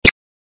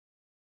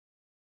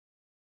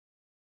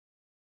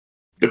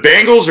The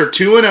Bengals are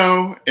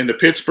 2-0, and the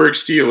Pittsburgh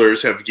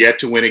Steelers have yet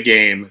to win a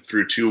game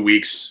through 2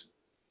 weeks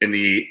in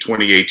the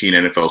 2018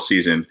 NFL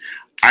season.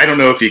 I don't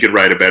know if you could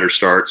write a better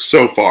start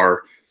so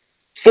far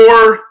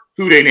for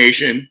Houday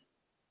Nation,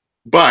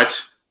 but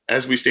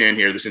as we stand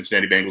here, the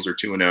Cincinnati Bengals are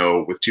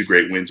 2-0 with 2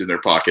 great wins in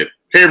their pocket.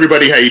 Hey,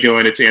 everybody, how you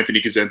doing? It's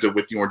Anthony Cosenza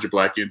with the Orange and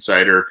Black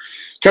Insider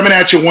coming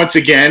at you once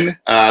again.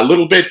 A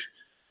little bit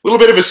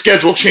of a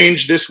schedule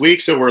change this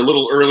week, so we're a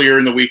little earlier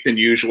in the week than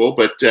usual,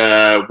 but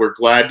we're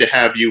glad to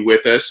have you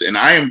with us, and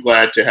I am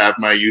glad to have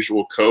my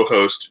usual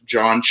co-host,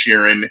 John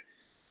Sheeran,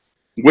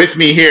 with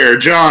me here.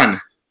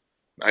 John,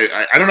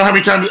 I don't know how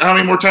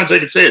many more times I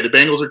can say it. The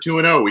Bengals are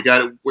 2-0.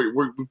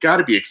 We've got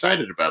to be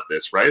excited about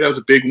this, right? That was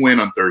a big win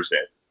on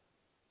Thursday.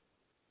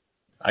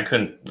 I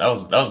couldn't. That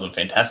was a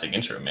fantastic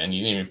intro, man.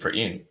 You didn't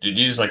even. Did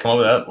you just like come up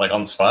with that like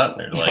on the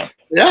spot? Or, like,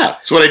 yeah,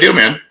 that's what I do,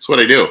 man. That's what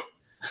I do.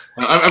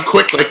 I'm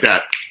quick like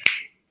that.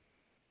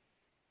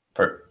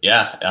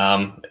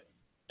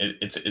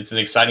 It's an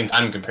exciting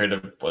time compared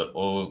to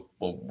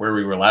where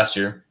we were last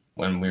year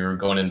when we were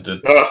going into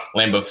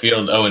Lambeau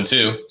Field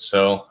 0-2.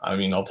 So I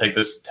mean, I'll take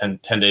this 10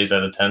 days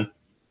out of 10.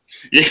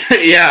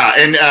 Yeah,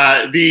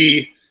 and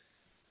the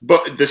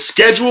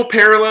schedule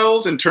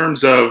parallels in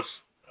terms of,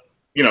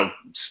 you know,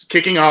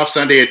 kicking off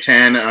Sunday at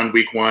 10 on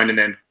week 1 and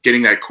then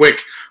getting that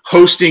quick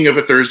hosting of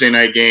a Thursday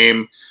night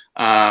game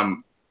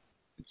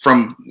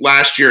from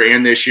last year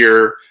and this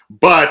year,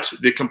 but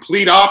the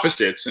complete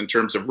opposites in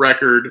terms of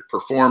record,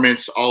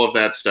 performance, all of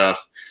that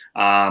stuff.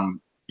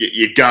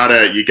 You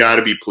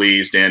gotta be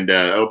pleased. And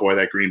oh boy,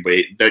 that Green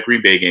Bay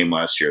game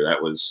last year,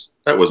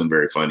 that wasn't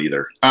very fun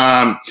either.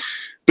 But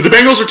the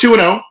Bengals are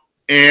 2-0,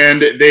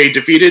 and they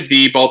defeated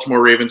the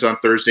Baltimore Ravens on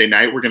Thursday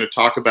night. We're going to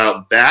talk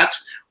about that.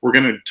 We're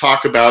going to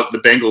talk about the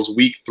Bengals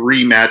Week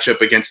 3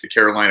 matchup against the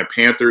Carolina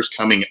Panthers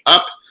coming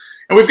up.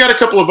 And we've got a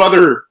couple of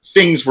other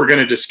things we're going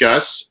to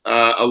discuss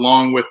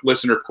along with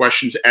listener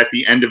questions at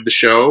the end of the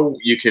show.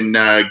 You can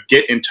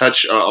get in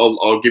touch.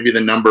 I'll give you the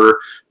number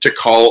to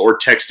call or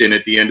text in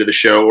at the end of the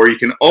show, or you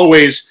can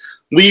always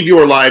leave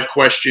your live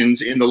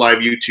questions in the live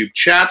YouTube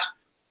chat.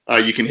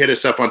 You can hit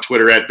us up on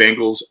Twitter at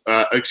Bengals,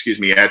 at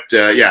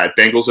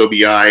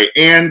BengalsOBI,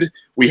 and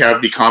we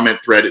have the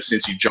comment thread at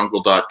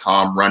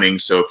CincyJungle.com running.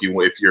 So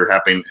if you're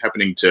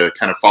happening to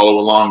kind of follow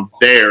along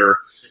there,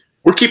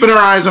 we're keeping our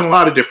eyes on a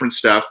lot of different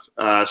stuff.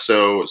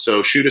 So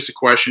shoot us a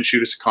question,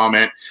 shoot us a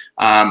comment.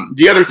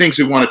 The other things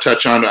we want to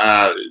touch on,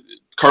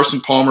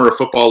 Carson Palmer of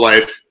Football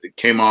Life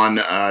came on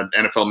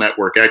NFL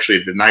Network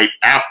actually the night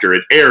after.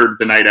 It aired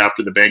the night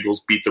after the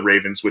Bengals beat the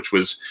Ravens, which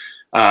was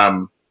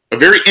made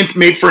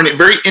for a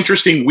very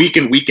interesting week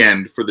and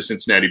weekend for the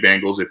Cincinnati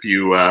Bengals if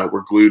you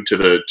were glued to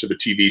the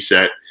TV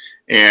set.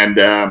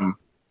 And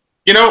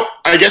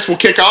I guess we'll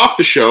kick off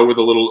the show with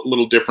a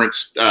little different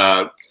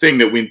thing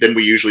than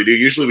we usually do.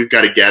 Usually we've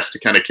got a guest to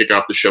kind of kick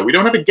off the show. We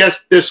don't have a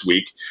guest this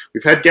week.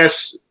 We've had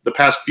guests the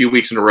past few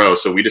weeks in a row,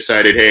 so we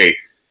decided, hey,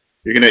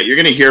 you're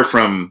gonna hear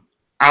from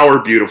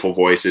our beautiful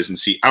voices and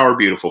see our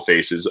beautiful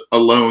faces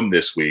alone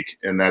this week,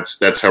 and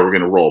that's how we're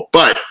gonna roll.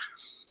 But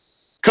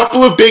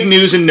couple of big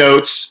news and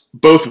notes,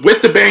 both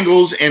with the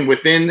Bengals and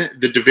within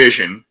the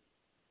division.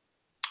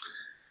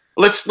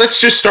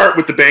 Let's just start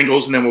with the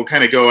Bengals, and then we'll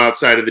kind of go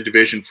outside of the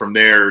division from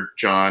there,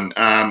 John.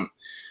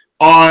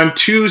 On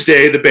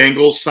Tuesday, the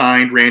Bengals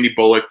signed Randy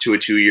Bullock to a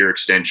 2-year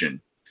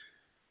extension.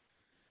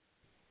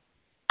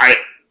 I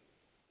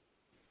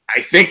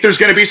think there's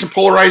going to be some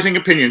polarizing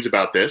opinions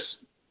about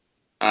this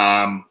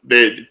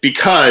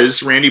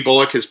because Randy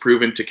Bullock has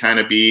proven to kind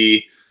of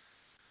be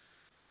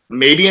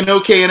maybe an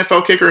okay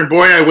NFL kicker. And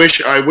boy, I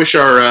wish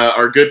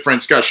our good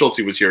friend Scott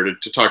Schultze was here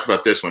to talk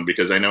about this one,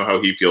 because I know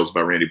how he feels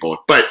about Randy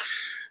Bullock. But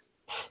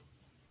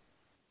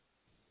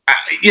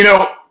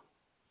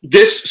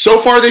so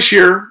far this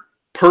year,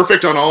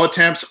 perfect on all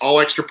attempts, all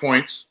extra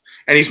points,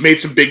 and he's made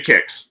some big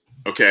kicks.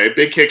 Okay,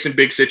 big kicks in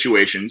big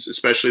situations,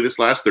 especially this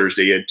last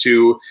Thursday. He had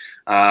two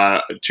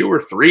or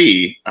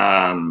three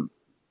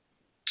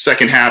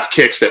second half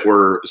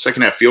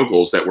field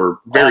goals that were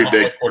very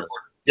big.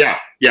 Yeah,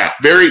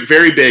 very,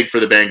 very big for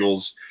the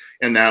Bengals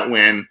in that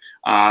win.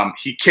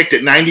 He kicked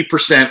at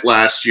 90%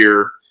 last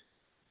year,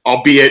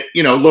 albeit,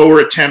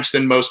 lower attempts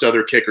than most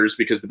other kickers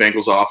because the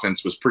Bengals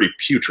offense was pretty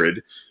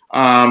putrid.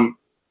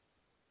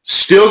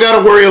 Still got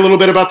to worry a little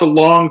bit about the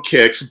long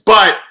kicks,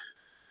 but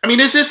I mean,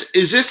 is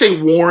this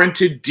a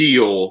warranted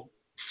deal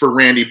for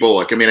Randy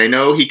Bullock? I mean, I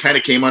know he kind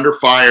of came under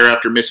fire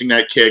after missing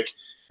that kick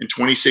in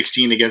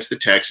 2016 against the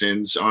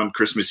Texans on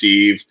Christmas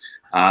Eve.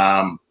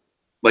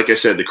 Like I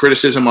said, the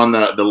criticism on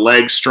the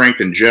leg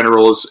strength in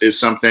general is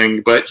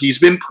something, but he's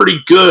been pretty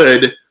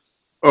good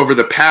over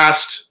the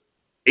past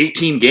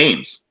 18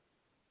 games.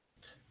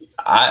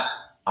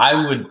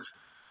 I would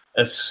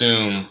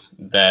assume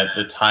that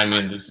the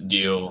timing of this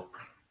deal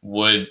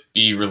would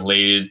be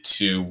related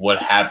to what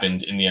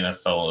happened in the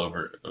NFL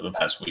over the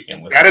past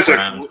weekend. With that is a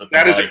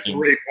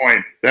great point.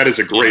 That is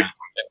a great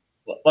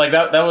point. Like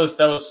that was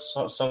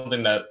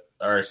something that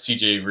our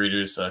CJ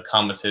readers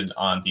commented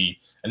on the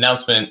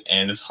announcement,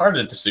 and it's hard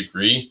to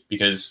disagree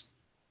because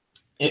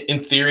in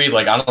theory,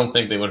 like I don't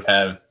think they would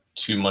have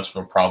too much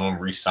of a problem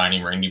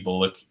re-signing Randy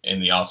Bullock in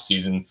the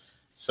offseason.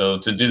 So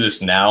to do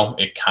this now,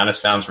 it kind of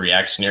sounds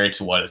reactionary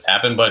to what has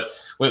happened. But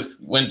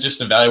when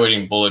just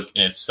evaluating Bullock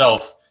in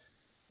itself,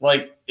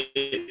 like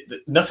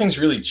nothing's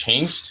really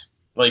changed.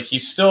 Like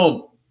he's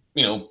still,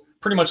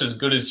 pretty much as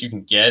good as you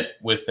can get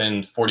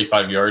within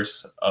 45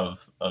 yards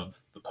of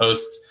the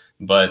posts.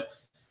 But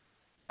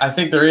I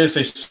think there is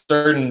a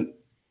certain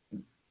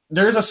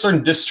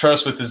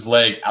distrust with his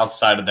leg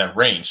outside of that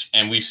range.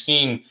 And we've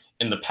seen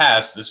in the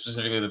past,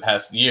 specifically the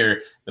past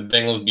year, the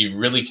Bengals be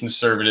really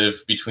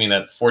conservative between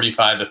that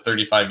 45 to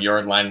 35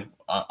 yard line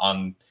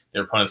on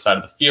their opponent's side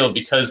of the field,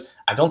 because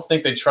I don't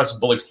think they trust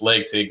Bullock's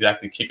leg to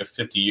exactly kick a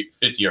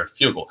 50-yard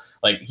field goal.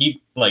 Like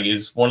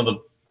is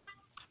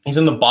he's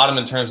in the bottom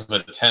in terms of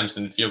attempts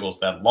and field goals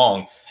that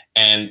long.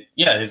 And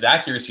yeah, his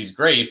accuracy is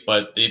great,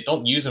 but they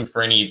don't use him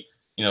for any,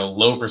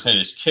 low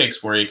percentage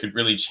kicks where it could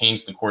really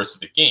change the course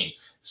of the game.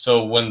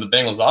 So when the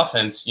Bengals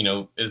offense,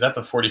 is at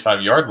the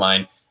 45-yard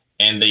line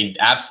and they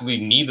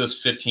absolutely need those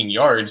 15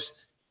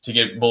 yards to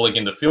get Bullock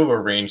into field goal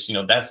range,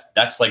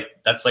 that's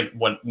like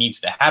what needs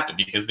to happen,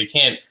 because they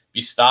can't be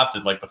stopped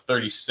at like the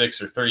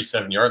 36 or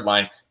 37-yard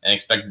line and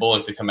expect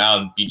Bullock to come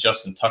out and be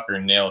Justin Tucker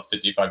and nail a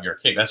 55-yard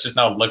kick. That's just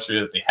not a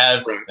luxury that they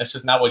have. That's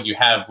just not what you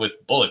have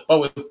with Bullock. But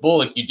with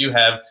Bullock, you do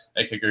have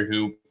a kicker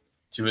who,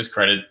 to his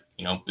credit,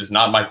 is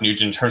not Mike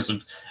Nugent in terms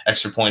of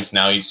extra points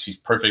now. He's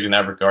perfect in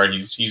that regard.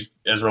 He's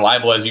as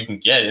reliable as you can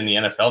get in the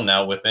NFL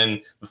now within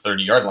the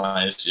 30-yard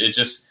line. It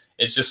just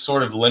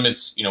sort of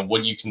limits,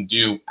 what you can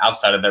do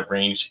outside of that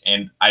range.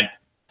 And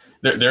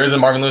there is a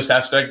Marvin Lewis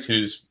aspect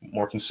who's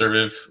more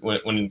conservative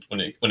when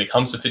it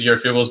comes to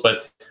 50-yard field goals.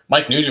 But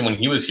Mike Nugent, when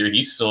he was here,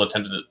 he still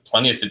attempted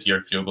plenty of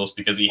 50-yard field goals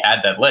because he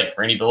had that leg.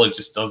 Randy Bullock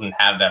just doesn't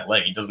have that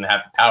leg. He doesn't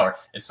have the power.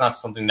 It's not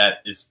something that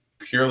is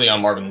purely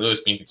on Marvin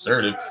Lewis being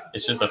conservative.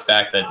 It's just a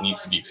fact that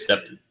needs to be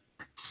accepted.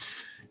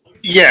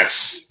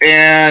 Yes.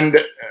 And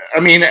I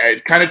mean,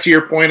 kind of to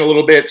your point a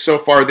little bit, so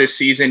far this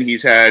season,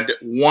 he's had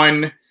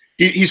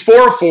he's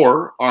 4 of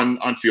 4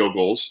 on field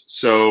goals.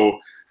 So,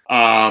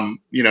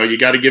 you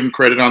got to give him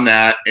credit on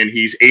that. And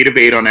he's 8 of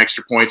 8 on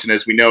extra points. And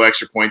as we know,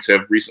 extra points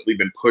have recently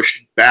been pushed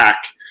back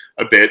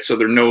a bit, so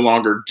they're no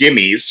longer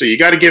gimmies. So you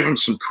got to give him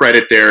some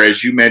credit there.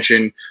 As you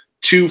mentioned,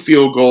 2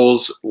 field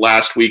goals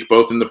last week,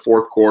 both in the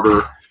fourth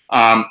quarter.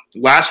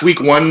 Last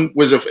week, one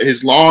was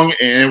his long,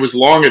 and it was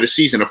long of the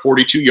season, a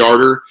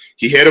 42-yarder.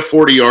 He hit a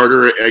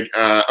 40-yarder.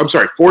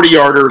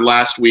 40-yarder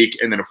last week,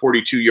 and then a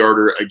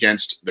 42-yarder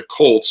against the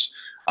Colts.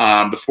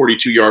 The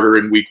 42-yarder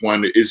in week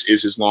 1 is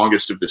his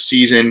longest of the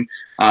season.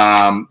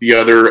 The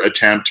other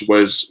attempt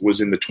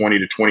was in the 20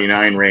 to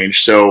 29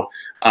 range. So,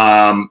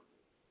 and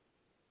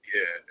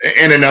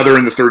another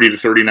in the 30 to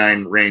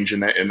 39 range in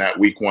that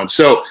week 1.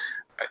 So,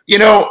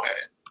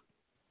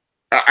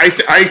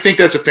 I think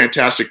that's a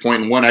fantastic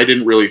point, and one I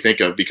didn't really think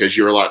of, because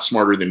you're a lot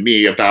smarter than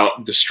me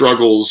about the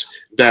struggles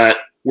that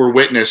were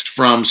witnessed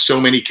from so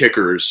many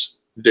kickers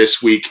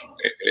this week,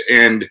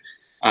 and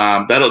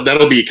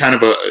that'll be kind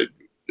of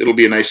it'll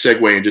be a nice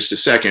segue in just a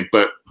second.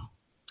 But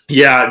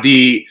yeah,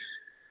 the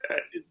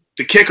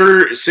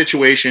kicker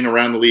situation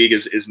around the league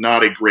is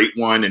not a great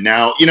one, and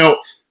now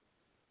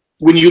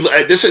when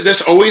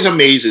this always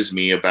amazes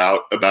me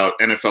about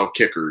NFL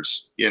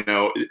kickers.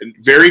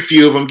 Very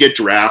few of them get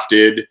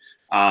drafted.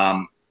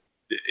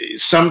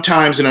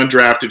 Sometimes an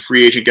undrafted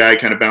free agent guy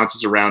kind of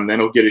bounces around, and then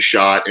he'll get a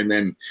shot.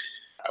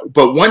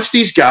 But once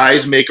these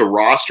guys make a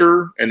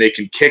roster and they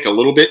can kick a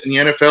little bit in the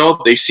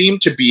NFL, they seem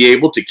to be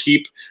able to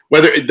keep,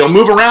 whether they'll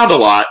move around a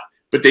lot,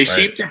 but they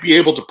seem to be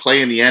able to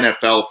play in the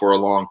NFL for a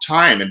long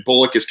time. And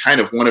Bullock is kind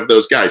of one of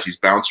those guys. He's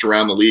bounced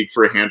around the league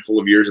for a handful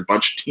of years, a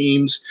bunch of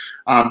teams,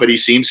 but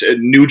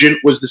Nugent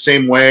was the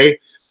same way.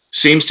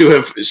 Seems to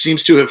have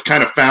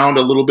kind of found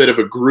a little bit of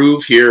a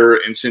groove here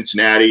in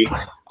Cincinnati.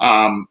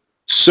 At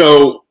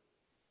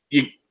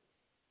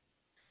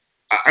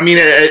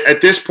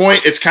this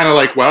point, it's kind of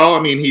like, well,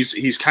 I mean,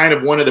 he's kind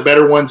of one of the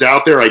better ones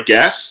out there, I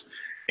guess.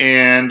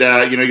 And,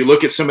 you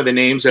look at some of the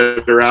names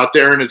that are out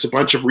there, and it's a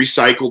bunch of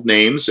recycled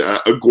names.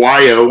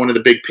 Aguayo, one of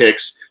the big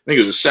picks, I think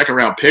it was a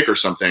 2nd-round pick or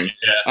something.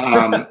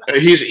 Yeah.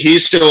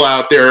 He's still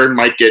out there and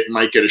might get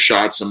a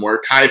shot somewhere.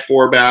 Kai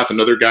Forbath,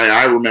 another guy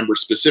I remember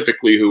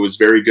specifically who was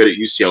very good at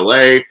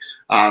UCLA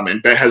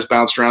and has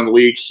bounced around the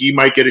league. He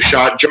might get a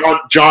shot.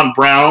 John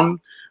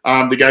Brown,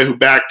 the guy who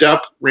backed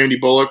up Randy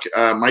Bullock,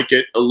 might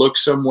get a look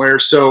somewhere.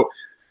 So,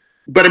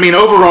 but I mean,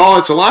 overall,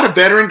 it's a lot of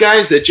veteran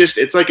guys that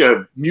it's like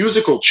a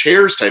musical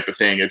chairs type of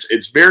thing.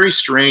 It's very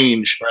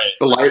strange,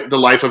 right? The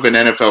life of an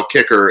NFL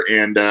kicker,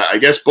 and I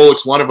guess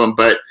Bullock's one of them,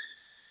 but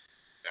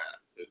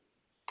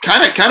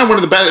kind of one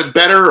of the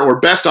better or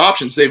best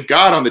options they've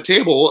got on the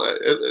table,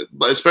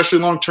 especially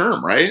long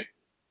term, right?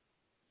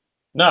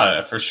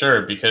 No, for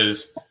sure,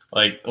 because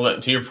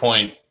to your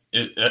point,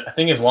 I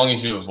think as long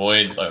as you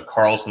avoid a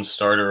Carlson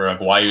start or a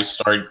Aguayo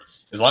start,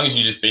 as long as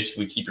you just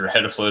basically keep your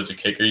head afloat as a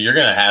kicker, you're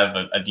going to have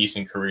a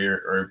decent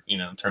career, or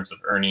in terms of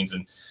earnings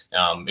and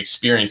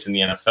experience in the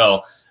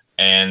NFL.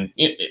 And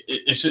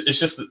it's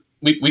just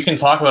we can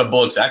talk about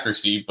Bullock's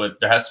accuracy, but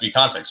there has to be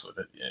context with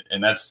it.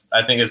 And that's,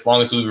 I think, as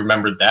long as we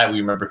remember that,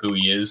 we remember who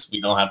he is. We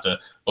don't have to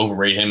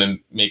overrate him and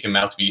make him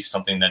out to be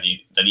something that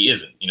he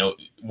isn't. You know,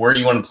 where do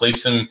you want to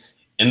place him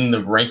in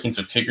the rankings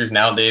of kickers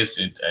nowadays?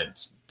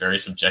 It's very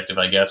subjective,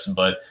 I guess.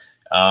 But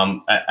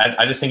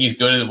I just think he's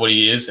good at what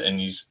he is, and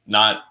he's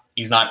not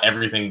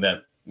everything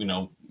that, you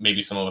know,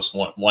 maybe some of us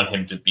want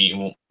him to be,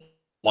 and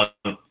want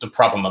to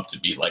prop him up to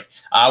be. Like,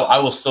 I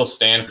will still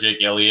stand for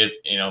Jake Elliott.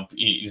 You know,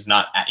 he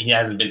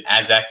hasn't been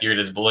as accurate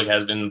as Bullock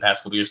has been in the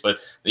past couple years, but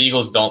the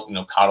Eagles don't, you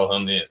know, coddle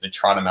him. They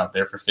trot him out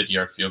there for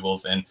 50-yard field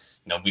goals, and,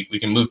 you know, we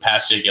can move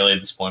past Jake Elliott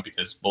at this point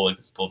because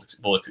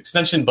Bullock's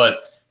extension.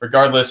 But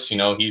regardless, you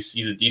know,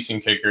 he's a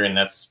decent kicker, and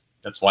that's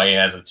why he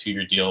has a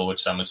 2-year deal,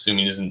 which I'm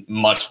assuming isn't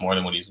much more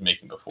than what he was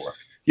making before.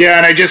 Yeah,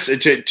 and I just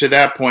to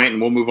that point,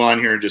 and we'll move on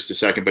here in just a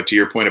second, but to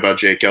your point about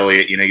Jake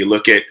Elliott, you know, you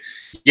look at,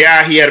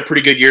 yeah, he had a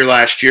pretty good year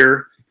last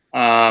year,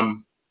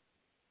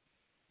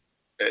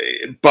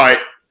 but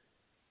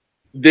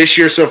this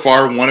year so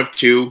far, 1 of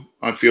 2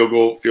 on field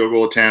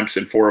goal attempts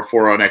and 4 of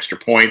 4 on extra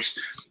points.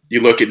 You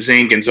look at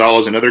Zane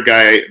Gonzalez, another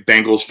guy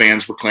Bengals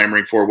fans were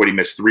clamoring for. What, he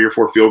missed 3 or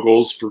 4 field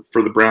goals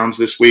for the Browns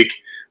this week,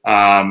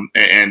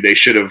 and they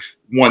should have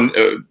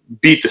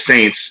beat the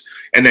Saints.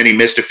 And then he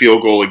missed a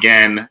field goal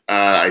again,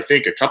 I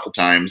think a couple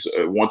times,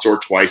 once or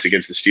twice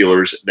against the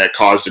Steelers, that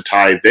caused a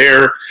tie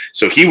there.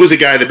 So he was a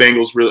guy the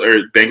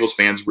Bengals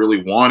fans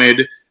really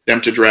wanted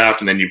them to draft.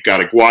 And then you've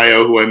got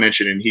Aguayo, who I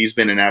mentioned, and he's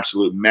been an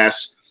absolute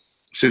mess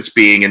since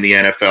being in the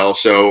NFL.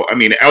 So, I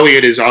mean,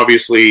 Elliott is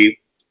obviously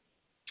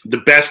the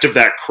best of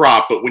that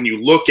crop. But when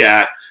you look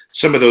at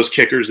some of those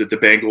kickers that the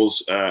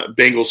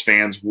Bengals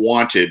fans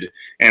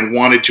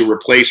wanted to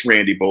replace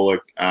Randy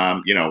Bullock,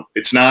 you know,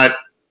 it's not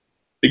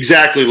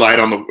exactly light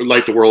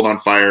the world on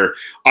fire.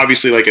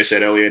 Obviously, like I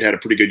said, Elliott had a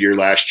pretty good year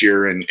last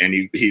year, and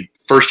he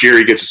first year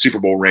he gets a Super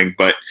Bowl ring.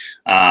 But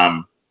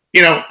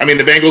you know, I mean,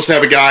 the Bengals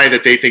have a guy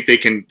that they think they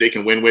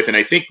can win with, and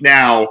I think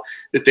now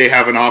that they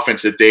have an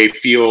offense that they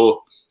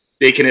feel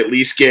they can at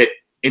least get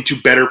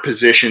into better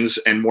positions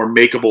and more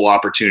makeable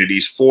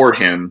opportunities for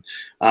him,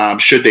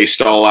 should they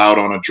stall out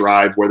on a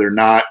drive where they're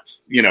not,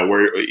 you know,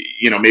 where,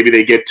 you know, maybe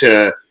they get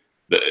to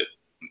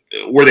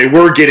where they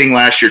were getting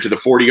last year to the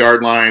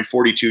 40-yard line,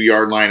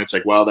 42-yard line. It's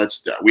like, well,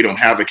 we don't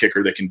have a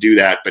kicker that can do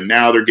that. But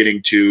now they're getting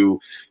to,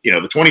 you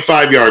know, the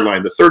 25-yard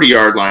line, the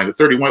 30-yard line, the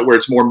 31, where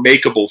it's more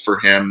makeable for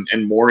him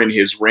and more in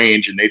his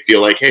range. And they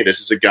feel like, hey, this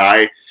is a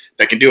guy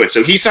that can do it.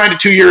 So he signed a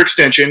 2-year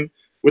extension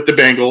with the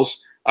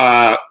Bengals.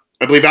 I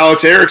believe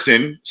Alex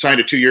Erickson signed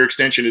a 2-year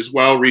extension as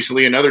well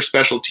recently, another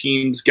special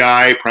teams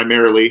guy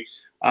primarily.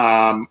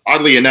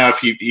 Oddly enough,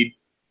 he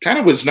kind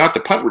of was not the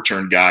punt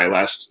return guy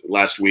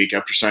last week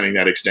after signing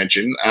that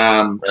extension.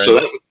 Right. So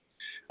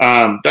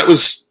that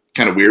was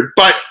kind of weird.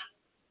 But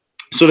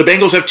so the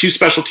Bengals have 2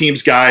 special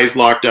teams guys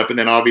locked up, and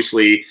then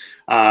obviously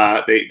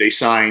they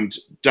signed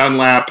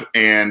Dunlap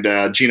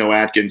and Geno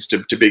Atkins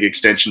to big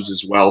extensions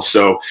as well.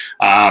 So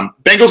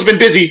Bengals have been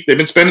busy. They've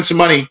been spending some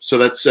money, so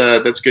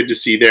that's good to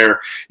see there.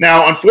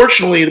 Now,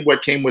 unfortunately,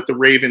 what came with the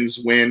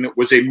Ravens win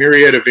was a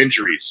myriad of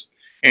injuries.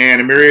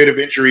 And a myriad of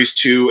injuries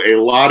to a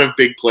lot of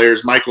big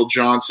players. Michael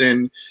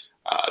Johnson,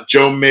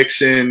 Joe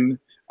Mixon,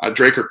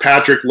 Drake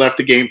Kirkpatrick left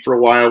the game for a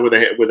while with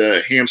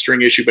a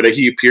hamstring issue, but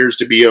he appears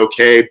to be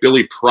okay.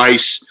 Billy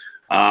Price,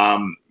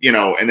 you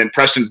know, and then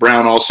Preston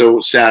Brown also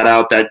sat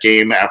out that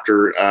game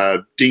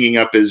after dinging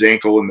up his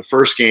ankle in the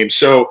first game.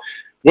 So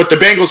what the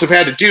Bengals have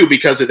had to do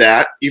because of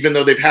that, even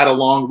though they've had a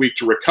long week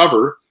to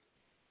recover,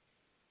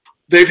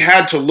 they've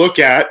had to look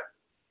at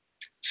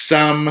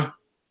some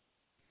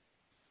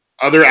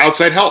other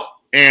outside help.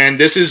 And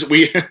this is,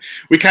 we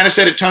kind of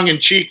said it tongue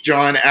in cheek,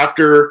 John,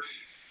 after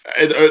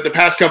the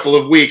past couple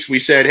of weeks. We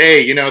said,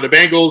 hey, you know, the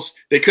Bengals,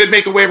 they could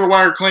make a waiver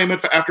wire claim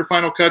after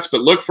final cuts,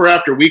 but look for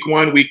after week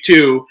 1, week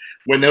 2,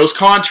 when those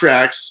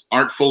contracts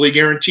aren't fully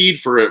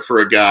guaranteed for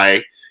a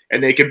guy,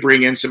 and they could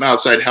bring in some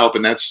outside help.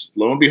 And that's,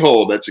 lo and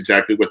behold, that's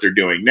exactly what they're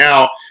doing.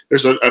 Now,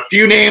 there's a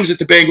few names that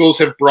the Bengals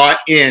have brought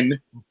in,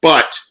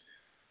 but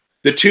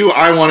the 2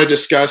 I want to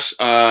discuss,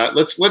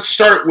 let's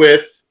start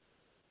with,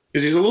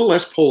 because he's a little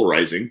less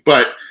polarizing,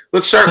 but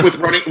let's start with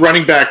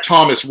running back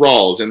Thomas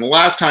Rawls. And the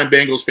last time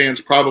Bengals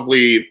fans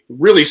probably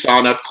really saw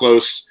an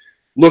up-close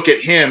look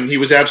at him, he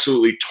was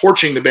absolutely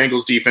torching the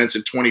Bengals defense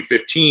in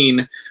 2015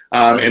 in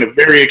a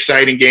very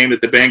exciting game that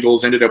the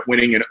Bengals ended up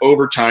winning in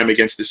overtime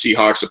against the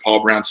Seahawks at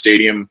Paul Brown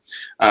Stadium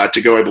to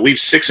go, I believe,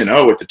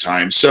 6-0 at the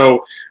time.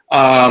 So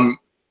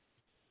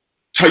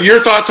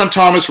your thoughts on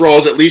Thomas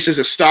Rawls, at least as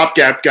a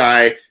stopgap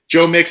guy.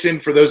 Joe Mixon,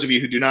 for those of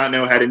you who do not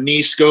know, had a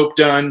knee scope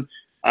done.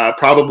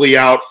 Probably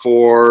out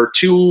for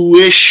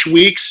 2-ish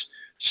weeks.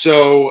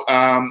 So,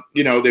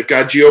 you know, they've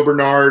got Gio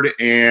Bernard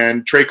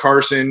and Trey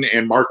Carson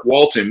and Mark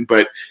Walton,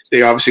 but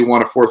they obviously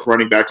want a 4th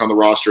running back on the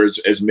roster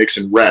as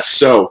Mixon rests.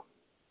 So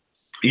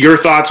your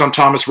thoughts on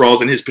Thomas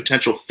Rawls and his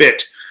potential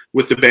fit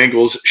with the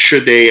Bengals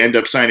should they end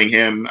up signing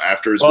him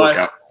after his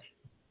workout?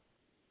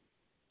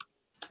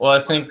 Well, I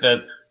think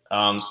that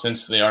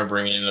since they are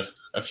bringing in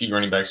a few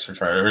running backs for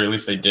try, or at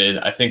least they did,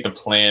 I think the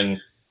plan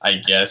I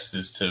guess,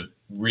 is to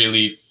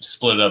really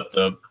split up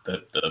the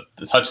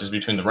touches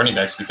between the running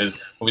backs, because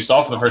what we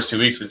saw for the first 2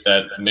 weeks is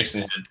that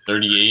Mixon had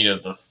 38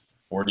 of the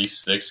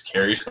 46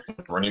 carries from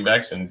running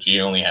backs, and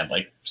G only had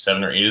like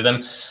 7 or 8 of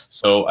them.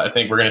 So I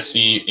think we're going to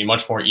see a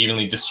much more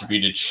evenly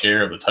distributed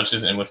share of the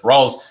touches. And with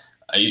Rawls,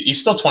 he's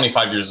still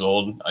 25 years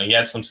old. He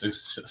had some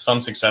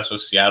success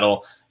with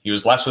Seattle. He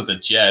was last with the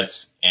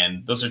Jets,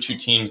 and those are two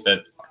teams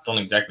that don't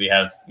exactly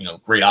have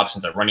great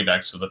options at running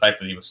back. So the fact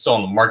that he was still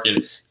on the market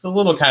is a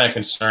little kind of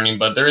concerning.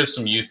 But there is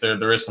some youth there.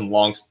 There is some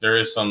long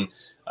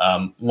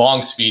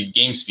speed,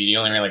 game speed. He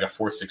only ran like a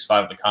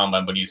 4.65 at the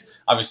combine, but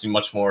he's obviously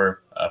much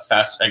more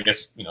fast. I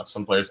guess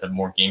some players have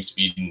more game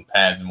speed and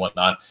pads and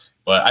whatnot.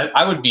 But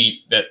I would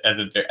be at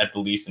the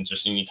least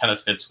interesting. He kind of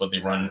fits what they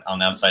run on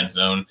the outside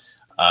zone.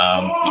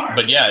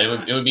 But yeah, it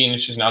would be an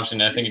interesting option.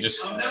 I think it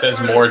just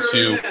says more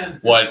to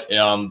what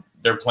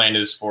their plan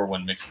is for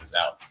when Mixon is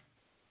out.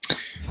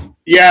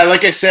 Yeah,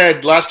 like I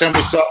said, last time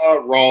we saw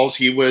Rawls,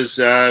 he was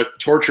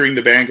torturing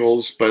the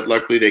Bengals, but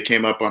luckily they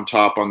came up on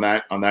top on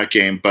that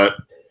game. But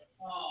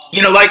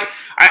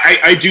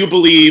I do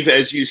believe,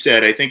 as you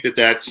said, I think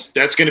that's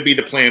going to be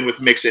the plan with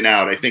Mixon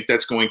out. I think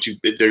there's going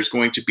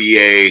to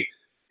be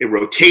a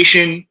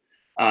rotation.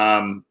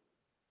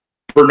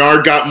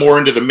 Bernard got more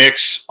into the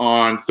mix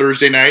on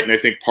Thursday night, and I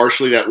think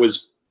partially that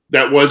was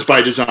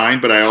by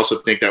design, but I also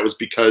think that was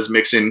because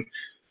Mixon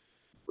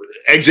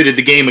exited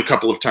the game a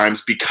couple of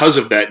times because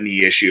of that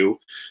knee issue.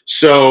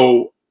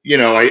 So,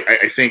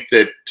 I think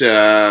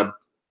that,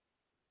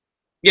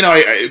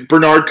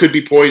 Bernard could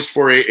be poised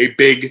for a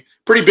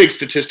pretty big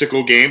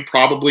statistical game,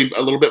 probably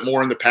a little bit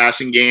more in the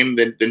passing game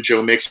than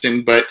Joe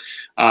Mixon, but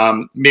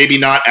maybe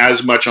not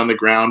as much on the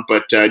ground,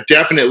 but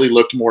definitely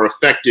looked more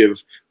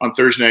effective on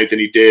Thursday night than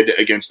he did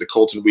against the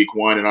Colts in week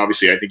 1. And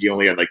obviously I think he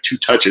only had like 2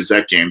 touches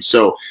that game.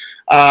 So,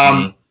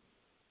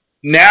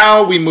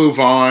 now we move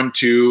on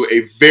to a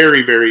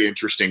very, very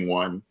interesting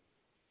one,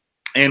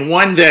 and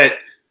one that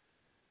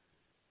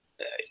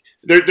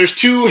there's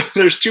two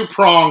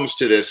prongs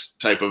to this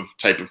type of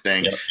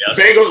thing. Yep.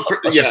 Bengals,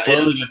 let's just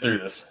slowly get through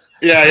this.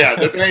 Yeah.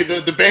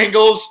 The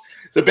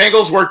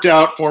Bengals worked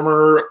out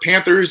former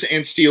Panthers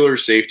and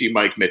Steelers safety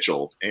Mike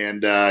Mitchell,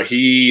 and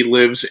he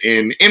lives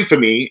in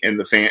infamy in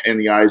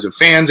the eyes of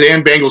fans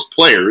and Bengals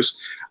players,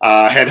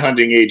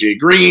 headhunting AJ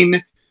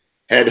Green,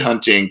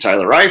 headhunting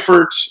Tyler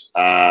Eifert,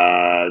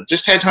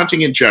 just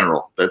headhunting in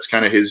general. That's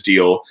kind of his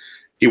deal.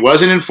 He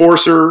was an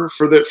enforcer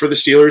for the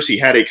Steelers. He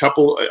had I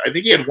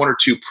think he had 1 or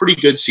 2 pretty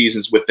good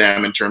seasons with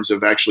them in terms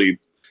of actually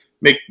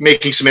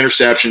making some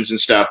interceptions and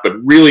stuff,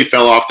 but really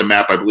fell off the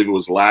map, I believe it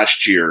was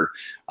last year,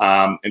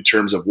 in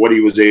terms of what he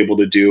was able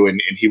to do, and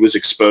he was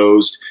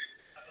exposed.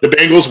 The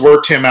Bengals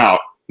worked him out.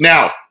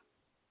 Now,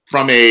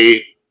 from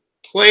a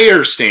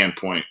player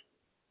standpoint,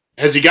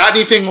 has he got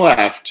anything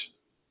left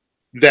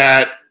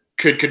that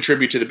could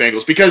contribute to the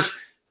Bengals? Because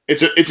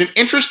it's an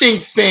interesting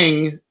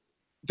thing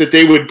that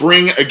they would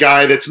bring a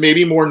guy that's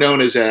maybe more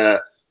known as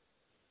a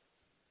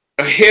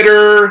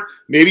hitter,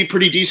 maybe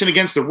pretty decent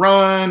against the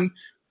run,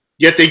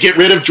 yet they get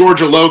rid of George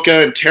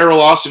Aloka, and Terrell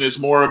Austin is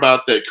more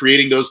about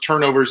creating those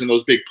turnovers and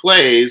those big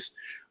plays.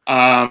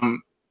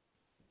 But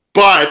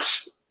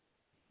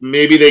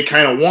maybe they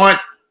kind of want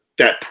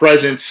that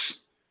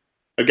presence,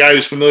 a guy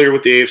who's familiar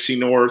with the AFC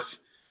North,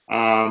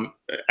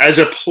 as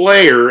a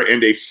player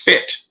and a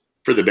fit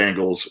for the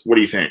Bengals. What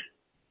do you think?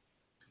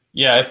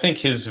 Yeah, I think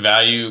his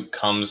value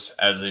comes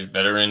as a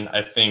veteran.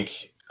 I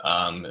think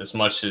as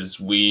much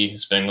as we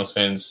as Bengals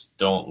fans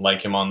don't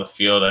like him on the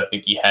field, I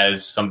think he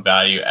has some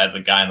value as a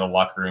guy in the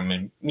locker room.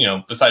 And,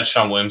 besides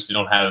Sean Williams, they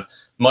don't have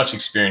much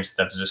experience at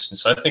that position.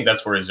 So I think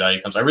that's where his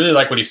value comes. I really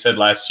like what he said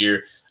last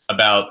year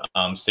about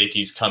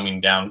safeties coming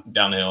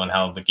downhill and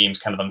how the game's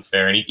kind of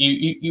unfair. And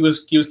he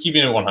was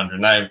keeping it 100,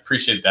 and I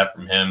appreciate that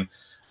from him.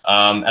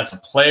 As a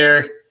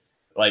player,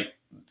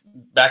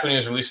 back when he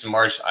was released in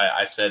March,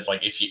 I said,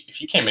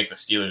 if you can't make the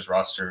Steelers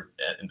roster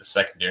in the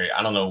secondary,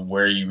 I don't know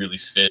where you really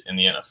fit in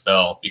the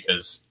NFL,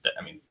 because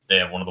they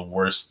have one of the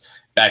worst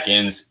back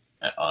ends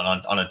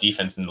on a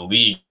defense in the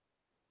league.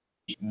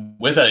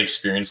 With that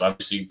experience,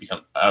 obviously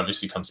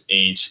comes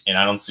age, and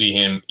I don't see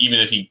him, even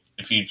if he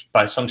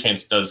by some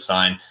chance does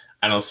sign,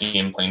 I don't see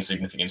him playing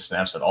significant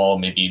snaps at all.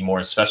 Maybe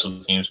more special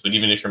teams, but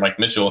even if you're Mike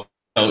Mitchell,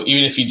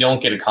 even if you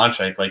don't get a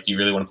contract, you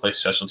really want to play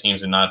special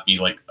teams and not be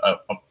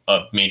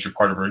a major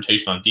part of a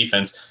rotation on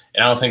defense.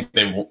 And I don't think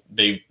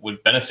they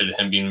would benefit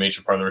him being a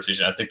major part of the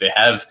rotation. I think they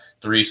have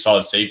 3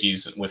 solid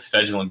safeties, with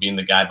Fedulin being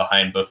the guy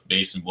behind both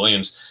Bass and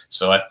Williams.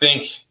 So I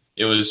think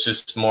it was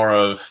just more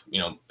of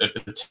a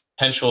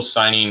potential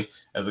signing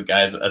as a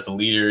guy as a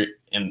leader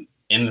in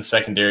the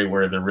secondary,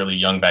 where they're really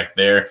young back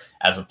there.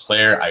 As a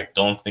player, I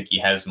don't think he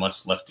has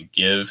much left to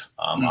give.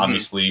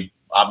 Obviously,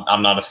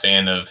 I'm not a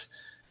fan of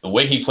the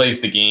way he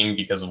plays the game,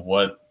 because of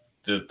what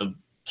the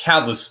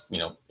countless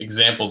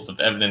examples of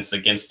evidence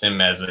against him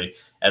as a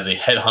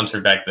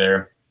headhunter back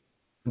there.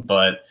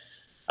 But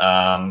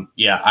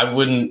I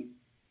wouldn't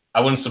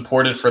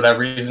support it for that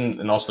reason,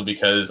 and also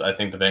because I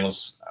think the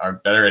Bengals are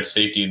better at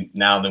safety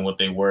now than what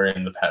they were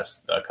in the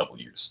past couple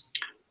of years.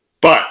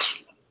 But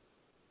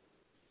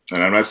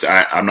and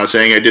I'm not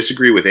saying I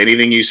disagree with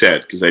anything you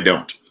said, because I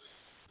don't.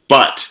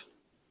 But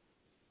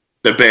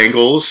the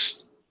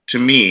Bengals, to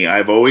me,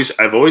 I've always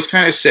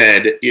kind of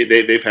said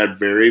they've had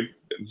very,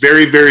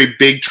 very, very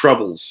big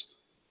troubles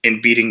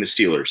in beating the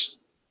Steelers.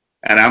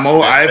 And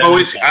I've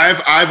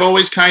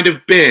always kind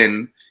of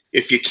been,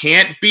 if you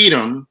can't beat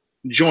them,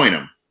 join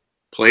them.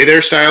 Play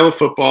their style of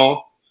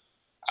football.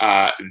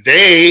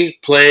 They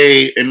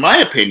play, in my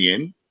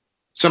opinion,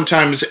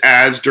 sometimes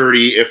as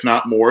dirty, if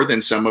not more,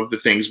 than some of the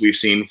things we've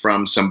seen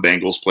from some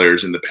Bengals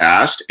players in the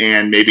past.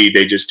 And maybe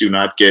they just do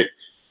not get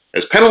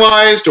as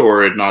penalized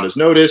or not as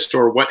noticed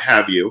or what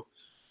have you.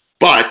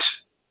 But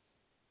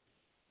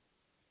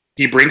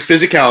he brings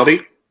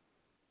physicality.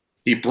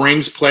 He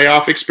brings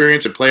playoff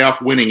experience and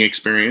playoff winning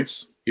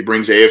experience. He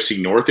brings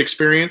AFC North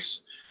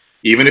experience.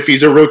 Even if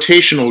he's a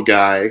rotational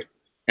guy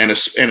and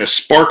a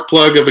spark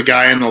plug of a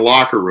guy in the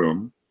locker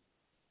room,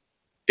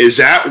 is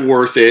that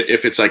worth it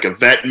if it's like a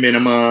vet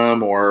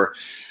minimum? Or,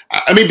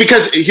 I mean,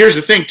 because here's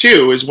the thing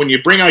too, is when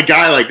you bring a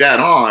guy like that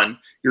on,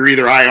 you're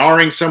either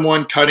IRing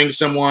someone, cutting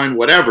someone,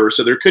 whatever.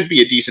 So there could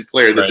be a decent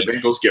player that the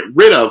Bengals get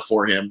rid of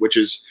for him, which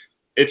is,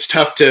 it's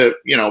tough to,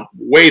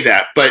 weigh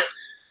that. But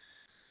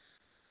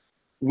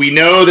we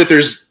know that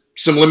there's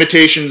some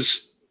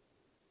limitations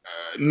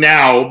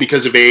now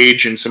because of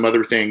age and some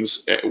other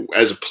things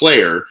as a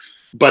player.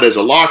 But as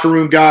a locker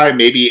room guy,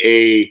 maybe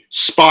a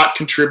spot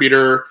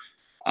contributor,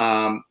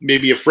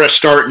 maybe a fresh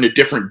start in a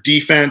different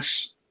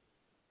defense,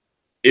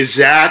 is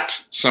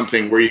that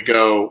something where you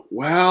go,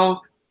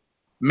 well,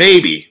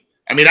 maybe?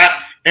 I mean,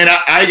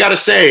 I got to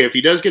say, if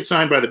he does get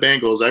signed by the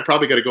Bengals, I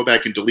probably got to go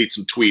back and delete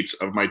some tweets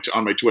on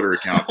my Twitter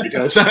account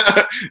because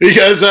I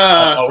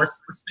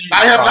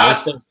have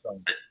not.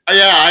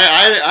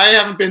 Yeah, I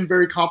haven't been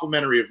very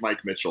complimentary of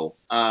Mike Mitchell.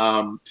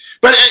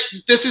 But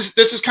this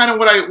is kind of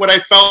what I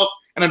felt,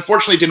 and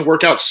unfortunately it didn't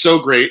work out so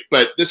great.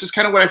 But this is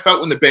kind of what I felt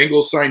when the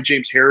Bengals signed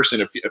James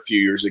Harrison a few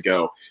years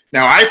ago.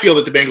 Now I feel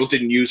that the Bengals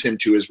didn't use him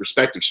to his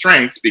respective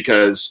strengths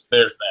because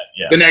there's that.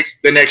 Yeah.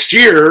 The next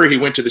year he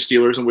went to the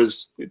Steelers and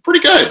was pretty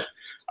good.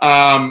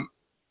 But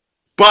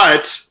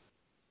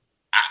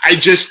I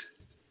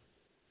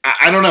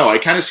don't know. I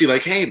kind of see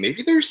like, hey,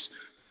 maybe there's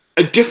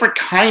a different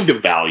kind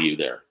of value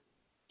there.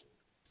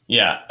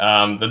 Yeah.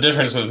 The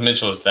difference with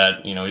Mitchell is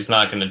that, he's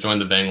not going to join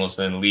the Bengals,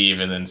 then leave,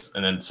 and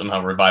then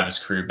somehow revive his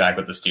career back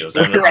with the Steelers.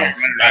 I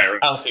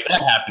don't see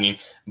that happening.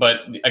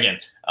 But again,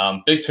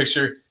 big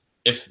picture,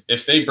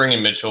 if they bring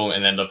in Mitchell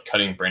and end up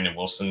cutting Brandon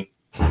Wilson,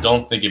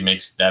 don't think it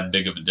makes that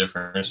big of a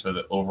difference for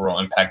the overall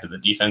impact of the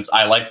defense.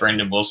 I like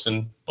Brandon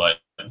Wilson, but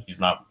he's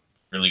not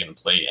really going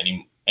to play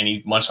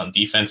any much on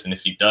defense. And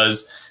if he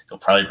does, he'll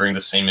probably bring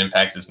the same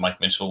impact as Mike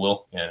Mitchell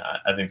will. And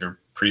I think they're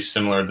pretty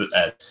similar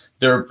at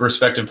their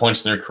respective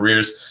points in their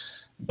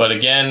careers. But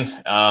again,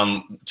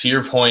 to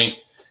your point,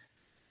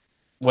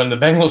 when the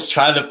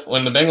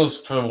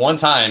Bengals for one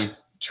time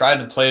tried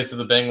to play to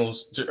the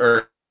Bengals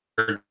or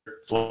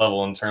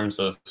level in terms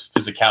of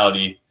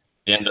physicality,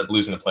 they ended up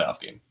losing the playoff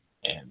game.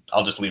 And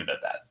I'll just leave it at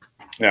that.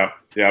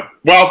 Yeah.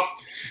 Well,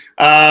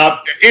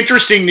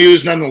 interesting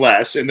news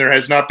nonetheless. And there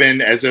has not been,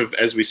 as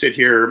we sit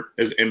here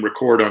and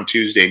record on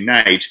Tuesday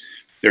night,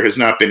 there has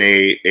not been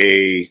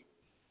a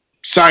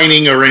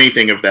signing or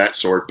anything of that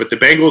sort. But the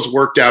Bengals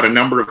worked out a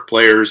number of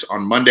players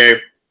on Monday.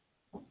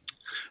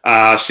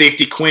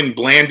 Safety Quinn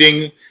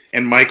Blanding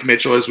and Mike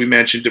Mitchell, as we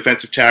mentioned.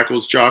 Defensive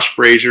tackles Josh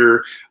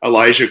Frazier,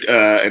 Elijah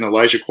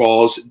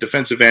Qualls.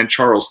 Defensive end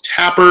Charles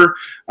Tapper.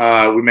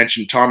 We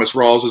mentioned Thomas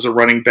Rawls as a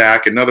running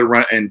back.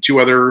 And two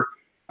other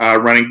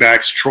running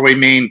backs, Troy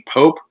Maine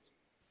Pope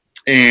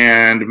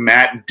and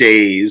Matt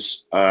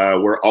Days,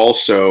 were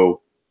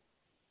also.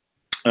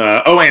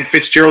 And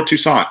Fitzgerald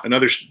Toussaint,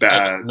 another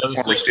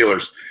former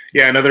Steelers.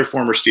 Yeah, another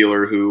former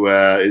Steeler who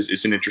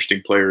is an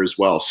interesting player as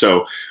well.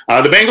 So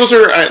the Bengals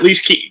are at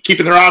least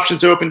keeping their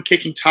options open,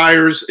 kicking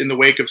tires in the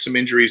wake of some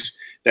injuries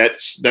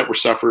that were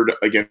suffered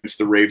against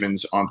the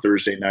Ravens on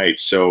Thursday night.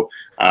 So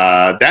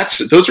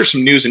those are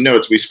some news and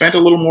notes. We spent a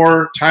little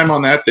more time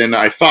on that than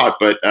I thought,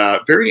 but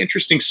very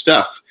interesting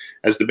stuff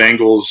as the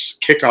Bengals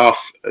kick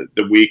off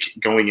the week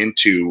going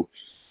into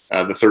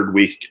the third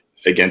week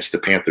against the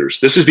Panthers.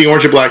 This is the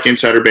Orange and Black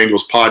Insider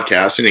Bengals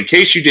podcast. And in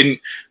case you didn't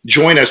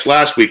join us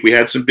last week, we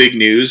had some big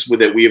news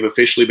that we have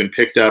officially been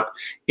picked up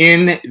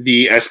in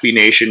the SB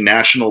Nation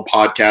National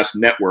Podcast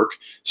Network.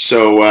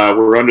 So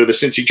we're under the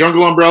Cincy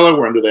Jungle umbrella.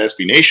 We're under the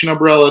SB Nation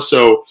umbrella.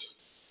 So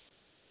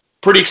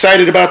pretty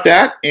excited about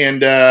that.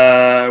 And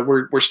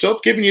we're still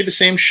giving you the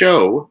same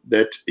show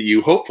that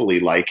you hopefully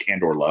like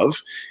and or love.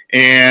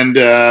 And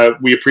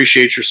we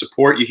appreciate your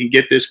support. You can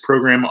get this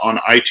program on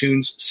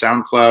iTunes,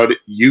 SoundCloud,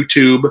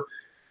 YouTube.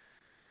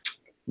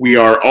 We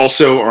are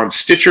also on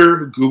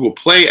Stitcher, Google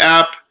Play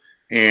app,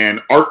 and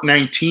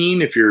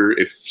Art19. If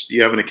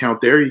you have an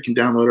account there, you can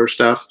download our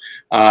stuff.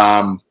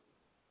 But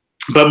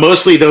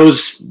mostly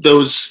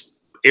those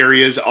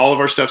areas. All of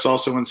our stuff's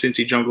also on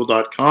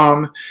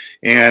cincyjungle.com.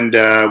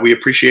 And we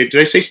appreciate,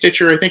 did I say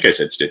Stitcher? I think I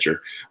said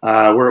Stitcher.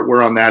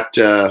 We're on that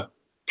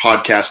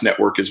podcast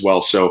network as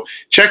well. So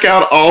check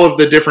out all of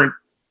the different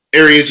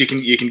areas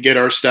you can get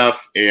our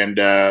stuff, and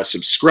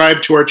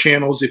subscribe to our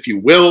channels if you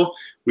will.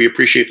 We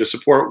appreciate the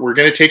support. We're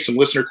going to take some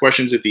listener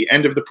questions at the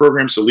end of the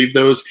program, so leave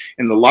those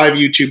in the live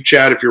YouTube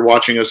chat if you're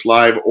watching us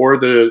live, or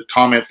the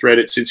comment thread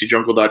at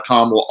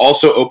cincyjungle.com. We'll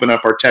also open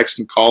up our text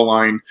and call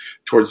line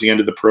towards the end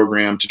of the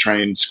program to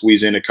try and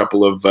squeeze in a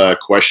couple of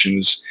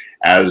questions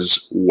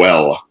as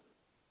well.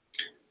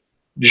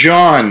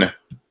 John,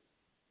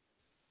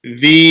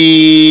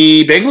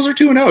 the Bengals are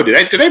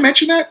 2-0. Did I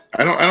mention that?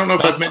 I don't know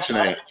if I've mentioned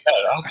that yet.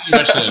 I don't think you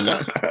mentioned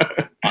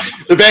it.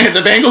 The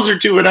Bengals are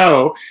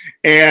 2-0,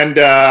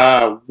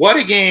 and what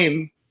a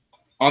game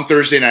on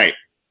Thursday night.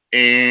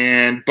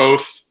 And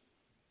both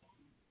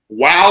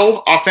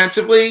wow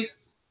offensively,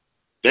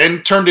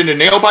 then turned into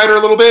nail biter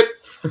a little bit,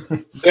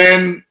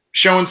 then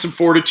showing some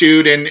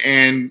fortitude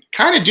and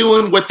kind of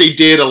doing what they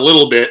did a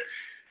little bit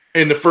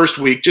in the first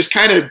week, just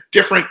kind of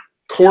different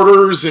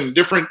quarters and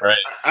different. Right.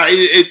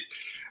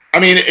 I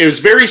mean, it was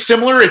very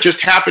similar. It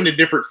just happened in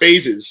different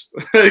phases,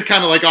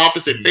 kind of like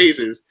opposite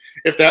phases,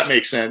 if that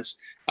makes sense.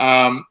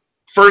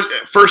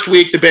 First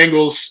week, the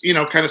Bengals,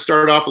 kind of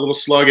started off a little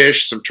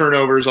sluggish, some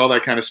turnovers, all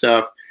that kind of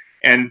stuff.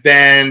 And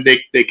then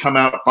they come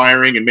out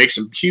firing and make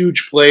some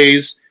huge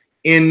plays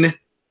in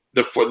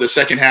the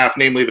second half,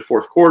 namely the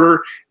fourth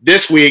quarter.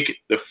 This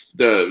week, the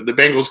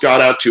Bengals got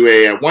out to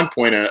at one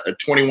point a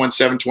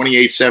 21-7,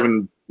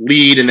 28-7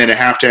 lead, and then at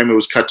halftime it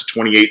was cut to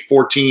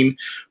 28-14.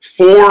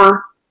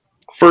 4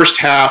 first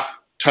half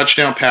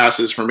touchdown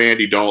passes from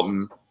Andy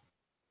Dalton.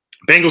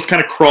 Bengals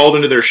kind of crawled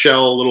into their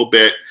shell a little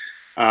bit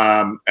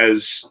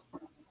as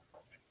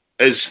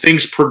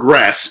things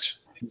progressed.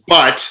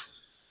 But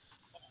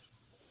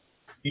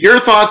your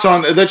thoughts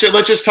on let's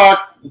just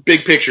talk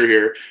big picture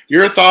here.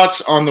 Your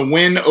thoughts on the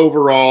win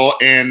overall,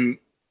 and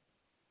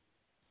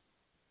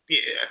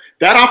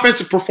that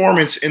offensive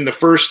performance in the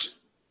first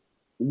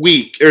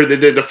week, or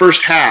the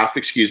first half,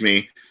 excuse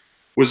me,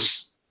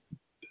 was.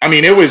 I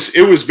mean, it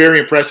was very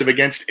impressive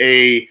against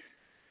a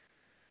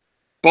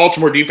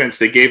Baltimore defense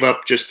that gave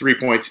up just 3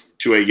 points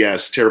to a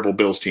terrible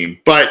Bills team.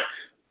 But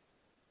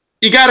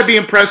you got to be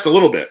impressed a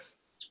little bit.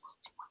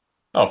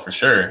 Oh, for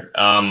sure.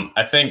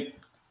 I think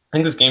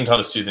this game taught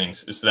us two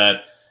things. Is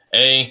that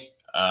the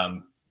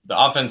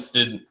offense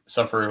did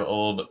suffer a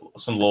little bit,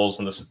 some lulls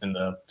in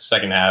the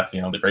second half.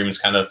 The Ravens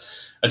kind of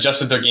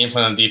adjusted their game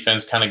plan on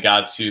defense, kind of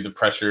got to the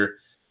pressure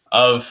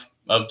of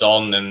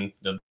Dalton, and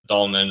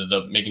Dalton ended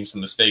up making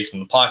some mistakes in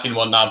the pocket and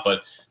whatnot.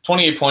 But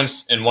 28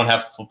 points in one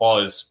half of football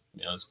is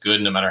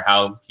good no matter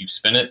how you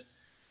spin it.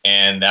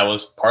 And that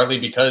was partly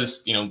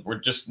because we're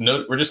just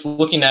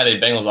looking at a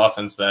Bengals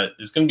offense that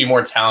is going to be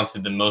more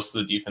talented than most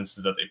of the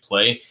defenses that they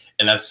play,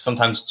 and that's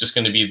sometimes just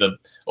going to be the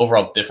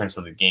overall difference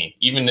of the game.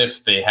 Even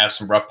if they have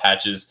some rough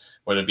patches,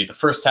 whether it be the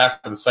first half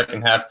or the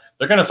second half,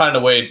 they're going to find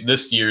a way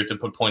this year to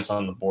put points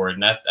on the board,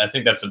 and I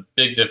think that's a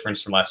big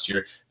difference from last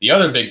year. The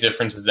other big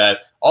difference is that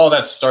all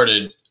that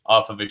started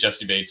off of a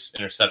Jesse Bates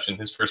interception,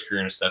 his first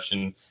career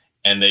interception.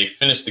 And they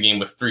finished the game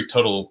with 3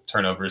 total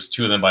turnovers,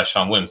 2 of them by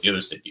Sean Williams, the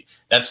other safety.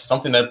 That's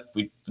something that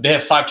they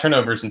have 5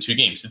 turnovers in 2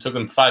 games. It took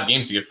them 5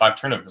 games to get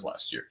 5 turnovers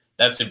last year.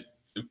 That's a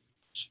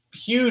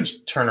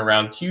huge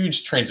turnaround,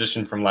 huge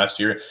transition from last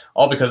year,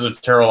 all because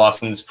of Terrell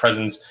Austin's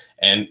presence.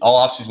 And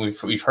all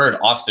offseason we've heard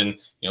Austin,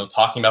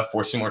 talking about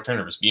forcing more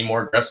turnovers, being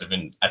more aggressive.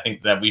 And I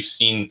think that we've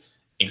seen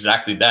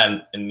exactly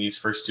that in these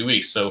first 2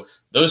 weeks. So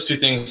those 2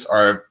 things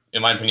are,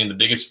 in my opinion, the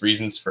biggest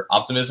reasons for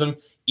optimism,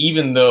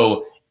 even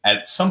though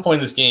at some point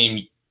in this game,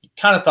 you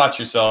kind of thought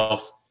to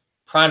yourself,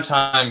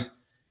 primetime,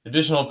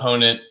 divisional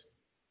opponent,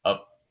 a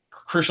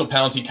crucial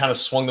penalty kind of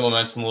swung the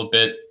momentum a little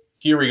bit.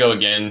 Here we go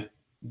again.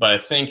 But I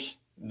think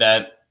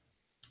that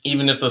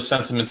even if those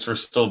sentiments were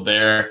still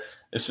there,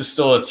 this is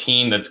still a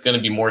team that's going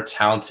to be more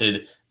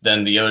talented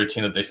than the other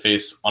team that they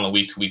face on a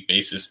week-to-week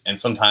basis. And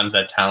sometimes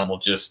that talent will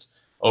just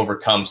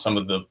overcome some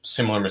of the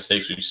similar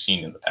mistakes we've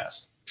seen in the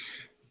past.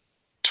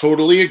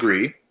 Totally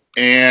agree.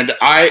 And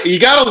you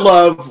got to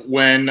love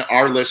when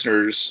our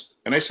listeners,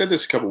 and I said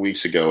this a couple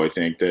weeks ago, I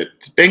think, that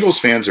Bengals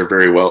fans are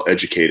very well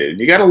educated. And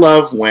you got to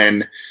love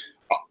when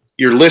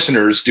your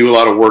listeners do a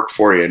lot of work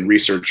for you and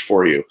research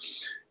for you.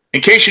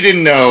 In case you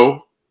didn't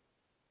know,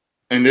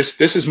 and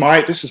this is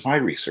my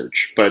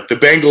research, but the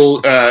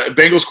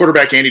Bengals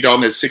quarterback Andy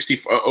Dalton has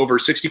over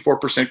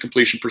 64%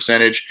 completion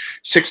percentage,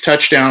 6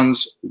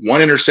 touchdowns,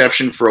 1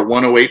 interception for a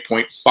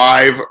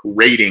 108.5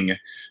 rating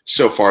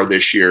so far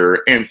this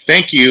year. And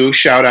thank you,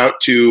 shout out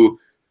to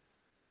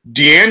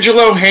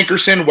D'Angelo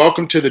Hankerson,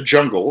 welcome to the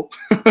jungle,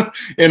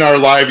 in our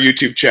live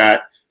YouTube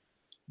chat.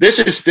 This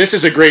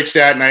is a great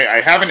stat, and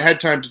I haven't had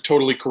time to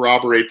totally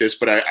corroborate this,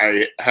 but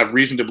I have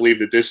reason to believe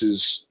that this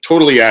is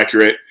totally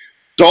accurate.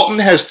 Dalton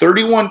has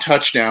 31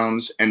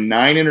 touchdowns and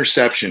 9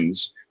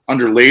 interceptions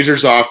under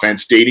Lazer's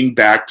offense dating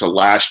back to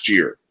last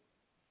year.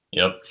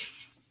 Yep.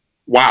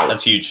 Wow.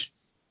 That's huge.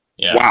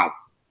 Yeah.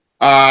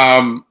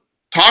 Wow.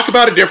 Talk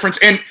about a difference.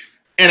 And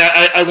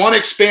I want to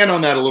expand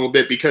on that a little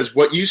bit, because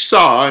what you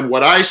saw and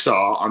what I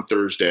saw on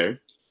Thursday,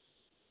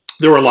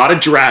 there were a lot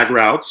of drag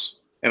routes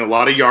and a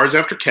lot of yards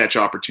after catch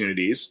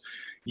opportunities.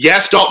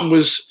 Yes, Dalton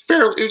was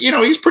fairly,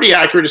 he's pretty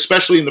accurate,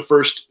 especially in the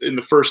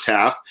first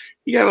half.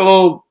 He got a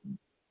little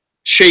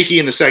shaky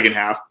in the second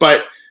half,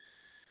 but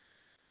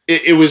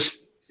it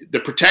was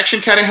the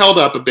protection kind of held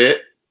up a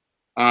bit.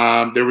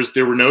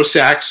 There were no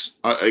sacks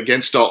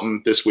against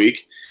Dalton this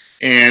week,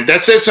 and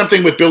that says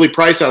something with Billy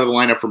Price out of the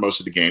lineup for most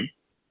of the game.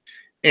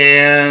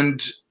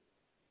 And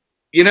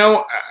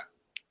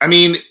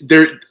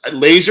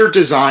Laser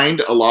designed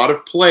a lot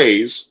of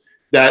plays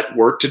that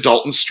worked to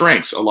Dalton's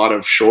strengths. A lot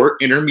of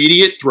short,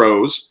 intermediate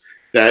throws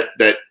that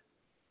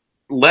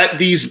let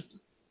these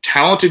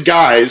talented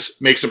guys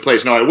make some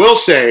plays. Now, I will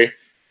say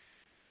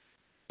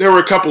there were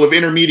a couple of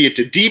intermediate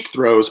to deep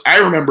throws. I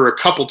remember a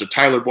couple to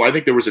Tyler Boyd. I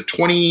think there was a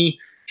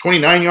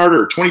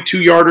 29-yarder or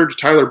 22-yarder to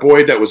Tyler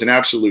Boyd that was an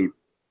absolute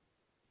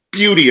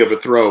beauty of a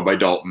throw by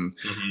Dalton.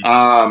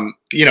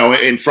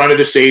 In front of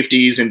the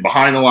safeties and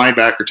behind the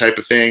linebacker type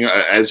of thing,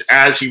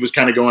 as he was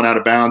kind of going out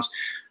of bounds.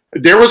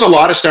 There was a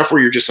lot of stuff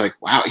where you're just like,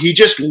 wow, he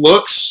just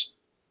looks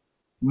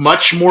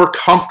much more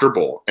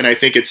comfortable. And I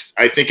think it's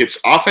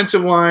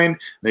offensive line.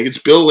 I think it's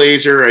Bill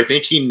Lazor. I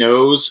think he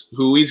knows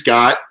who he's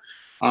got.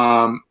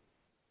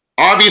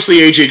 Obviously,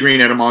 AJ Green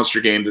had a monster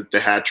game, the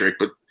hat trick,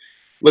 but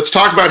let's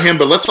talk about him.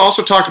 But let's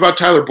also talk about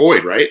Tyler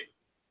Boyd, right?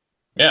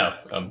 Yeah,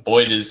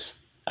 Boyd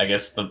is, I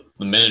guess, the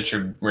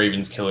miniature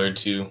Ravens killer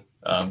to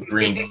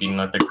Green being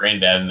like the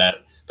granddad in that.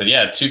 But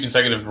yeah, 2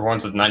 consecutive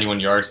performances with 91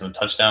 yards and a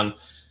touchdown.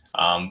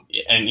 And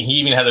he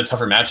even had a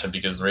tougher matchup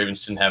because the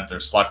Ravens didn't have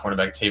their slot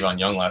cornerback Tavon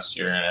Young last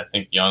year, and I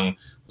think Young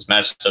was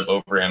matched up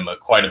over him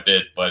quite a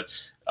bit. But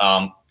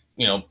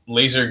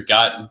Lazor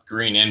got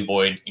Green and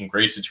Boyd in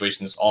great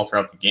situations all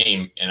throughout the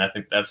game, and I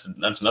think that's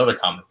another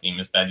common theme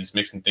is that he's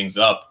mixing things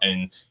up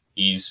and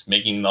he's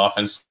making the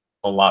offense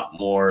a lot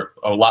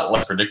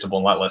less predictable,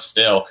 and a lot less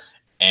stale.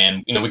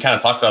 And, we kind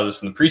of talked about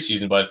this in the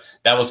preseason, but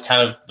that was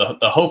kind of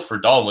the hope for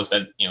Dalton was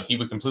that, he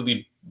would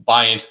completely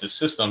buy into the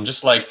system,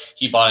 just like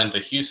he bought into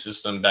Hugh's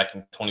system back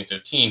in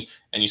 2015.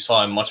 And you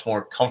saw a much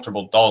more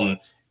comfortable Dalton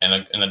and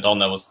a Dalton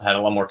that had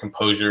a lot more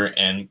composure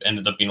and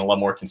ended up being a lot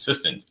more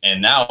consistent.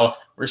 And now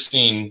we're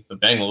seeing the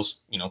Bengals,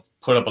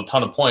 put up a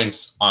ton of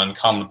points on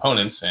common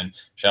opponents. And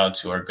shout out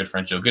to our good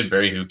friend Joe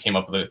Goodberry, who came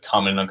up with a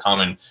common and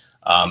uncommon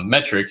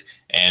metric.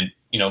 And,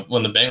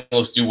 when the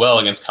Bengals do well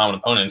against common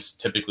opponents,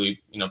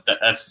 typically,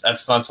 that's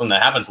not something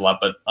that happens a lot.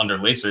 But under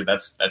Lazor,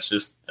 that's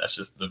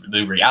just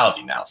the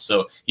reality now.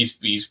 So he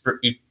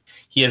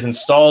has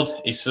installed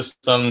a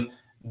system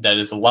that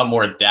is a lot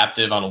more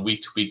adaptive on a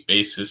week-to-week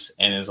basis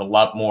and is a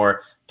lot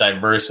more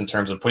diverse in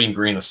terms of putting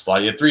Green in the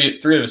slot. He had three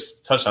of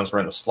his touchdowns were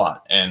in the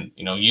slot, and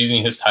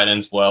using his tight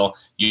ends well,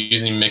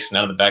 using Mixon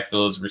out of the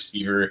backfield as a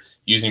receiver,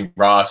 using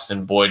Ross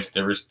and Boyd to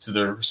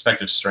their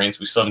respective strengths.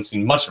 We still haven't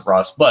seen much of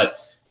Ross, but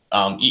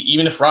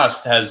even if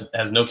Ross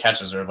has no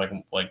catches or like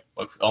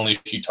only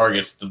a few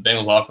targets, the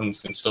Bengals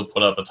offense can still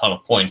put up a ton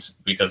of points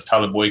because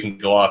Tyler Boyd can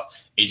go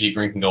off, AJ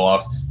Green can go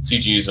off,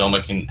 CJ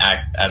Uzomah can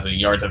act as a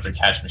yards after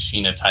catch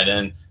machine at tight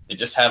end. They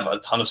just have a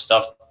ton of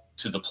stuff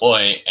to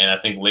deploy, and I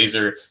think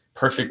Lazor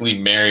perfectly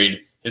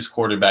married his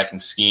quarterback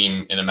and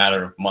scheme in a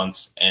matter of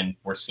months, and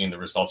we're seeing the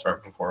results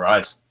right before our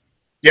eyes.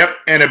 Yep,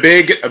 and a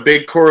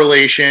big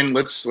correlation.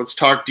 Let's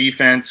talk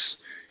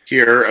defense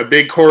here. A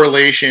big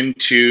correlation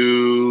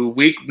to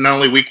not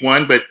only week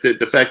 1, but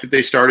the fact that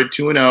they started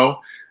 2-0.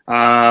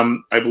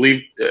 I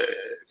believe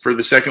for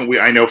the second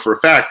week, I know for a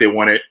fact they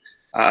won it.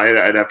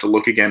 I'd have to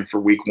look again for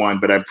week 1,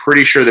 but I'm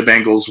pretty sure the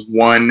Bengals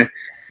won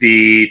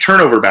the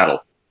turnover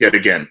battle yet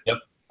again. Yep.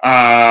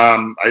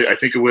 I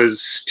think it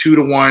was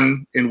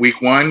 2-1 in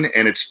week 1,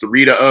 and it's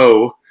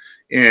 3-0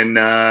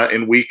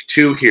 in week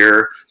 2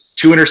 here.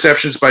 2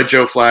 interceptions by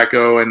Joe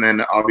Flacco, and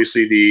then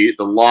obviously the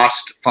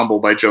lost fumble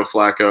by Joe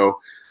Flacco.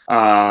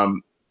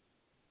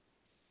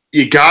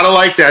 You gotta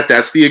like that.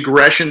 That's the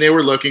aggression they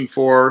were looking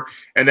for.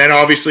 And then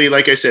obviously,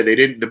 like I said,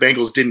 the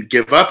Bengals didn't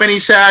give up any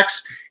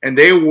sacks, and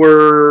they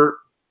were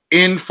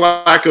in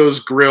Flacco's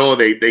grill.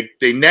 They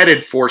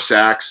netted 4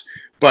 sacks,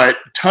 but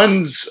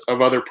tons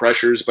of other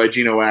pressures by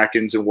Geno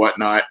Atkins and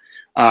whatnot.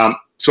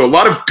 So a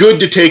lot of good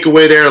to take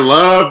away there.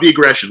 Love the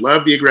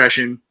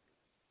aggression.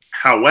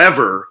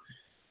 However,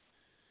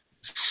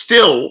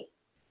 still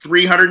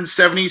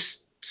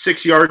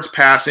 376 yards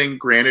passing.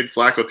 Granted,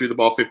 Flacco threw the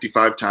ball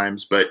 55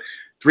 times, but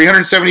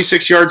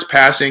 376 yards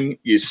passing.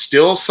 You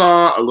still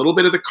saw a little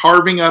bit of the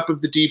carving up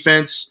of the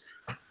defense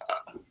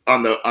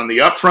on the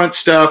upfront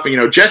stuff.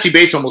 Jesse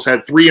Bates almost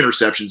had 3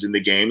 interceptions in the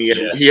game.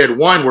 He had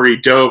one where he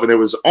dove, and there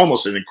was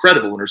almost an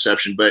incredible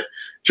interception, but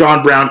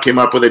John Brown came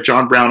up with it.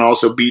 John Brown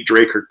also beat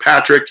Dre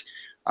Kirkpatrick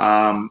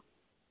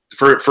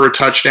for a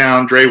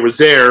touchdown. Dre was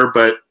there,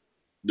 but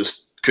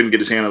just couldn't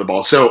get his hand on the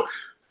ball. So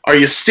are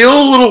you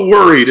still a little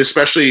worried,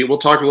 especially, we'll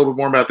talk a little bit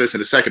more about this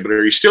in a second, but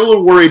are you still a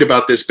little worried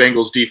about this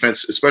Bengals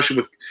defense, especially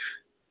with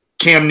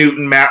Cam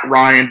Newton, Matt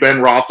Ryan,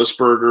 Ben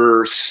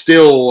Roethlisberger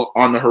still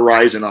on the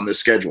horizon on this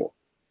schedule?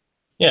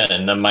 Yeah,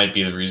 and that might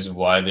be the reason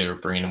why they were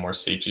bringing in more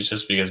safeties,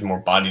 just because more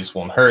bodies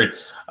won't hurt.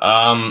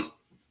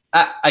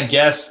 I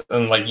guess,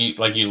 and like you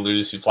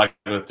alluded to,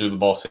 Flacco threw the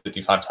ball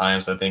 55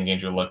 times. I think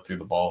Andrew Luck threw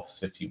the ball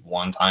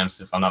 51 times,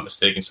 if I'm not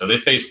mistaken. So they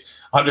faced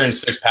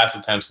 106 pass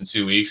attempts in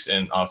 2 weeks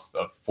and off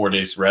of 4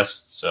 days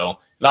rest. So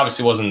it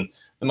obviously wasn't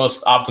the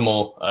most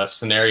optimal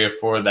scenario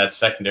for that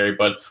secondary,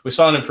 but we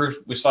saw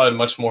a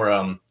much more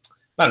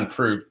not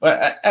improved,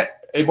 but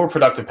a more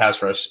productive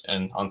pass rush.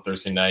 And on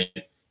Thursday night,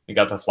 we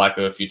got to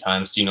Flacco a few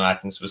times, Geno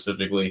Atkins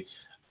specifically.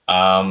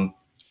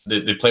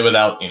 They play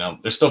without,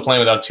 they're still playing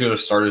without two of their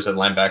starters at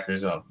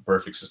linebackers.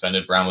 Burfict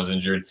suspended, Brown was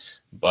injured.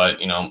 But,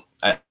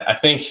 I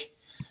think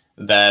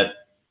that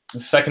the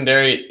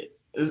secondary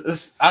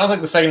I don't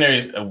think the secondary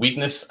is a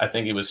weakness. I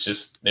think it was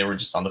just they were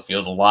just on the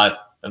field a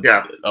lot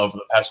over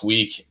the past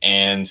week.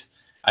 And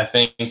I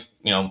think,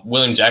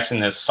 William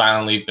Jackson has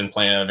silently been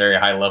playing at a very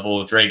high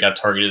level. Dre got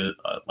targeted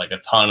like a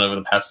ton over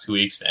the past 2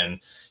 weeks. And,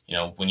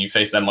 when you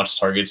face that much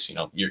targets,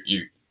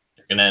 you're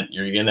gonna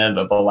end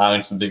up allowing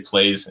some big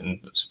plays,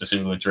 and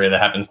specifically with Dre, that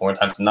happens more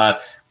times than not.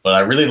 But I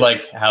really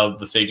like how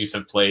the safeties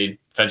have played.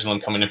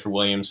 Fedulum coming in for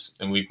Williams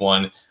in week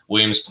 1,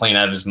 Williams playing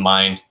out of his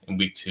mind in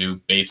week 2.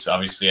 Bates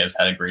obviously has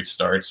had a great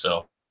start.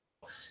 So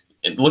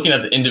looking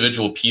at the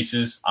individual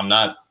pieces, I'm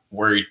not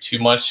worried too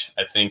much.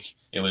 I think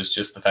it was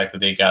just the fact that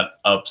they got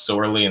up so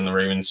early, and the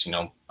Ravens,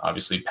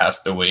 obviously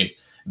passed their way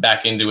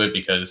back into it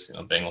because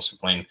Bengals were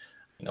playing,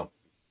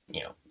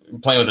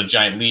 playing with a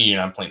giant lead.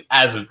 You're not playing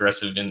as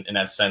aggressive in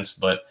that sense,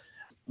 but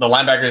the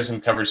linebackers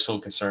and coverage still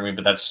concern me,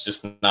 but that's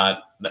just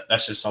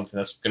something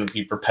that's going to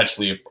be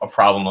perpetually a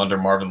problem under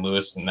Marvin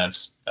Lewis. And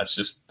that's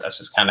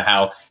just kind of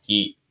how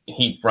he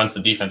runs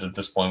the defense at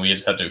this point. We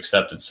just have to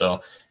accept it.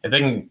 So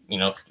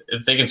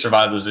if they can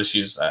survive those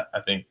issues,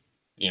 I think,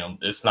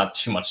 it's not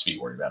too much to be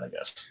worried about, I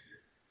guess.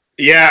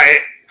 Yeah.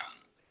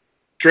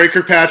 Dre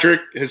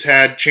Kirkpatrick has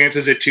had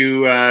chances at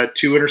two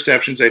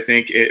interceptions, I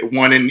think,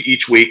 one in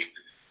each week.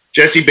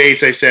 Jesse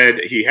Bates, I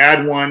said he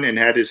had one and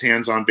had his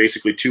hands on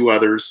basically 2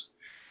 others.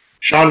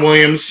 Sean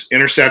Williams,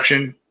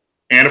 interception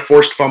and a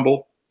forced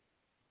fumble.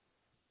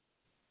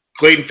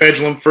 Clayton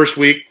Fedulum, first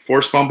week,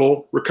 forced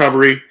fumble,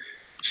 recovery.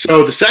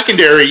 So the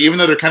secondary, even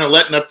though they're kind of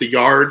letting up the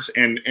yards,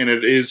 and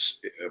it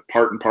is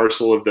part and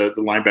parcel of the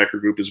linebacker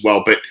group as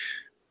well, but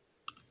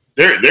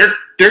they're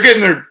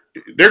getting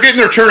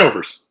their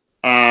turnovers.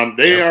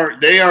 They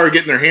are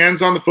getting their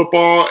hands on the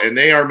football, and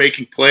they are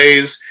making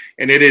plays,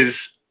 and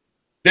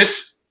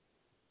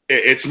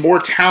it's more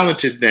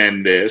talented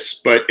than this,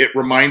 but it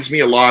reminds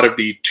me a lot of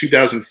the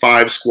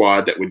 2005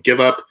 squad that would give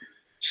up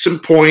some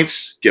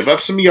points, give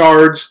up some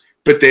yards,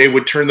 but they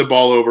would turn the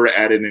ball over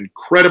at an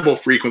incredible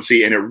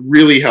frequency, and it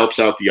really helps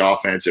out the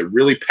offense. It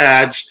really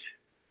pads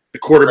the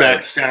quarterback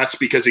stats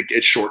because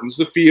it shortens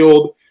the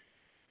field,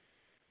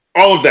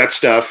 all of that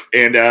stuff.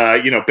 And,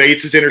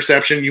 Bates'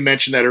 interception, you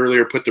mentioned that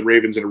earlier, put the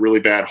Ravens in a really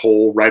bad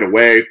hole right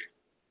away.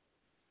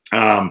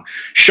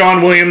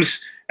 Sean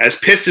Williams, as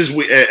pissed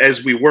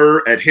as we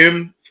were at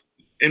him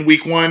in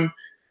week 1,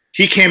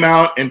 he came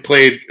out and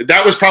played.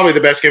 That was probably the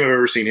best game I've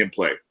ever seen him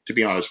play, to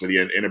be honest with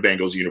you, in a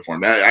Bengals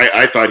uniform.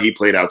 I thought he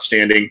played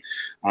outstanding.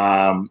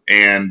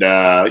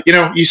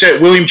 You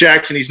said William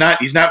Jackson. He's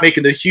not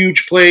making the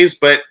huge plays,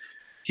 but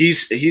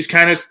he's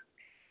kind of,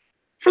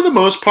 for the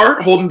most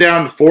part, holding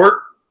down the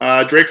fort.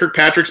 Dre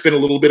Kirkpatrick's been a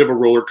little bit of a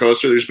roller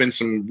coaster. There's been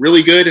some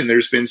really good, and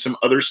there's been some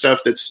other stuff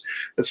that's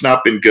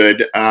not been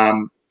good.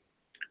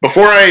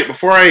 Before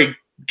I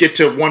get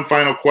to one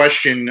final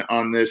question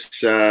on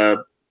this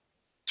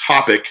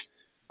topic,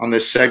 on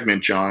this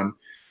segment, John,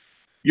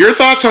 your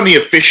thoughts on the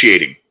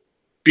officiating?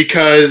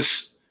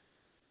 Because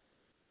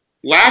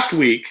last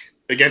week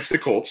against the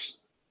Colts,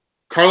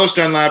 Carlos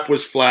Dunlap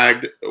was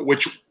flagged,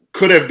 which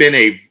could have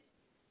been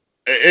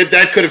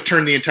that could have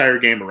turned the entire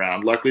game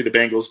around. Luckily, the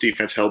Bengals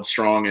defense held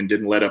strong and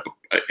didn't let up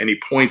any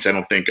points, I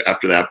don't think,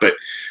 after that. But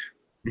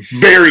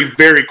very,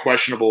 very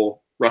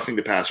questionable roughing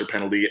the passer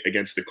penalty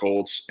against the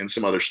Colts and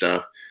some other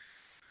stuff.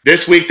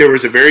 This week, there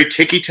was a very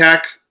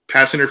ticky-tack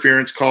pass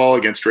interference call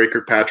against Dre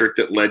Kirkpatrick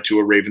that led to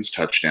a Ravens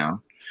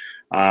touchdown.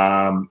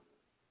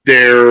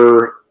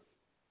 There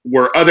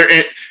were other.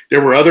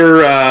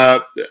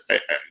 I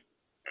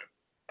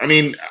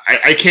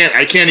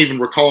can't even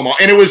recall them all,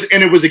 and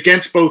it was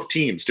against both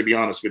teams. To be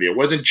honest with you, it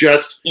wasn't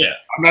just. Yeah.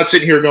 I'm not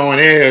sitting here going,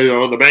 "Hey,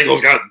 the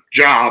Bengals got a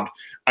job."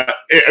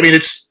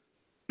 It's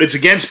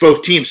against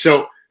both teams.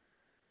 So.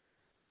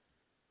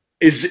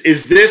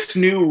 Is this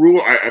new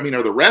rule? Are the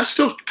refs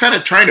still kind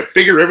of trying to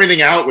figure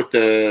everything out with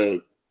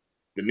the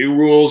new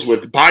rules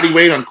with body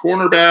weight on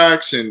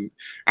cornerbacks and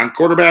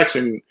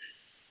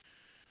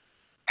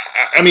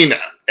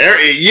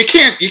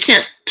you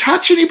can't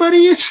touch anybody.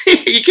 You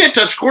can't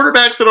touch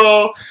quarterbacks at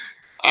all.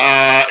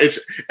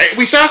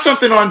 We saw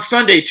something on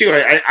Sunday too.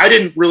 I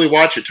didn't really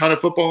watch a ton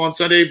of football on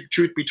Sunday,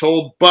 truth be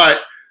told,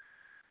 but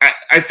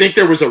I think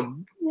there was a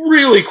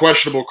really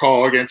questionable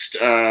call against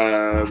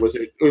was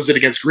it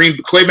against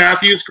Clay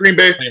Matthews, Green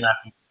Bay? Clay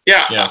Matthews.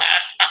 Yeah.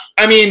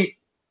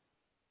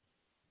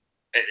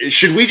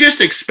 Should we just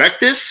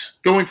expect this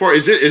going forward?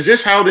 Is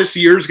this how this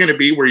year is going to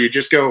be, where you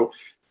just go,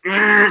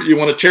 you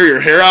want to tear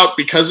your hair out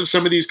because of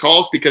some of these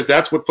calls, because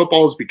that's what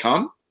football has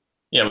become?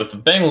 Yeah, with the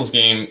Bengals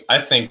game, I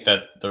think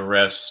that the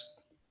refs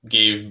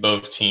gave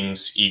both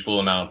teams equal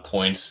amount of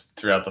points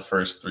throughout the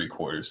first three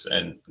quarters.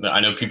 And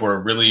I know people are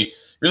really,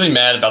 really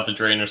mad about the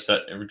Dre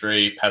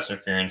pass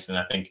interference, and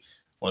I think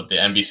what the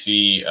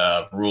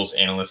NBC rules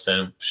analyst said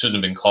it shouldn't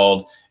have been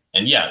called.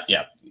 And yeah,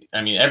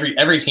 I mean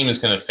every team is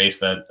going to face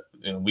that,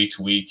 week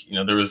to week.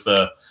 There was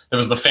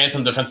the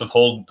phantom defensive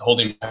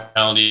holding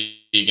penalty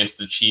against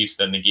the Chiefs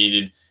that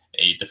negated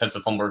a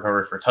defensive fumble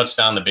recovery for a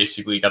touchdown that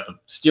basically got the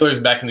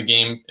Steelers back in the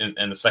game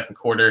in the second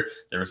quarter.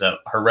 There was that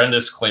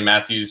horrendous Clay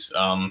Matthews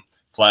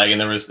flag, and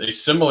there was a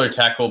similar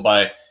tackle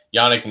by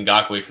Yannick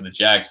Ngakoue for the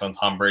Jags on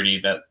Tom Brady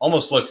that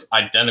almost looked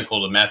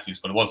identical to Matthews,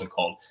 but it wasn't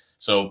called.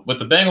 So with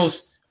the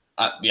Bengals,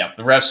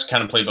 the refs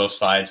kind of played both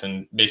sides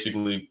and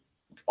basically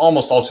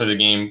almost altered the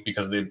game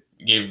because they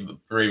gave the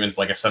Ravens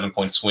like a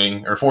 7-point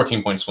swing or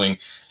 14-point swing.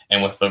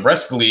 And with the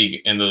rest of the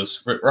league in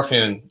those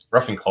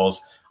roughing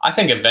calls, I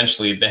think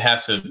eventually they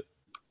have to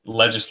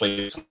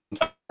legislate some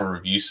type of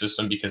review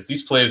system because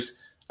these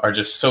plays are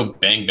just so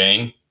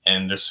bang,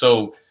 and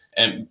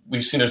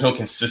we've seen there's no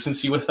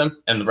consistency with them,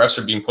 and the refs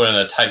are being put in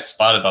a tight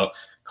spot about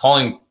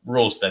calling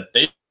rules that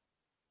they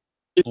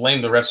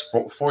blame the refs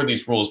for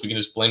these rules. We can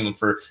just blame them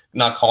for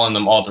not calling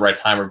them all at the right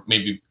time, or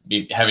maybe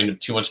having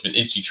too much of an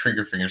itchy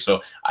trigger finger.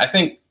 So I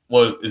think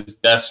what is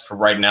best for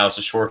right now as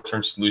a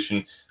short-term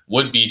solution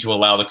would be to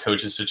allow the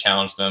coaches to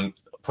challenge them,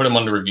 put them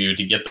under review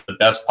to get the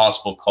best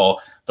possible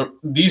call.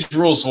 These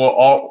rules will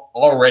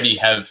already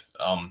have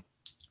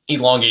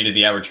elongated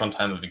the average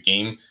runtime of a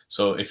game.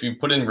 So if you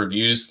put in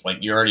reviews, like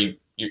you're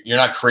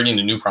not creating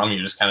a new problem,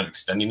 you're just kind of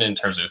extending it in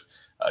terms of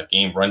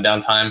game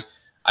rundown time.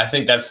 I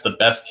think that's the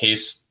best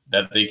case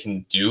that they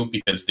can do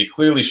because they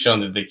clearly shown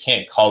that they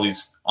can't call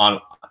these on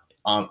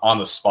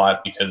the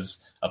spot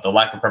because of the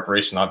lack of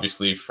preparation,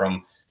 obviously,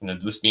 from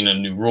this being a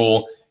new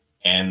rule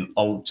and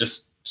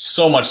just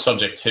so much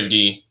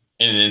subjectivity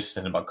in an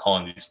instant about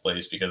calling these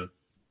plays because,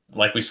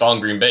 like we saw in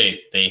Green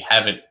Bay, they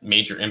have a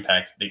major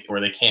impact, or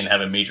they can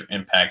have a major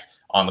impact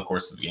on the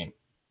course of the game.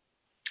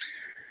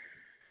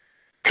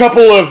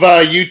 Couple of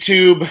live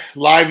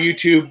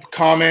YouTube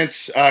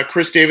comments.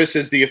 Chris Davis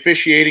says the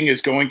officiating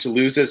is going to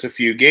lose us a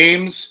few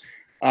games.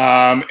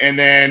 And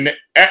then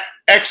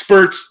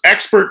expert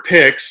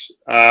picks.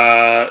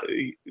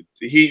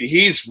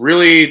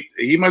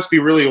 He must be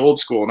really old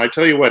school. And I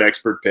tell you what,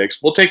 expert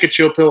picks, we'll take a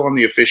chill pill on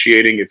the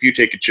officiating if you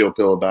take a chill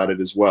pill about it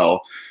as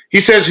well.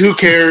 He says, who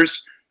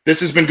cares?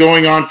 This has been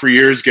going on for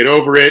years. Get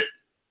over it.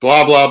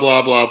 Blah, blah,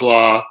 blah, blah,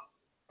 blah.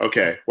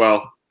 Okay,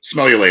 well,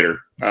 smell you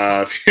later.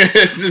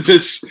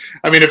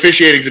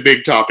 Officiating is a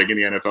big topic in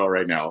the NFL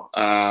right now.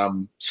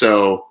 Officiating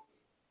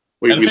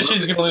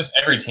is going to lose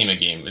every team a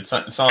game. It's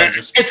not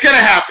just. It's going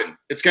to happen.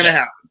 It's going to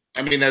happen.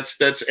 I mean, that's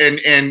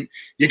and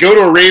you go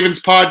to a Ravens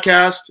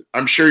podcast,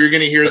 I'm sure you're going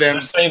to hear them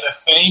saying the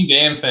same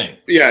damn thing.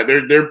 Yeah,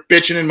 they're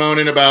bitching and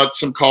moaning about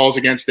some calls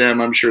against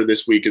them, I'm sure,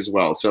 this week as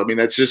well. So I mean,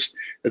 that's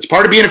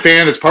part of being a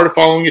fan. That's part of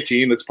following a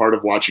team. That's part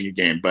of watching a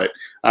game. But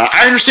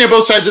I understand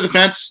both sides of the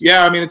fence.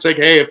 Yeah, I mean, it's like,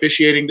 hey,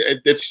 officiating.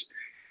 It's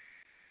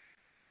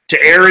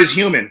to err is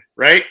human,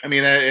 right? I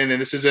mean, and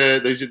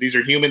these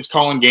are humans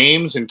calling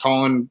games and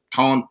calling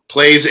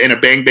plays in a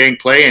bang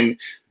play, and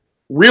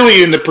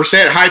really in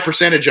the high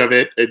percentage of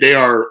it, they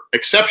are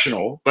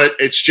exceptional. But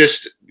it's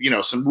just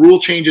some rule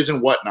changes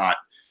and whatnot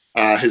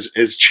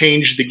has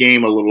changed the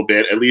game a little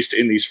bit, at least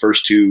in these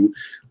first 2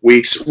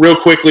 weeks. Real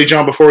quickly,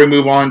 John, before we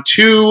move on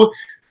to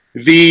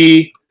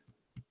the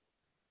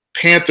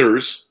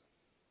Panthers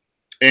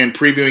and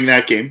previewing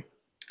that game,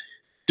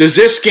 does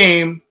this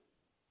game,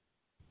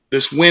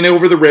 this win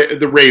over the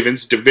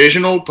Ravens,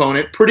 divisional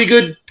opponent, pretty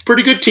good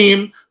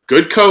team,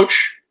 good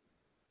coach,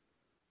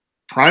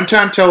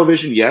 primetime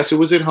television, yes, it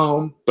was at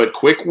home, but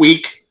quick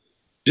week.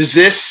 Does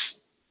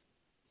this,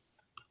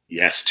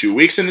 yes, 2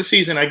 weeks in the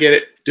season, I get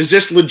it. Does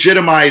this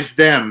legitimize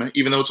them,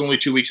 even though it's only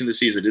 2 weeks in the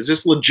season? Does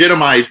this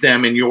legitimize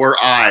them in your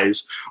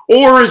eyes?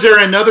 Or is there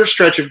another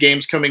stretch of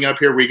games coming up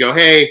here where we go,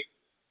 hey,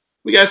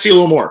 we got to see a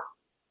little more?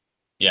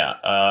 Yeah,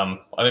 I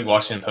think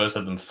Washington Post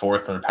had them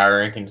 4th in the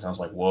power rankings. I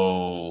was like,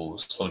 whoa,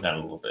 slow down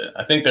a little bit.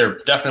 I think they're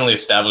definitely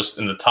established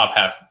in the top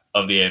half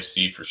of the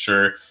AFC for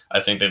sure. I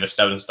think they've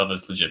established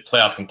themselves as legit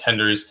playoff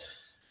contenders.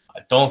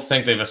 I don't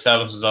think they've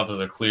established themselves as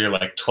a clear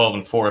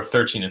 12-4,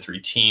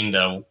 13-3 team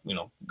that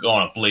will go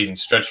on a blazing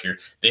stretch here.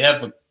 They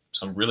have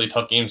some really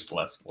tough games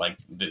left.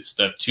 They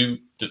have 2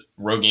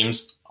 road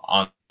games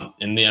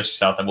in the NFC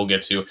South that we'll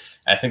get to.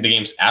 I think the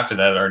games after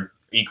that are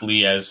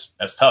equally as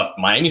tough.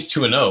 Miami's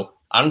 2-0.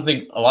 I don't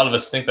think a lot of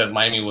us think that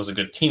Miami was a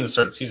good team to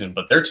start the season,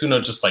 but they're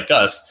 2-0 just like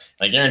us.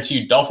 And I guarantee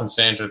you Dolphins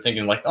fans are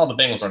thinking the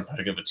Bengals aren't that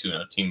good of a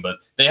 2-0 team, but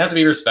they have to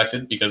be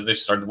respected because they've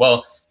started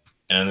well.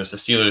 And then there's the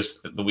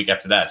Steelers the week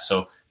after that.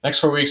 So next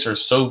 4 weeks are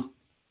so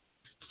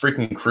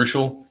freaking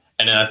crucial.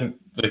 And then I think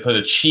they play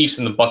the Chiefs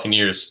and the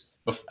Buccaneers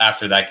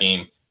after that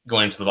game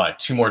going into the bye.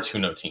 2 more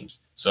 2-0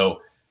 teams.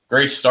 So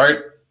great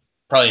start.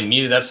 Probably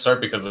needed that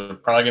start because they're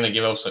probably going to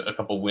give up a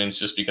couple wins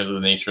just because of the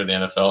nature of the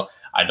NFL.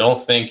 I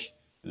don't think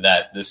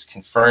that this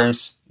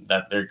confirms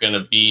that they're going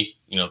to be,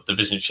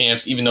 division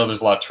champs, even though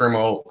there's a lot of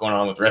turmoil going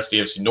on with the rest of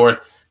the AFC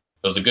North.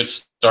 It was a good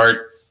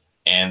start,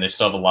 and they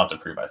still have a lot to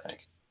prove, I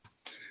think.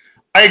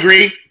 I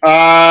agree.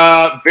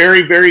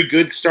 Very, very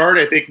good start.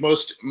 I think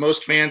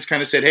most fans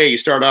kind of said, hey, you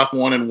start off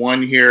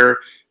 1-1 here.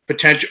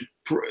 Potential,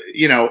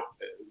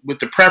 with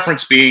the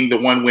preference being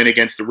the one win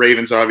against the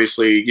Ravens,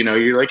 obviously,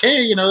 you're like,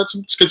 hey, that's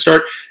a good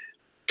start.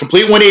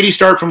 Complete 180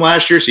 start from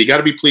last year, so you got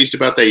to be pleased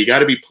about that. You got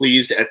to be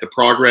pleased at the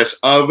progress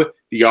of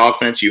the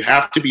offense. You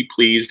have to be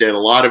pleased at a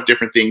lot of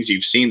different things.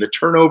 You've seen the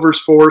turnovers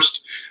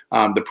forced,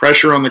 the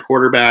pressure on the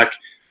quarterback.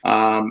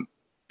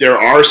 There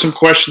are some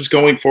questions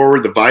going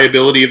forward. The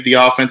viability of the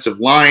offensive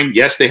line.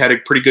 Yes, they had a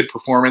pretty good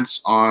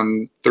performance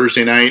on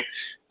Thursday night,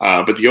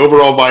 but the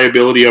overall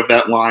viability of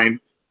that line.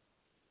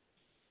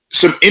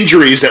 Some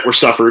injuries that were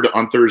suffered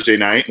on Thursday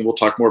night, and we'll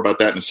talk more about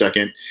that in a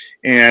second.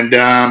 And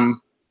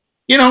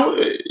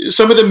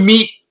some of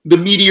the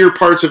meatier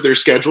parts of their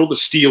schedule, the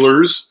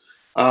Steelers.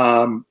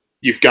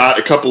 You've got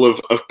a couple of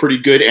pretty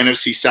good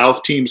NFC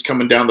South teams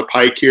coming down the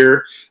pike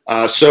here.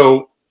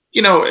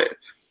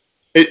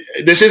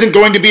 This isn't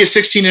going to be a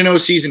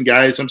 16-0 season,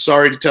 guys. I'm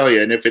sorry to tell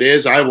you. And if it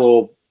is,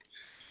 I'll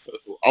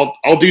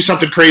do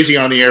something crazy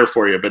on the air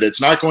for you, but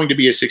it's not going to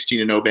be a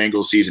 16-0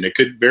 Bengals season. It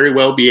could very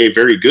well be a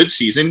very good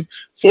season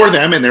for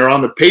them, and they're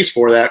on the pace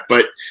for that,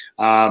 but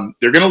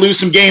they're going to lose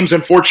some games,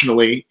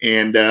 unfortunately,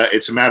 and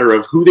it's a matter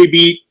of who they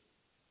beat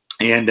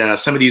and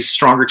some of these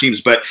stronger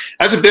teams. But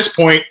as of this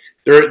point,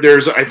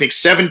 there's, I think,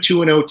 7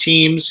 2-0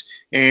 teams,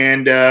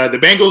 and the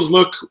Bengals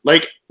look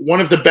like one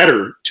of the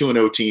better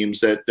 2-0 teams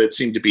that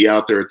seem to be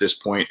out there at this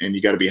point, and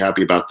you got to be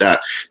happy about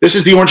that. This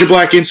is the Orange and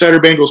Black Insider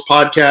Bengals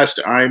podcast.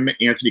 I'm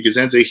Anthony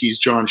Gazenza. He's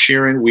John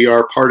Sheeran. We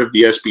are part of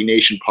the SB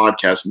Nation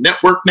Podcast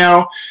Network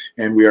now,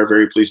 and we are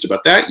very pleased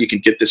about that. You can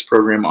get this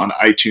program on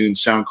iTunes,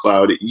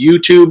 SoundCloud,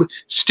 YouTube,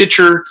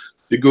 Stitcher,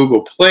 the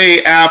Google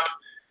Play app,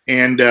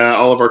 and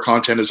all of our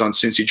content is on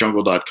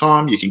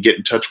cincyjungle.com. You can get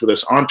in touch with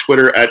us on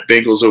Twitter at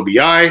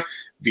BengalsOBI,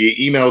 via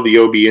email,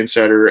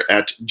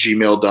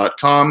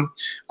 theobinsider@gmail.com.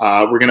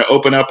 We're going to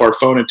open up our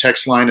phone and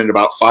text line in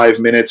about 5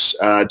 minutes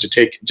to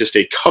take just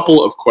a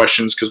couple of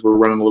questions because we're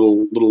running a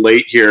little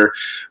late here.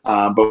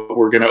 But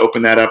we're going to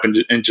open that up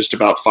in just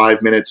about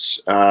 5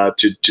 minutes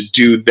to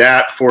do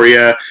that for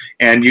you.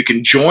 And you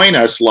can join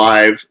us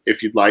live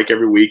if you'd like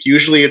every week.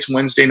 Usually it's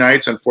Wednesday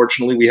nights.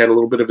 Unfortunately, we had a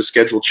little bit of a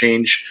schedule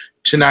change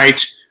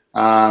tonight.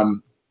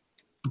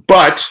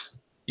 But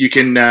you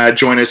can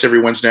join us every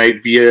Wednesday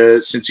night via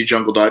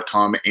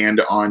cincyjungle.com and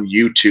on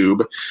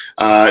YouTube.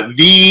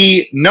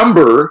 The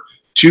number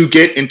to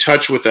get in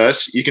touch with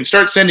us, you can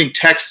start sending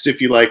texts if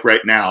you like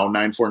right now,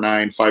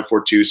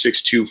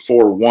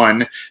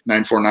 949-542-6241,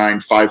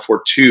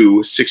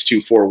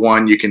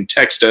 949-542-6241. You can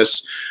text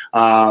us.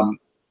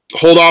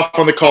 Hold off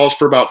on the calls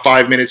for about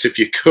 5 minutes if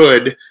you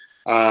could,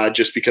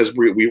 just because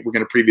we're going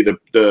to preview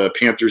the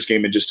Panthers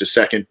game in just a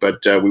second,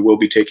 but we will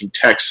be taking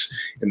texts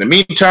in the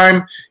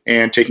meantime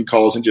and taking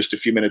calls in just a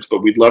few minutes.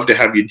 But we'd love to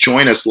have you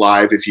join us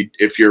live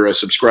if you're a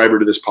subscriber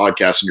to this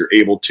podcast and you're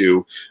able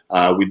to.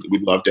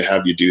 We'd love to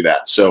have you do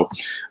that. So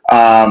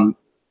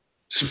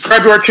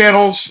subscribe to our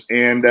channels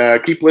and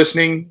keep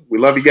listening. We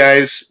love you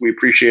guys. We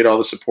appreciate all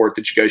the support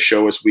that you guys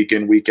show us week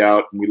in, week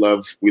out, and we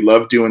love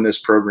doing this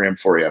program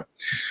for you.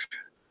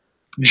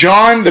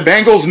 John, the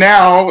Bengals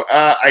now,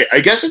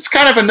 I guess it's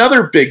kind of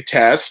another big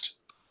test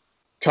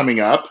coming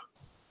up.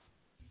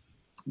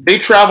 They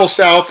travel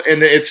south,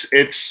 and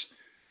it's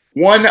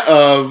one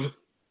of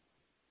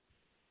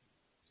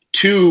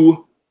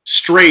 2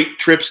 straight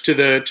trips to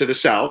the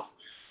south,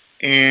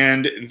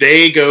 and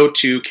they go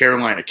to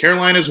Carolina.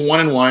 Carolina's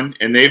 1-1,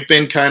 and they've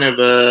been kind of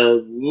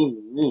the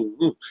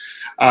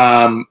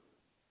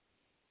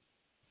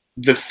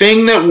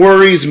thing that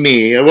worries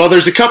me, well,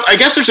 there's a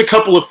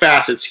couple of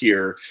facets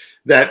here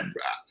that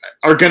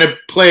are going to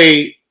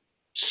play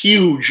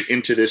huge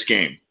into this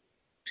game.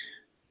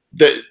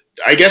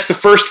 I guess the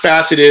first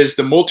facet is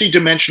the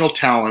multi-dimensional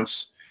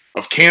talents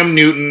of Cam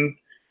Newton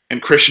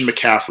and Christian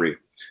McCaffrey.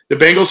 The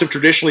Bengals have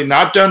traditionally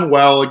not done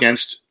well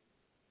against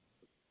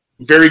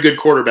very good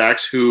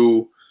quarterbacks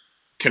who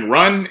can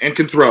run and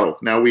can throw.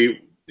 Now,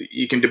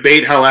 you can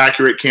debate how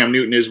accurate Cam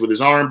Newton is with his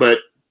arm, but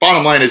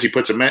bottom line is he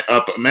puts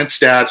up immense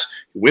stats,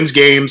 he wins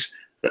games,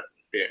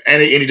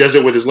 and he does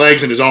it with his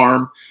legs and his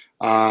arm.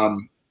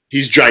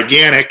 He's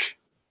gigantic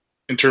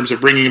in terms of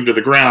bringing him to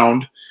the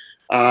ground.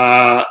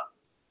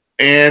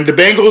 And the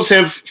Bengals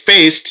have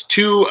faced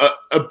two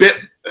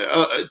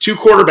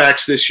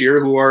quarterbacks this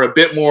year who are a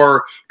bit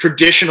more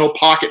traditional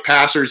pocket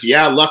passers.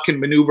 Yeah, Luck can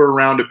maneuver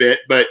around a bit,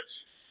 but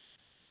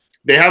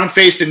they haven't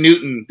faced a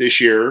Newton this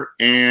year,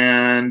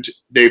 and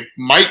they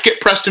might get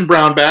Preston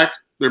Brown back,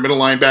 their middle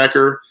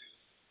linebacker.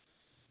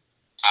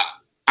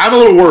 I'm a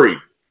little worried.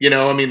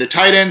 The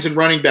tight ends and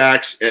running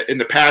backs in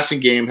the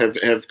passing game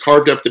have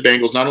carved up the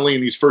Bengals, not only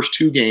in these first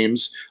 2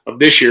 games of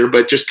this year,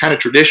 but just kind of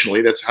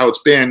traditionally. That's how it's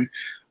been.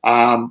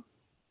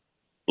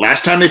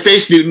 Last time they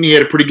faced Newton, he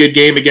had a pretty good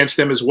game against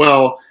them as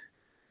well.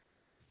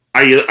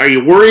 Are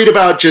you worried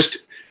about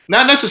just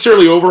not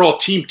necessarily overall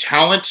team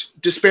talent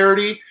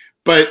disparity,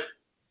 but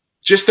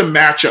just the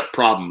matchup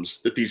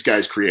problems that these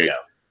guys create.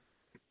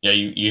 Yeah,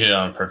 you hit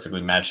on it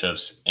perfectly,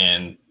 matchups.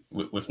 And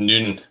with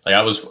Newton, like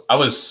I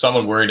was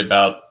somewhat worried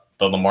about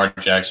the Lamar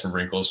Jackson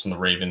wrinkles from the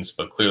Ravens,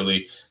 but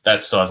clearly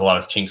that still has a lot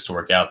of kinks to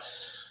work out.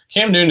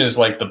 Cam Newton is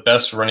like the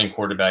best running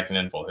quarterback in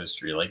NFL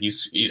history. Like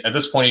at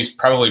this point, he's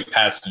probably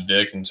past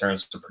Vic in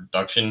terms of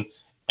production,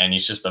 and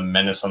he's just a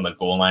menace on the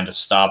goal line to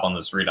stop on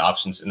those read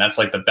options. And that's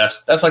like the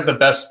best. That's like the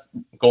best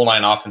goal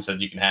line offense that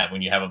you can have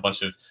when you have a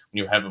bunch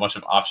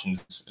of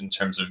options in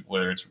terms of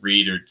whether it's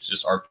read or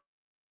just RPOs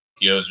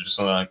or just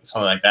something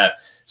like that.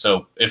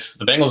 So if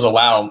the Bengals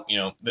allow,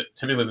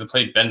 typically they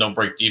play bend don't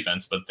break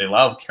defense, but they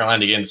allow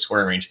Carolina to get into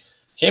scoring range.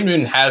 Cam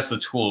Newton has the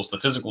tools, the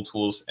physical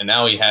tools, and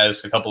now he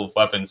has a couple of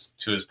weapons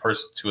to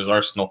his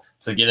arsenal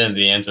to get into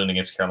the end zone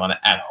against Carolina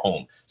at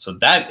home. So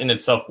that in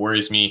itself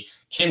worries me.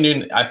 Cam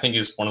Newton, I think,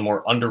 is one of the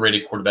more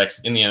underrated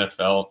quarterbacks in the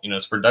NFL.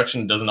 His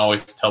production doesn't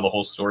always tell the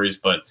whole stories,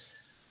 but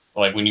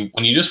like when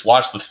you just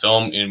watch the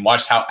film and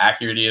watch how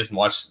accurate he is and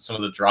watch some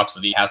of the drops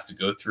that he has to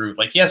go through,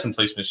 like he has some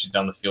placement issues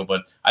down the field,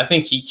 but I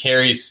think he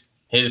carries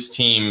his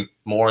team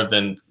more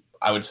than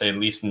I would say at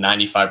least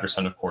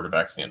 95% of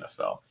quarterbacks in the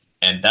NFL,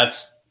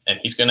 and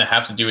he's going to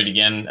have to do it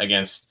again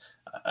against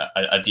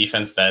a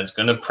defense that is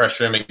going to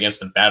pressure him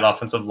against a bad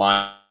offensive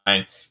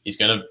line. He's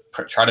going to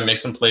try to make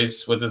some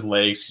plays with his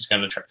legs. He's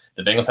going to try.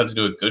 The Bengals have to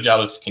do a good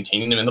job of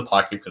containing him in the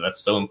pocket because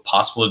that's so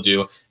impossible to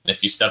do. And if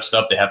he steps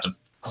up, they have to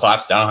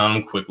collapse down on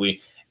him quickly.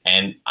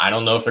 And I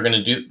don't know if they're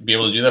going to be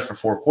able to do that for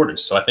 4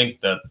 quarters. So I think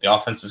that the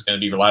offense is going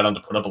to be relied on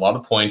to put up a lot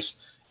of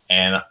points.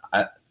 And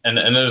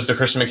there's the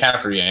Christian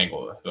McCaffrey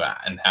angle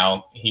and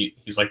how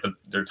he's like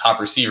their top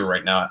receiver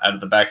right now out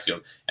of the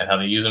backfield and how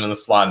they use him in the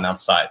slot and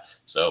outside.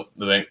 So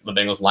the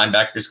Bengals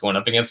linebackers going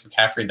up against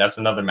McCaffrey, that's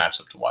another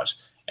matchup to watch.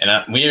 And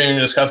we haven't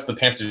even discussed the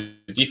Panthers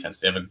defense.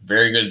 They have a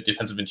very good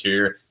defensive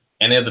interior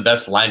and they have the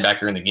best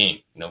linebacker in the game.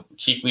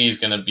 Kuechly is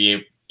going to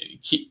be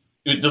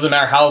it doesn't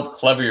matter how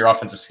clever your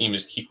offensive scheme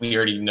is. Kuechly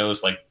already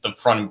knows like the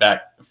front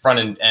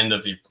end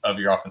of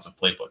your offensive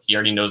playbook. He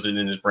already knows it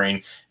in his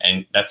brain,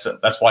 and that's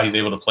why he's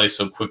able to play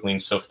so quickly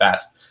and so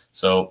fast.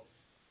 So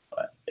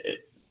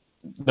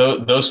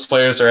those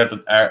players are at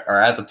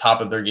the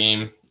top of their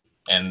game,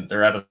 and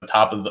they're at the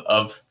top of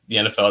the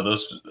NFL.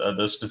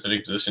 Those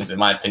specific positions, in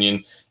my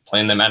opinion,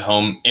 playing them at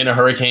home in a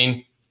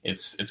hurricane,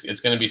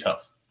 it's going to be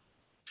tough.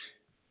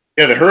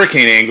 Yeah, the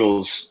hurricane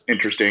angle's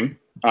interesting.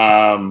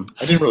 I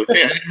didn't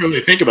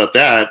really think about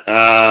that.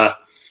 I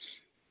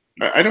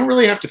don't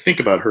really have to think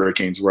about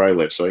hurricanes where I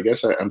live, so I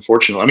guess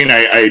unfortunately,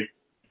 I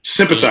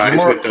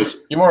sympathize with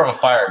those. You're more of a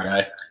fire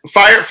guy.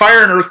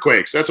 Fire and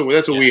earthquakes. That's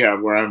what we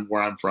have where I'm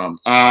from.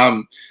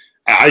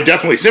 I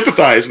definitely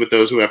sympathize with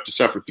those who have to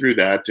suffer through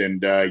that.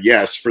 And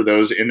yes, for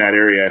those in that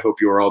area, I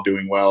hope you are all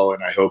doing well,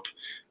 and I hope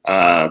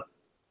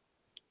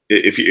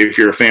if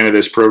you're a fan of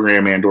this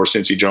program and or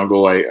Cincy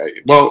Jungle,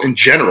 in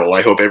general,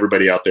 I hope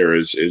everybody out there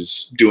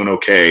is doing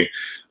okay.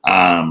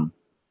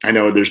 I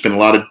know there's been a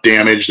lot of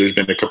damage. There's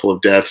been a couple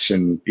of deaths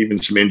and even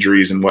some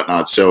injuries and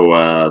whatnot.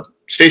 So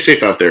stay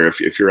safe out there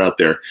if you're out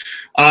there.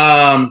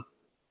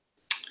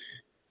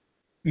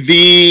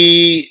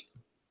 Very,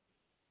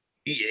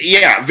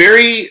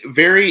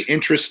 very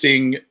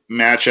interesting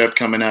matchup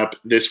coming up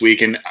this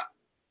week. And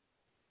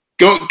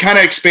kind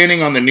of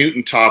expanding on the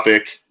Newton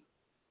topic,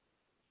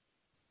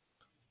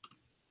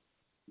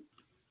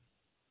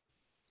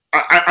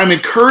 I'm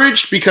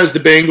encouraged because the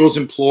Bengals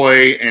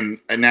employ, and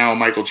now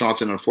Michael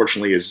Johnson,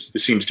 unfortunately,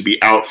 seems to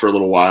be out for a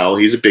little while.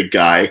 He's a big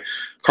guy.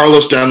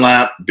 Carlos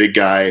Dunlap, big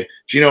guy.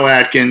 Geno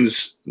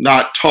Atkins,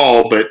 not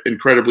tall, but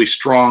incredibly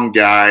strong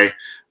guy.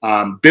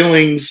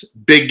 Billings,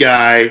 big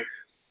guy.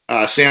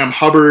 Sam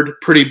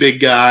Hubbard, pretty big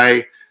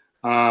guy.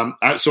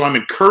 So I'm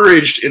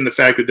encouraged in the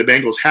fact that the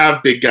Bengals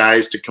have big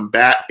guys to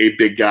combat a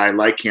big guy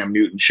like Cam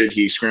Newton should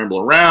he scramble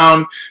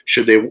around,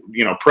 should they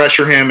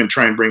pressure him and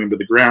try and bring him to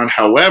the ground.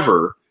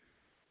 However,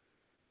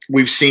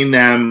 we've seen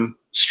them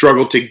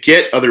struggle to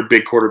get other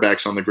big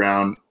quarterbacks on the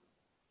ground,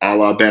 a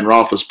la Ben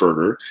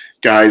Roethlisberger,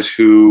 guys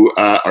who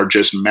are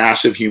just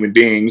massive human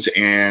beings,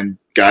 and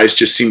guys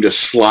just seem to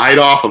slide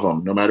off of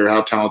them no matter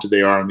how talented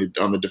they are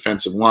on the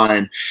defensive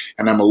line.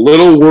 And I'm a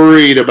little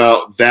worried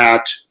about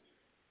that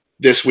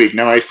this week.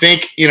 Now, I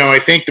think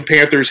the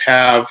Panthers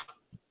have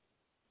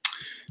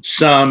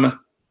some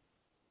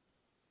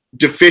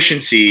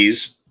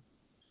deficiencies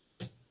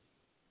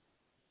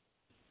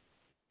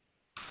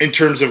in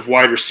terms of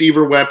wide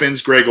receiver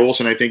weapons. Greg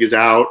Olsen, I think, is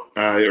out,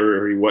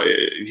 or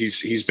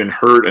he's been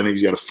hurt. I think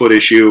he's got a foot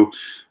issue.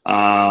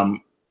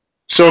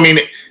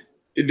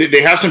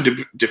 They have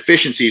some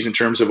deficiencies in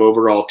terms of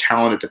overall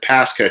talent at the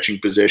pass catching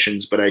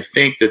positions, but I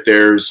think that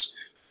there's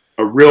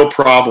a real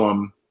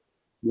problem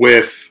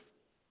with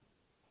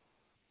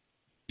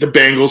the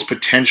Bengals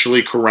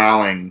potentially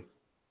corralling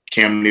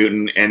Cam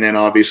Newton and then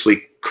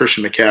obviously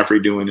Christian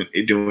McCaffrey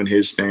doing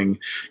his thing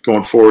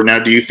going forward. Now,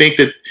 do you think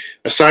that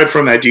aside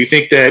from that, do you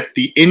think that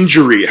the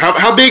injury,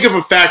 how big of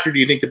a factor do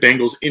you think the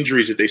Bengals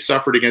injuries that they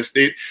suffered against,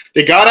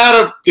 they got out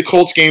of the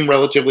Colts game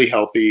relatively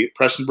healthy.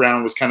 Preston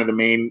Brown was kind of the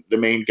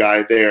main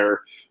guy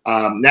there.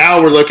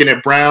 Now we're looking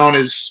at Brown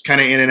is kind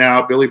of in and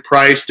out. Billy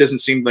Price doesn't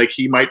seem like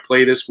he might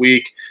play this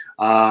week.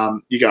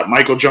 You got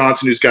Michael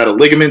Johnson, who's got a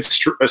ligament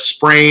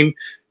sprain.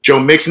 Joe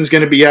Mixon's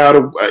going to be out,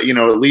 at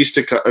least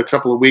a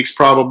couple of weeks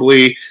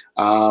probably.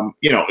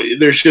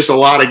 There's just a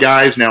lot of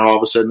guys now. All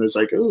of a sudden, there's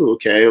like, oh,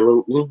 okay, a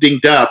little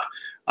dinged up.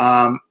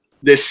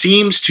 This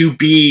seems to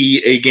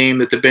be a game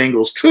that the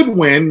Bengals could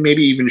win,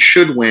 maybe even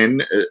should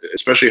win,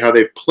 especially how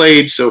they've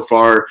played so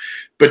far.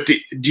 But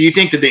do you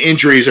think that the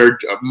injuries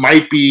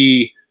might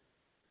be,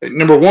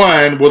 number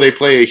one, will they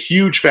play a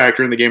huge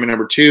factor in the game? And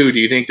number two, do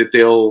you think that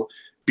they'll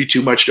be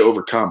too much to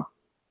overcome?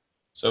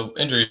 So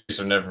injuries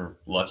are never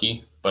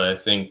lucky, but I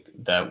think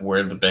that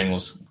where the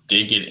Bengals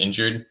did get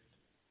injured,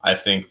 I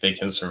think they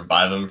can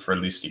survive them for at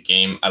least a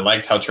game. I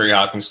liked how Trey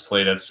Hawkins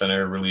played at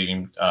center,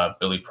 relieving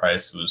Billy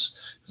Price. It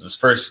was his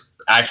first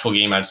actual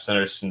game at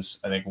center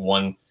since I think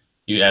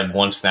he had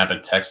one snap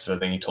at Texas. I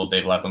think he told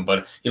Dave Lapham,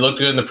 but he looked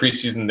good in the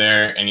preseason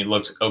there, and he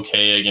looked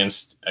okay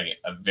against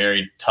a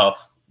very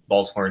tough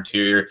Baltimore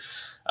interior.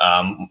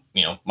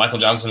 Michael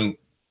Johnson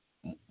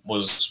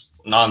was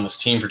not on this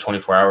team for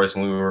 24 hours,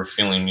 and we were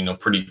feeling,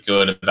 pretty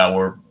good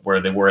about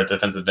where they were at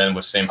defensive end,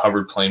 with Sam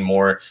Hubbard playing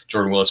more,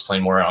 Jordan Willis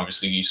playing more.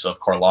 Obviously, you still have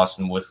Carl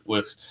Lawson with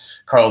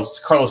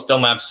Carlos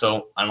Dunlap,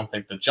 so I don't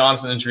think the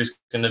Johnson injury is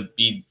going to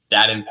be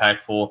that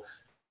impactful.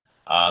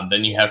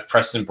 Then you have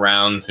Preston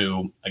Brown,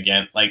 who,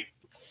 again, like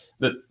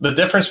the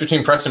difference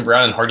between Preston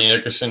Brown and Hardy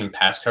Nickerson in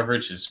pass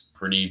coverage is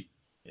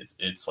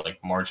it's like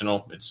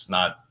marginal. It's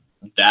not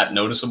that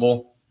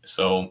noticeable.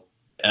 So,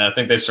 and I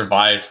think they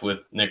survived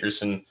with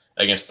Nickerson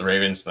against the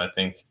Ravens, and I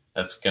think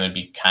that's going to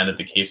be kind of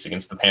the case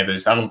against the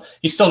Panthers.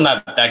 He's still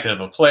not that good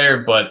of a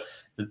player, but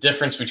the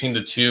difference between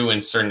the two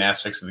in certain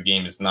aspects of the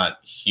game is not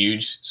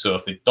huge. So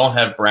if they don't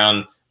have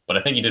Brown, but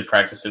I think he did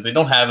practice, if they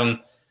don't have him,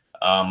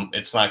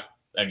 it's not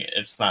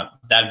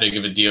that big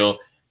of a deal.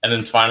 And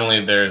then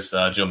finally, there's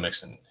Joe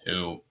Mixon,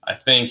 who I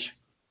think,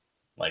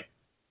 like,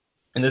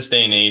 in this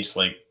day and age,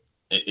 like,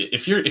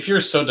 if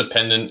you're so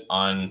dependent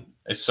on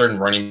a certain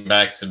running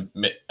back to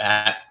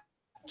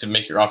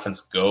make your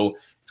offense go,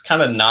 it's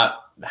kind of not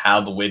how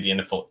the way the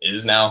NFL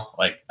is now.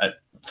 Like,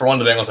 for one,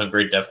 the Bengals have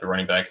great depth at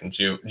running back, and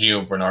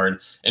Gio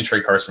Bernard and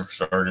Trey Carson for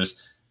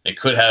starters. They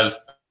could have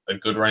a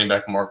good running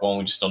back in Mark Wallen.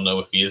 We just don't know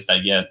if he is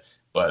that yet.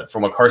 But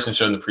from what Carson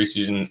showed in the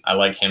preseason, I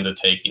like him to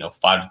take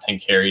 5 to 10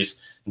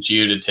 carries, and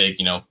Gio to take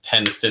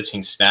 10 to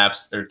 15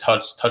 snaps or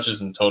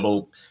touches in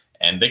total,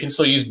 and they can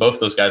still use both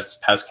those guys as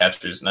pass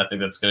catchers. And I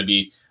think that's going to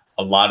be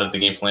a lot of the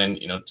game plan,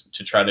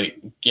 to try to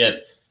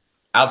get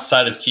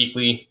outside of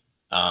Kuechly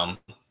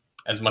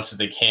as much as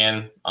they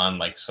can on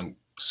like some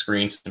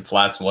screens and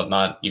flats and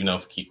whatnot, even though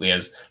if Kuechly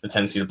has the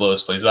tendency to blow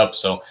his plays up.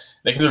 So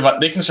they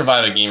can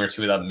survive a game or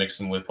two without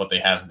mixing with what they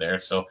have there.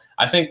 So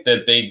I think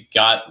that they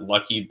got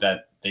lucky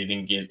that they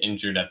didn't get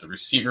injured at the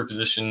receiver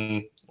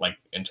position, like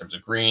in terms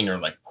of Green or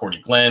like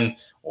Cordy Glenn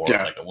or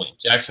like a William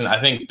Jackson. I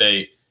think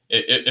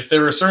if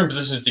there were certain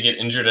positions to get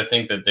injured, I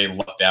think that they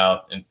lucked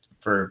out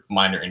for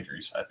minor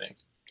injuries, I think.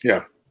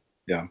 Yeah.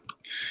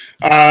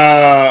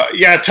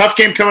 Tough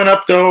game coming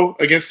up though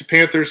against the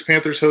Panthers.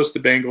 Panthers host the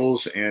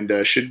Bengals, and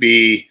it could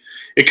be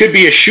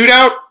a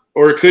shootout,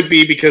 or it could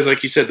be, because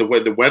like you said,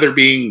 the weather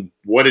being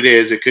what it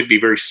is, it could be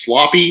very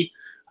sloppy.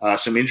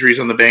 Some injuries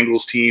on the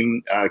Bengals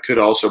team could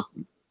also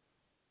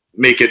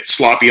make it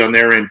sloppy on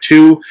their end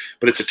too.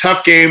 But it's a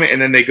tough game,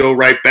 and then they go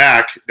right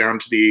back down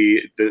to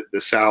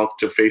the South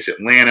to face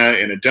Atlanta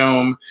in a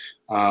dome,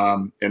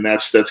 and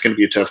that's going to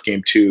be a tough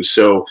game too.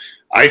 So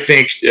I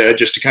think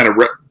just to kind of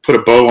put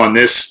a bow on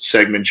this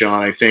segment,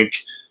 John, I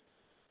think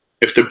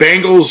if the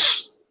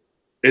Bengals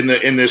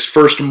in this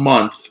first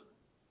month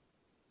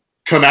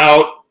come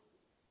out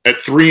at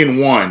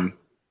 3-1,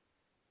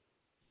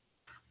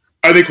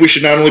 I think we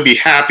should not only be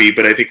happy,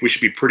 but I think we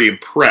should be pretty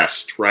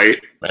impressed, right?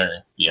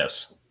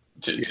 Yes.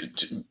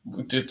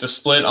 To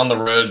split on the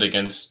road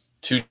against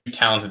two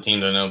talented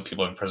teams, I know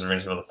people have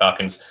preservation for the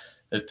Falcons.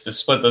 To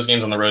split those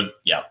games on the road,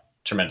 yeah,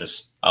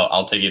 tremendous.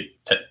 I'll take it.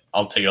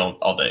 I'll take it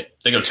all day.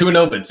 They go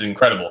 2-0, it's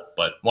incredible.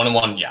 But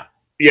 1-1, yeah.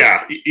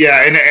 Yeah,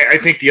 and I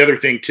think the other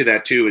thing to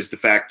that too is the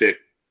fact that,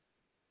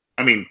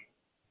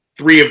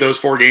 3 of those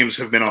 4 games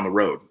have been on the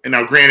road. And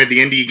now, granted,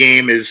 the Indy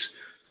game it's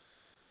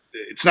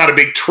not a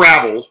big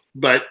travel,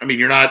 but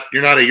you're not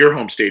at your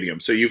home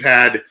stadium, so you've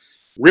had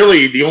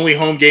really the only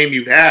home game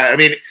you've had.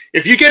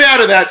 If you get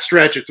out of that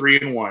stretch at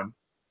 3-1.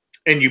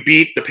 And you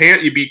beat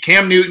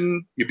Cam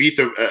Newton, you beat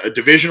a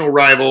divisional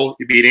rival,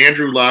 you beat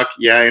Andrew Luck.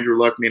 Yeah, Andrew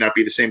Luck may not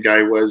be the same guy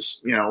he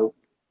was,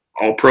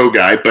 all pro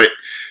guy, but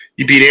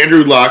you beat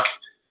Andrew Luck,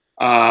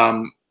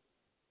 and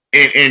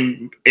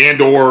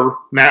or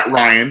Matt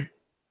Ryan.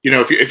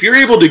 If you're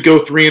able to go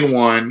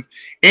 3-1,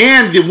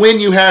 and the win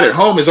you had at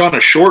home is on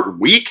a short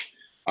week,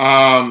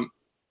 that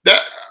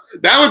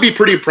that would be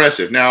pretty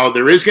impressive. Now,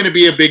 there is going to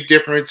be a big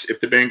difference if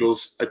the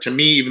Bengals, to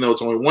me, even though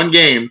it's only one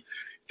game,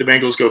 the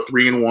Bengals go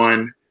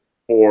 3-1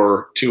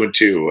 or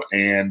 2-2.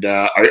 And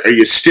are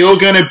you still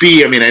going to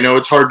be? I mean, I know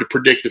it's hard to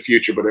predict the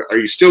future, but are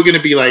you still going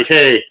to be like,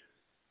 hey,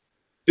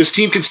 this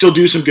team can still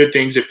do some good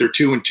things if they're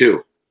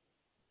 2-2?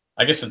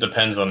 I guess it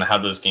depends on how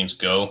those games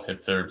go.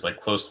 If they're like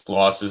close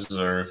losses,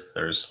 or if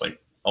there's like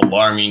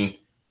alarming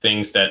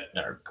things that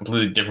are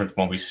completely different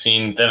from what we've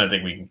seen, then I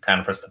think we can kind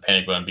of press the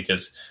panic button,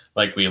 because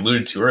like we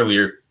alluded to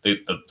earlier,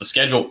 the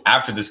schedule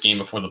after this game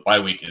before the bye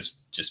week is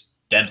just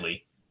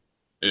deadly.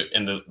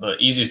 And the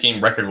easiest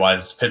game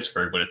record-wise is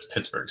Pittsburgh, but it's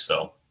Pittsburgh.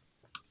 So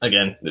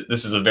again,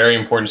 this is a very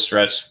important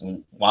stretch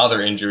while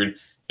they're injured.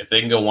 If they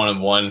can go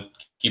 1-1,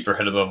 keep their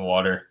head above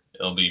water,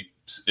 they'll be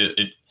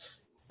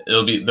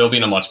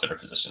in a much better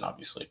position,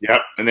 obviously.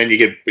 Yep, and then you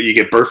get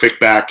Burfict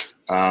back,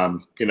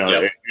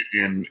 yep.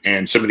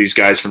 and some of these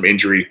guys from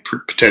injury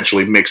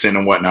potentially mix in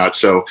and whatnot.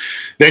 So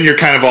then you're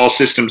kind of all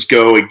systems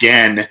go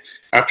again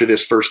after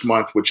this first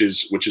month, which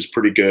is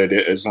pretty good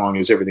as long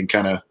as everything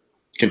kind of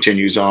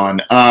continues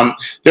on.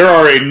 There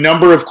are a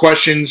number of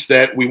questions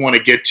that we want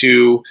to get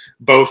to,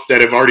 both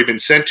that have already been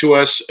sent to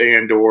us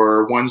and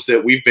or ones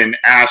that we've been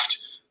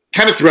asked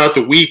kind of throughout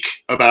the week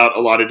about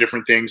a lot of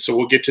different things. So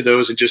we'll get to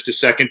those in just a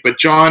second. But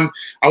John,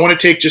 I want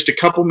to take just a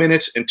couple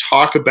minutes and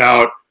talk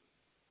about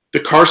the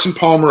Carson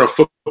Palmer, A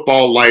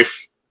Football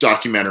Life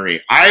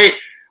documentary. I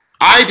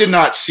did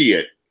not see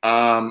it.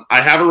 I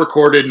have it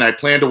recorded and I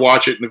plan to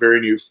watch it in the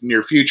very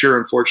near future.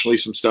 Unfortunately,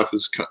 some stuff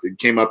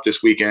came up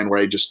this weekend where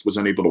I just was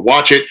unable to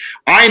watch it.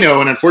 I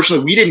know, and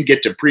unfortunately, we didn't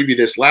get to preview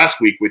this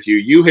last week with you.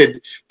 You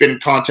had been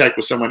in contact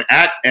with someone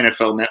at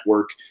NFL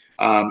Network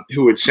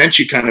who had sent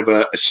you kind of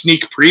a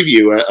sneak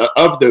preview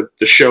of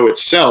the show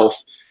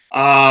itself.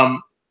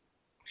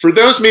 For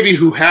those maybe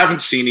who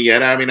haven't seen it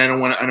yet, I mean, I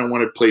don't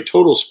want to play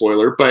total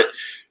spoiler, but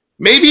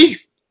maybe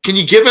can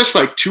you give us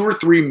like 2 or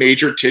 3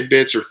 major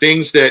tidbits or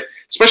things that,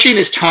 especially in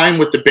his time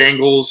with the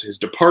Bengals, his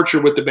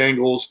departure with the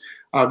Bengals,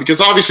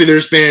 because obviously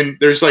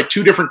there's like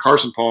 2 different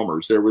Carson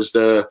Palmers. There was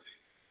the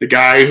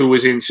guy who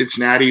was in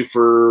Cincinnati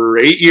for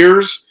 8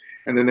 years,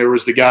 and then there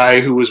was the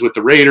guy who was with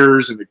the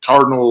Raiders and the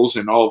Cardinals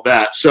and all of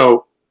that.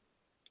 So,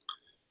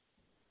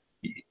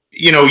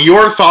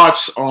 your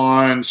thoughts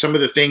on some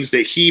of the things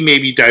that he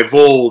maybe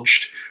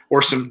divulged,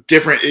 or some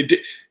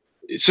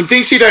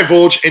things he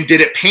divulged, and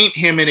did it paint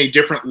him in a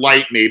different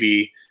light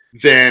maybe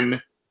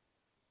than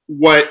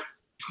what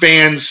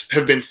fans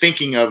have been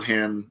thinking of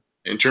him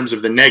in terms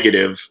of the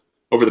negative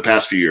over the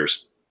past few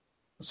years?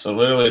 So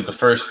literally the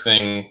first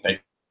thing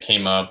that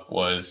came up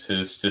was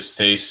his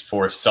distaste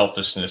for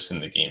selfishness in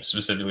the game,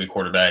 specifically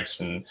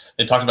quarterbacks. And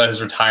they talked about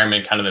his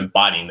retirement kind of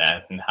embodying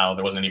that, and how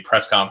there wasn't any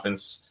press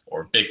conference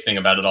or big thing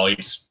about it all. He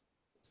just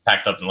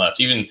packed up and left.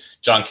 Even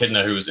John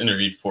Kidna, who was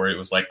interviewed for it,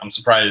 was like, I'm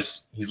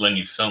surprised he's letting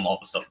you film all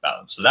the stuff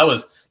about him. So that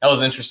was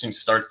an interesting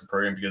start to the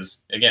program,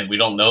 because again, we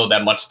don't know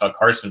that much about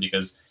Carson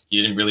because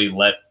he didn't really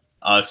let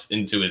us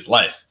into his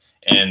life.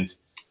 And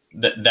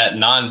that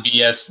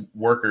non-BS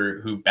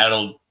worker who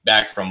battled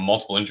back from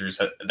multiple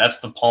injuries, that's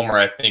the Palmer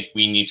I think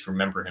we need to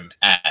remember him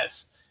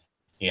as.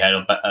 He had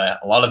a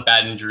lot of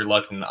bad injury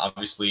luck, and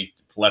obviously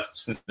left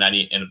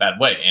Cincinnati in a bad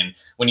way. And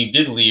when he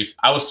did leave,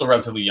 I was still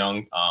relatively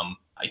young,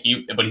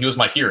 but he was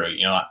my hero.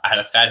 I had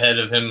a fat head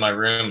of him in my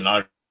room,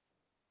 and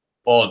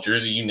ball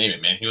jersey, you name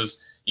it, man. He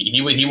was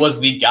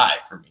the guy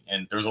for me.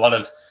 And there was a lot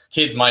of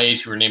kids my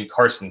age who were named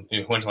Carson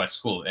who went to my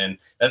school, and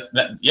that's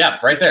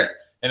right there.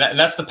 And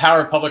that's the power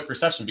of public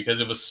perception,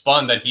 because it was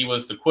spun that he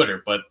was the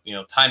quitter. But,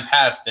 time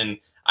passed, and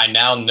I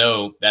now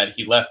know that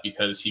he left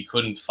because he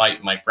couldn't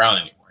fight Mike Brown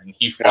anymore. And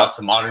he fought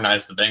to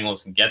modernize the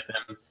Bengals and get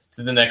them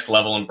to the next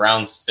level. And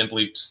Brown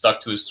simply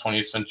stuck to his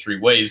 20th century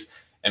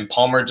ways. And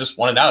Palmer just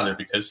wanted out of there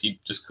because he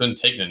just couldn't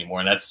take it anymore.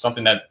 And that's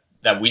something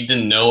that we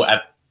didn't know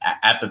at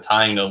the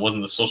time. It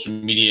wasn't the social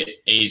media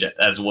age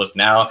as it was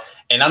now.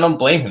 And I don't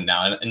blame him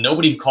now. And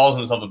nobody who calls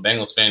himself a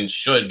Bengals fan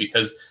should,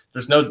 because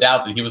there's no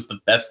doubt that he was the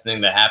best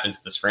thing that happened to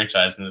this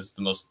franchise, and this is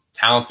the most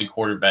talented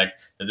quarterback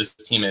that this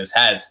team has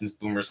had since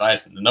Boomer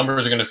Esiason. The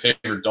numbers are going to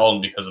favor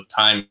Dalton because of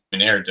time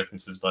and error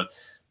differences, but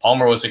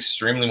Palmer was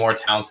extremely more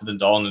talented than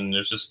Dalton, and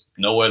there's just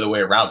no other way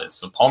around it.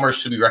 So Palmer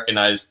should be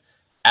recognized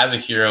as a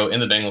hero in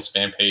the Bengals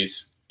fan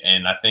base,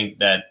 and I think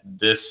that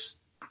this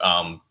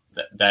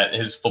that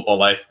his football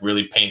life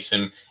really paints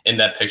him in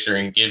that picture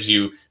and gives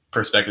you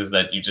perspectives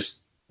that you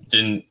just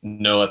didn't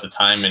know at the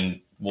time,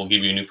 and will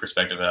give you a new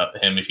perspective about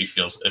him if you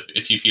feel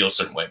a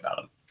certain way about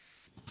him.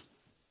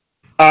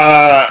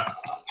 I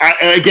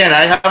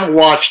haven't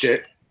watched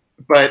it,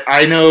 but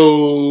I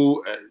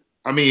know.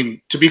 I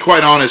mean, to be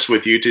quite honest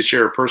with you, to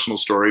share a personal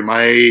story,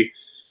 my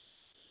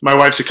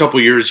wife's a couple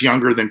years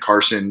younger than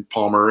Carson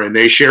Palmer, and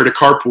they shared a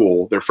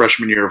carpool their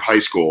freshman year of high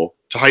school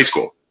to high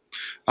school.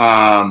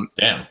 Damn.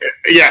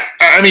 Yeah,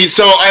 I mean,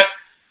 so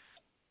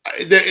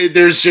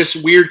there's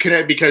just weird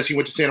connect because he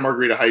went to Santa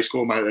Margarita High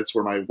School. That's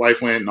where my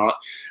wife went. And all,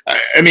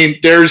 I mean,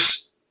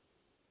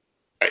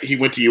 he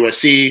went to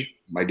USC.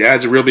 my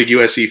dad's a real big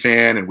USC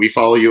fan, and we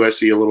follow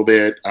USC a little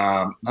bit.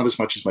 Not as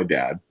much as my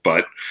dad,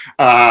 but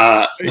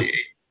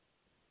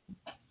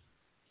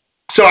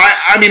so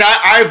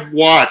I've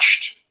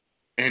watched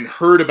and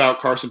heard about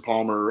Carson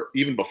Palmer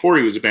even before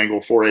he was a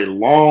Bengal for a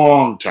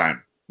long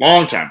time.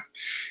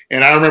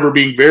 And I remember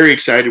being very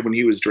excited when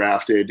he was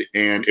drafted,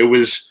 and it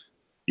was,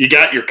 you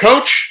got your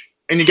coach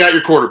and you got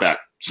your quarterback,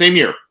 same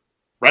year,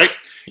 right?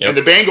 Yep. And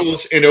the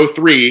Bengals in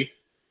 2003,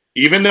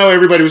 even though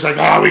everybody was like,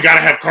 oh, we got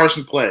to have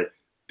Carson play,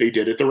 they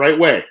did it the right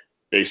way.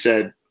 They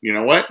said, you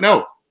know what?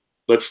 No,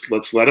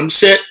 let's let him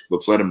sit.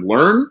 Let's let him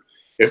learn.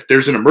 If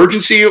there's an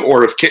emergency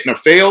or if Kitna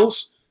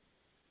fails,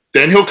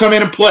 then he'll come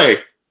in and play.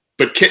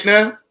 But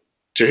Kitna,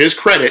 to his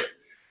credit,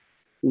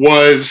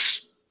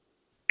 was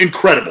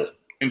incredible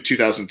in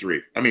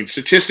 2003. I mean,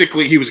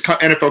 statistically, he was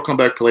NFL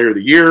Comeback Player of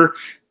the Year.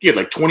 He had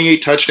like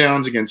 28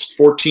 touchdowns against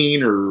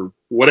 14 or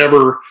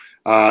whatever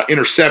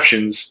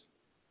interceptions.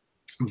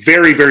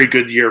 Very, very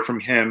good year from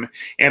him.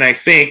 And I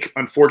think,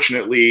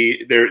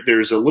 unfortunately,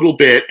 there's a little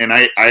bit, and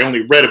I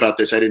only read about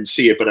this, I didn't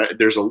see it, but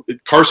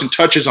Carson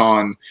touches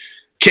on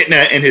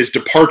Kitna and his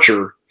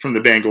departure from the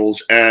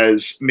Bengals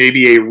as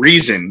maybe a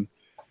reason,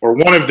 or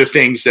one of the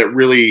things that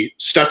really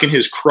stuck in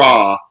his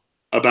craw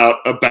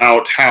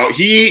about how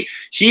he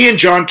and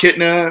John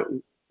Kitna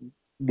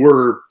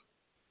were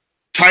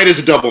tight as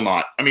a double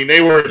knot. I mean,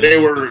 they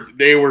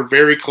were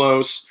very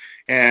close.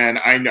 And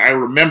I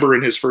remember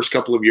in his first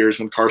couple of years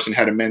when Carson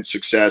had immense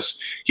success,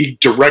 he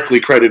directly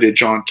credited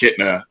John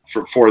Kitna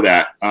for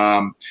that.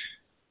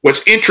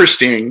 What's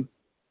interesting,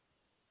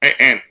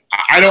 and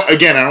I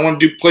don't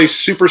want to play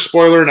super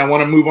spoiler, and I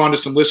want to move on to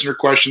some listener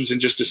questions in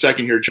just a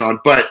second here,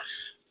 John, but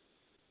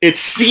it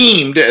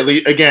seemed, at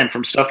least, again,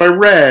 from stuff I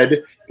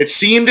read, it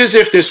seemed as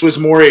if this was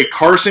more a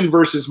Carson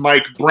versus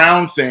Mike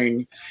Brown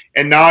thing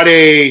and not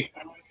a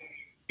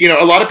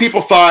lot of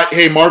people thought,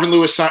 hey, Marvin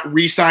Lewis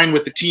re-signed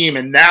with the team,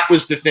 and that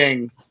was the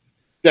thing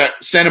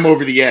that sent him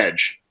over the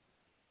edge.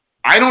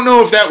 I don't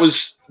know if that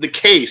was the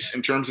case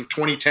in terms of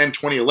 2010,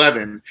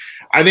 2011.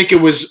 I think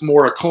it was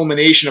more a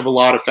culmination of a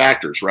lot of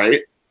factors,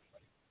 right?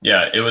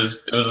 Yeah, it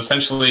was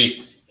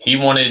essentially he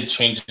wanted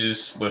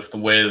changes with the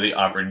way they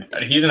operated.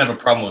 He didn't have a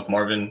problem with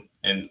Marvin,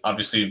 and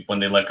obviously when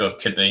they let go of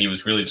Kitna, he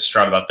was really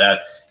distraught about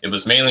that. It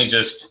was mainly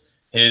just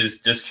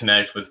his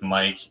disconnect with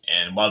Mike,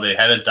 and while they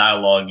had a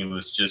dialogue, it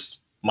was just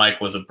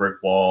Mike was a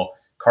brick wall.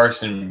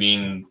 Carson,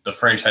 being the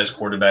franchise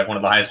quarterback, one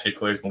of the highest paid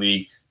players in the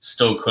league,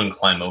 still couldn't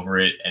climb over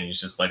it, and he's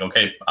just like,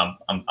 okay,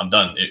 I'm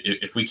done.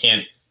 If we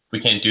can't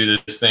do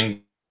this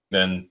thing,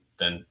 then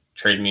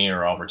trade me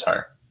or I'll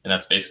retire, and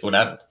that's basically what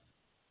happened.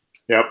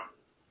 Yep.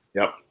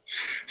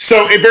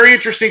 So very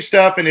interesting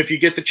stuff, and if you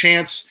get the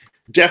chance,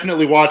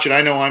 definitely watch it.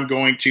 I know I'm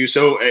going to.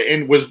 So,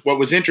 and what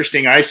was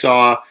interesting, I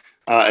saw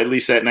at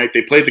least that night,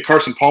 they played the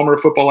Carson Palmer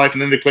of Football Life,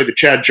 and then they played the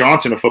Chad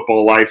Johnson of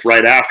Football Life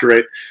right after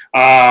it,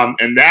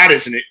 and that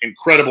is an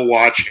incredible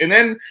watch. And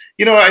then,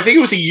 I think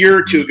it was a year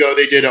or two ago,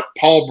 they did a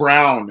Paul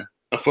Brown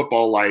of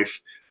Football Life,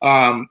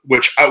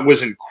 which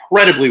was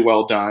incredibly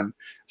well done.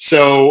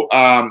 So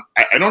I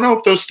don't know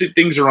if those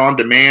things are on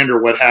demand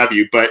or what have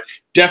you, but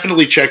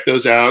definitely check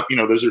those out.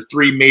 Those are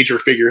three major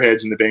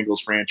figureheads in the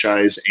Bengals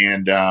franchise,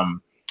 and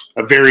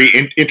a very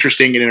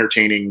interesting and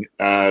entertaining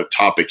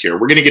topic here.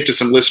 We're going to get to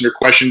some listener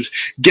questions.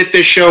 Get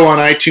this show on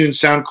iTunes,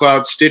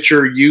 SoundCloud,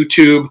 Stitcher,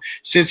 YouTube,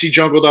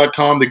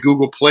 CincyJungle.com, the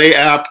Google Play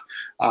app.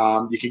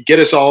 You can get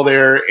us all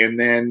there, and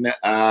then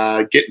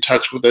get in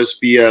touch with us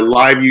via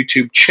live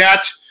YouTube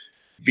chat,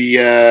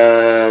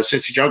 via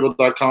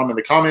CincyJungle.com in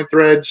the comment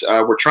threads.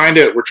 We're trying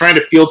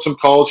to field some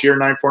calls here,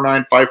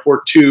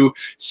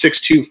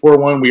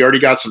 949-542-6241. We already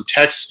got some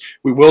texts.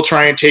 We will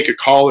try and take a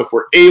call if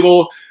we're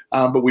able,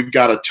 but we've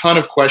got a ton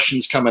of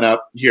questions coming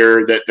up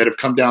here that have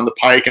come down the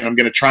pike, and I'm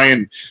going to try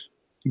and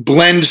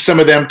blend some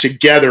of them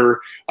together.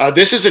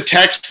 This is a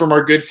text from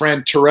our good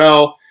friend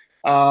Terrell.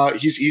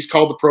 He's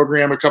called the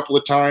program a couple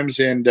of times,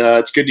 and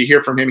it's good to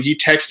hear from him. He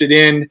texted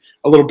in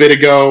a little bit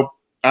ago.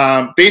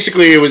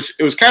 Basically, it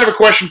was kind of a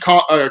question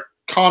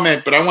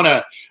comment, but I'm going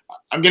to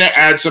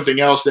add something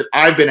else that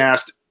I've been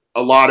asked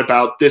a lot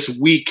about this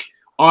week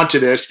onto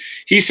this.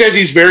 He says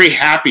he's very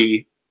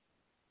happy.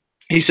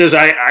 He says,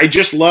 I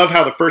just love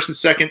how the first and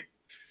second,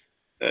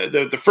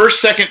 the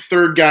first, second,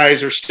 third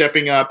guys are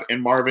stepping up, and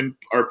Marvin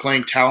are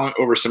playing talent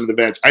over some of the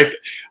vets. I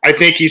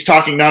think he's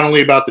talking not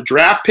only about the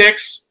draft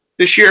picks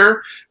this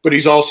year, but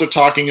he's also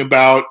talking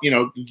about,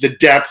 the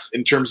depth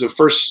in terms of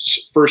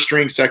first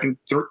string, second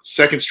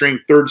string,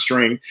 third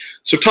string.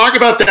 So talk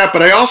about that.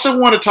 But I also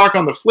want to talk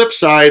on the flip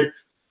side.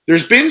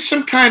 There's been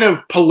some kind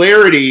of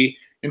polarity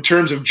in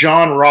terms of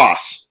John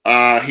Ross.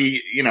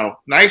 He,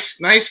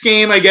 nice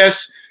game, I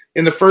guess,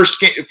 in the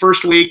first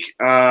week.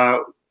 Had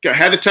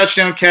the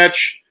touchdown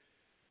catch.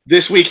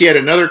 This week he had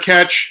another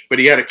catch, but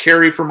he had a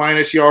carry for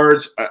minus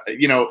yards.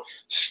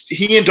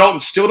 He and Dalton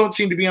still don't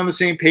seem to be on the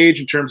same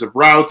page in terms of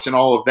routes and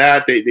all of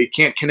that. They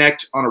can't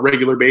connect on a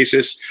regular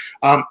basis.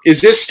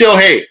 Is this still,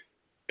 hey,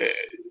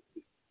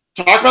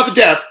 talk about the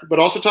depth, but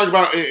also talk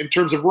about in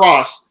terms of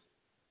Ross,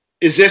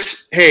 is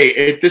this,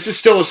 hey, this is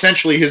still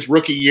essentially his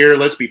rookie year,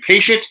 let's be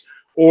patient?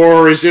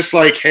 Or is this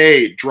like,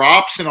 hey,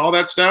 drops and all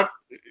that stuff?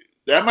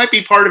 That might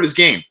be part of his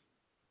game.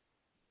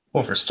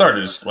 Well, for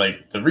starters,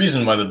 like the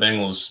reason why the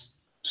Bengals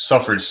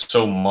suffered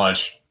so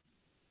much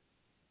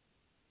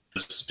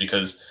is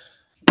because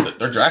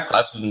their draft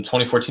classes in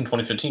 2014,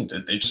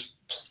 2015, they just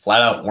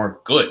flat out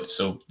weren't good.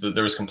 So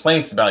there was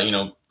complaints about,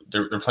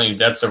 they're playing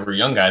vets over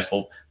young guys.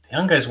 Well, the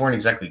young guys weren't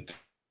exactly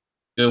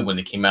good when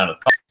they came out of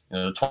college.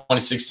 The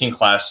 2016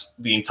 class,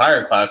 the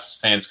entire class,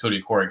 sans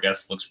Cody Core, I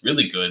guess, looks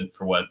really good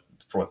for what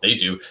they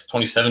do.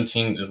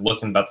 2017 is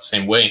looking about the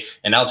same way,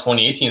 and now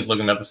 2018 is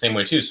looking about the same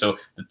way too. So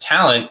the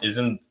talent is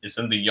in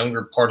the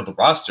younger part of the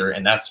roster,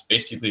 and that's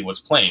basically what's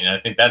playing. And I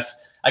think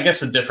that's, I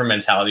guess, a different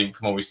mentality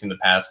from what we've seen in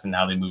the past and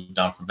how they moved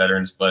on from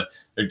veterans. But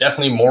they're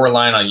definitely more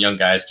reliant on young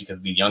guys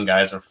because the young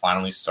guys are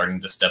finally starting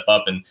to step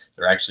up, and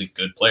they're actually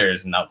good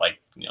players, and not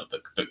like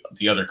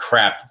the other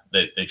crap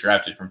that they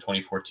drafted from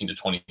 2014 to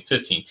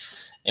 2015.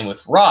 And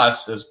with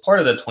Ross, as part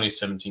of that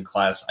 2017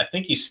 class, I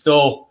think he's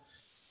still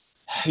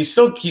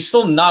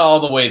not all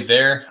the way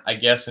there, I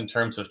guess, in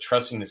terms of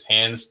trusting his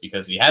hands,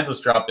 because he had those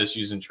drop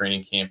issues in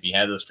training camp. He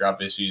had those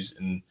drop issues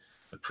in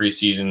the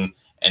preseason,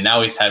 and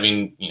now he's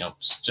having,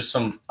 just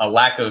a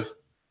lack of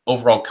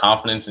overall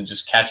confidence and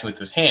just catching with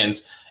his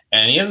hands.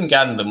 And he hasn't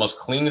gotten the most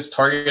cleanest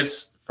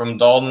targets from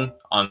Dalton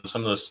on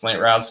some of those slant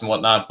routes and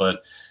whatnot,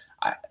 but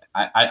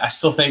I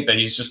still think that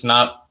he's just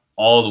not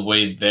all the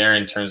way there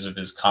in terms of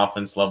his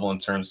confidence level, in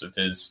terms of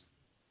his,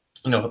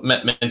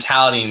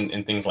 mentality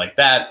and things like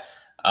that.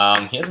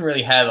 He hasn't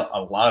really had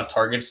a lot of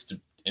targets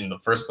in the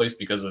first place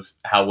because of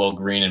how well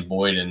Green and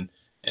Boyd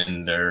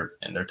and their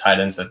tight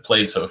ends have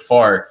played so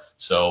far.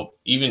 So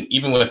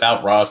even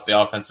without Ross, the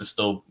offense is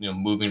still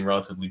moving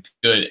relatively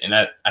good, and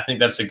I think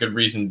that's a good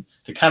reason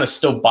to kind of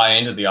still buy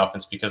into the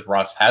offense, because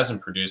Ross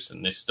hasn't produced,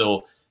 and they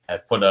still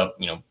have put up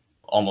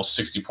almost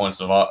 60 points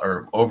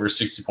or over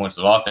 60 points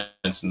of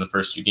offense in the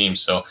first 2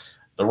 games. So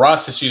the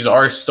Ross issues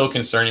are still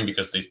concerning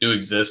because they do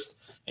exist,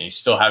 and he's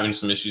still having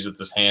some issues with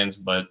his hands,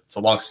 but it's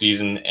a long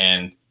season,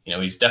 and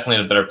he's definitely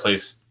in a better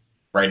place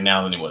right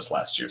now than he was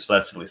last year. So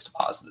that's at least a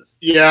positive.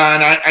 Yeah,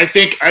 and I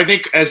think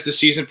as the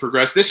season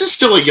progressed, this is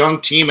still a young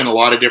team in a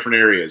lot of different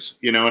areas,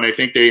 and I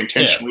think they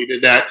intentionally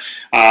did that.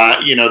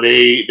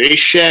 They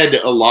shed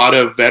a lot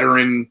of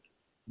veteran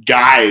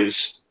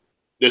guys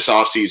this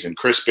offseason: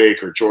 Chris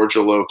Baker, George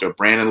Oloka,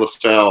 Brandon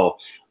LaFell.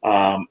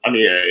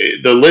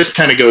 The list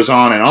kind of goes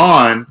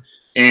on,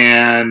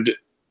 and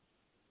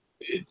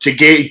to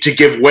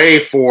give way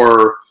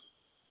for,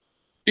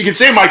 you can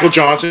say Michael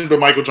Johnson, but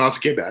Michael Johnson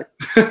came back.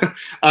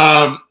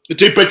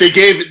 But they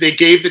gave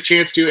the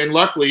chance to, and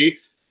luckily,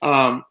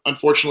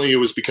 unfortunately, it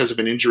was because of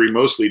an injury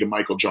mostly to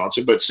Michael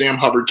Johnson. But Sam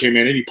Hubbard came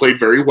in and he played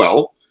very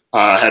well.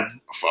 Had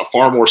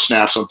far more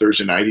snaps on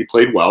Thursday night. He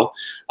played well.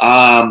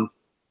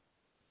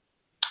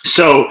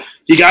 So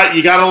you got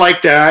to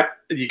like that.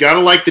 You got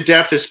to like the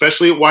depth,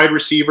 especially at wide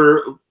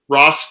receiver.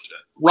 Ross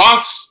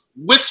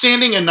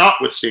withstanding and not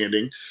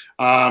withstanding,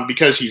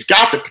 because he's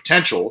got the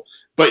potential.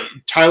 But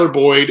Tyler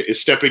Boyd is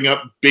stepping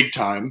up big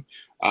time.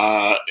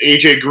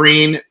 AJ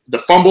Green, the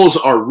fumbles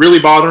are really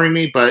bothering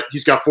me, but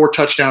he's got 4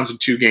 touchdowns in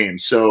 2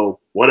 games, so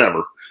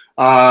whatever.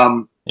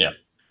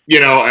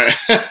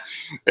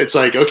 It's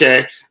like,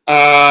 okay.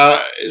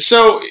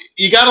 So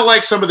you got to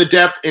like some of the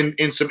depth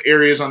in some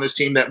areas on this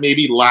team that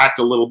maybe lacked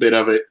a little bit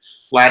of it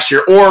last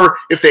year, or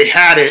if they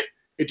had it,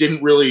 it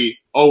didn't really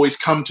always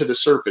come to the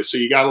surface. So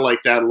you got to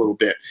like that a little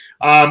bit.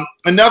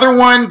 Another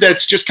one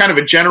that's just kind of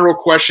a general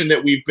question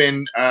that we've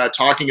been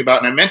talking about,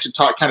 and I meant to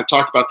talk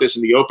about this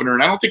in the opener,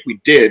 and I don't think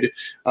we did.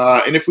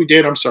 And if we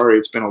did, I'm sorry.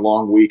 It's been a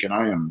long week, and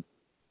I am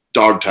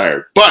dog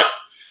tired. But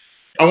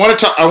I want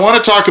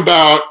to talk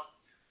about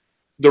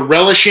the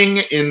relishing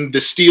in the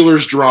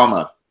Steelers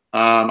drama.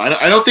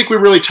 I don't think we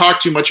really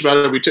talked too much about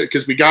it.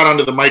 Because we got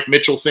onto the Mike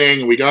Mitchell thing,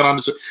 and we got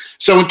onto.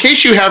 So in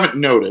case you haven't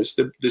noticed,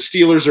 the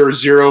Steelers are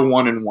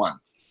 0-1-1.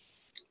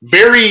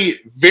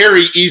 Very,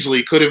 very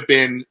easily could have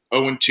been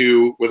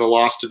 0-2 with a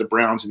loss to the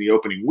Browns in the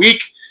opening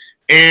week,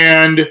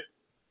 and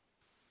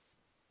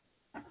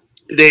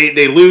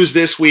they lose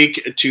this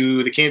week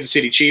to the Kansas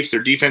City Chiefs.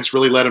 Their defense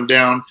really let them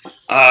down.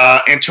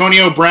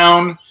 Antonio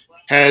Brown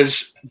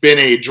has been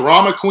a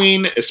drama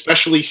queen,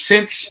 especially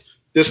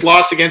since this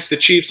loss against the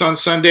Chiefs on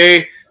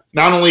Sunday.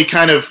 Not only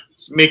kind of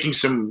making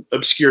some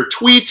obscure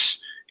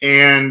tweets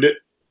and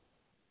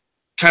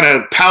kind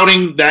of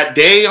pouting that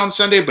day on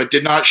Sunday, but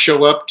did not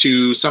show up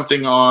to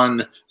something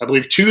on, I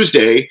believe,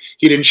 Tuesday.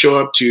 He didn't show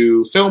up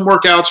to film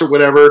workouts or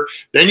whatever.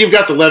 Then you've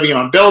got the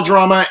Le'Veon Bell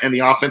drama and the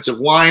offensive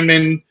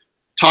lineman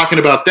talking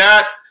about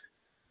that.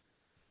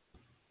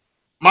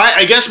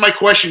 I guess my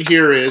question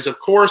here is, of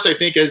course, I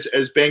think as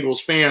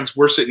Bengals fans,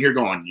 we're sitting here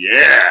going,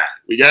 yeah,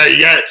 you got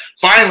it.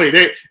 Finally,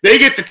 they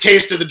get the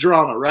taste of the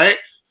drama, right?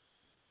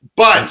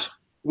 But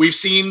we've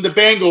seen the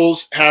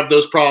Bengals have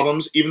those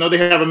problems, even though they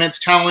have immense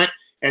talent,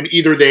 and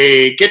either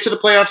they get to the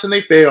playoffs and they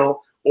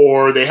fail,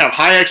 or they have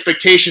high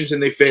expectations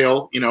and they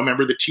fail.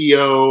 Remember the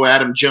T.O.,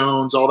 Adam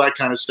Jones, all that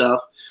kind of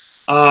stuff.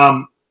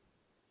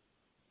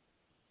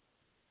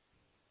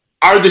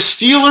 Are the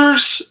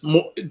Steelers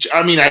 –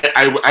 I mean,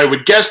 I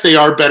would guess they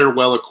are better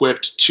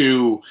well-equipped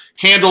to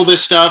handle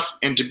this stuff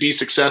and to be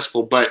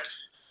successful. But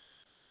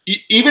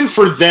even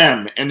for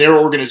them and their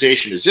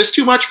organization, is this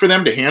too much for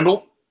them to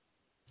handle?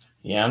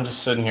 Yeah, I'm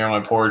just sitting here on my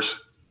porch.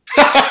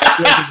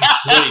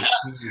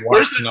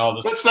 Watching all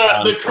this. What's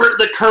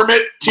the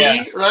Kermit tea,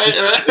 yeah, right?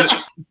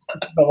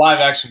 The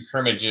live-action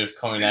Kermit GIF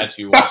coming at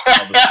you. Watching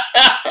all this.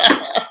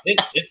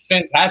 It's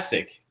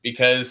fantastic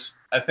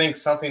because I think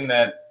something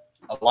that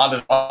a lot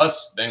of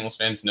us Bengals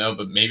fans know,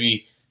 but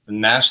maybe the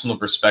national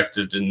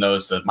perspective didn't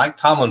notice that Mike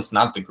Tomlin's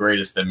not the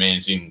greatest at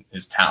managing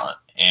his talent.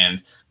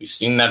 And we've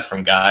seen that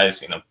from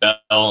guys,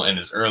 Bell in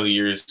his early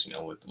years,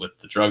 with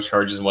the drug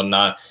charges and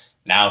whatnot.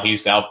 Now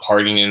he's out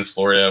partying in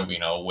Florida,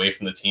 away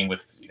from the team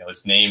with,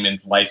 his name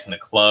and lights in the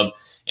club.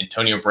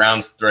 Antonio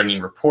Brown's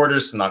threatening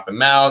reporters to knock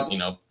them out,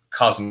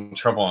 causing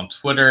trouble on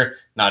Twitter,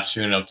 not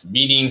showing up to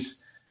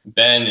meetings.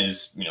 Ben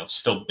is,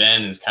 still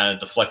Ben is kind of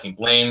deflecting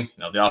blame.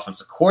 The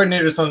offensive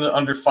coordinator's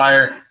under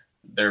fire.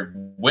 They're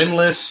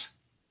winless.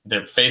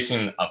 They're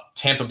facing a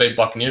Tampa Bay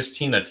Buccaneers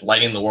team that's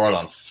lighting the world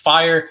on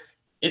fire.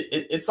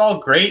 It's all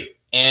great,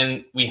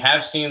 and we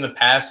have seen in the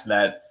past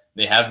that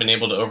they have been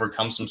able to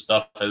overcome some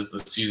stuff as the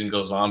season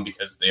goes on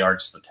because they are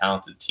just a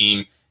talented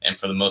team, and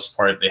for the most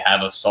part, they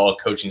have a solid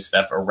coaching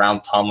staff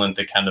around Tomlin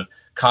to kind of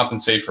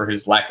compensate for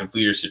his lack of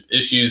leadership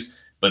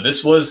issues. But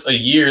this was a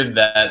year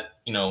that,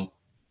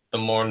 the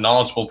more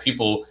knowledgeable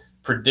people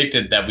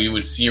predicted that we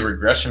would see a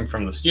regression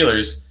from the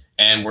Steelers,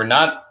 and we're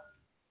not.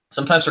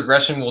 Sometimes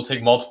regression will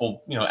take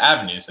multiple,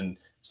 avenues, and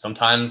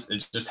sometimes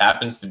it just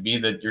happens to be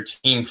that your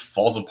team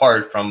falls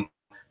apart from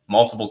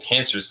multiple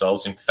cancer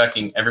cells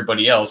infecting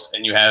everybody else,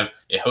 and you have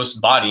a host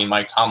body in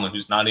Mike Tomlin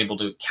who's not able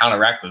to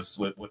counteract this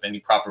with any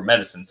proper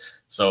medicine.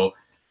 So,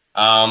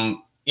 the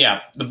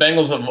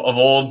Bengals of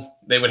old,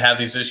 they would have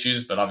these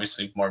issues, but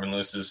obviously Marvin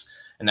Lewis has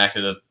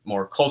enacted a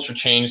more culture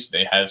change.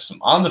 They have some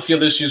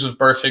on-the-field issues with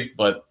Burfict,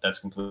 but that's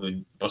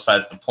completely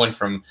besides the point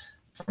from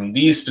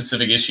these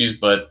specific issues,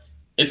 but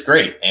it's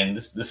great, and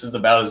this is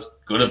about as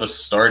good of a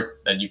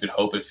start that you could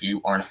hope if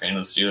you aren't a fan of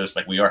the Steelers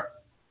like we are.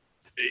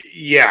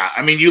 Yeah,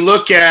 I mean, you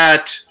look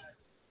at,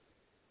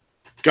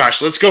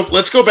 gosh, let's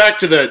go back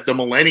to the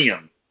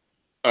millennium,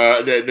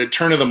 the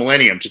turn of the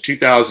millennium to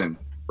 2000,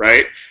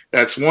 right?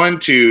 That's 1,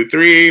 2,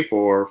 3,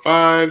 4,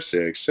 5,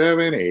 6,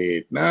 7,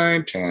 8,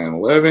 9, 10,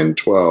 11,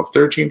 12,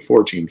 13,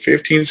 14,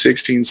 15,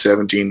 16,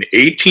 17,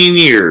 18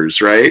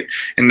 years, right?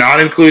 And not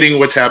including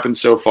what's happened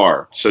so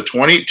far. So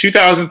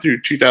 2000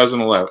 through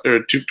 2011 or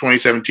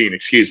 2017,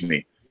 excuse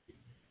me.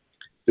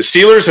 The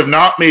Steelers have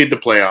not made the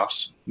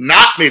playoffs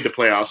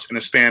in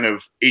a span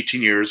of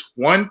 18 years.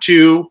 1,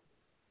 2,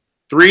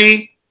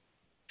 3,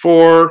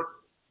 4,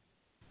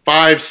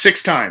 5,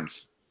 6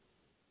 times.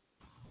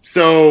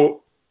 So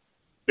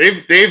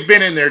they've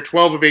been in there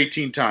 12 of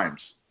 18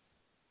 times.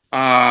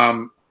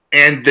 And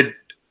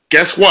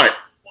guess what?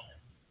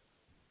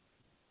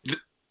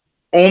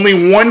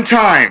 Only one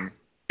time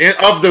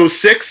of those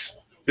 6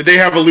 did they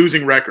have a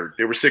losing record.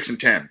 They were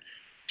 6-10.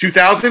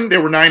 2000, they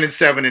were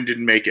 9-7 and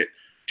didn't make it.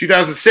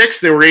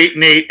 2006, they were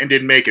 8-8 and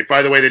didn't make it.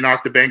 By the way, they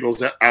knocked the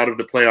Bengals out of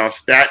the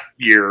playoffs that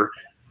year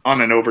on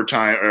an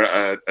overtime,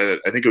 I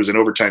think it was an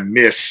overtime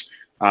miss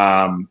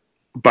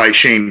by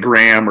Shane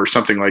Graham or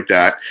something like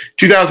that.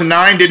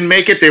 2009 didn't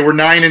make it. They were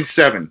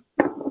 9-7.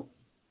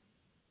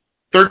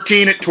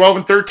 12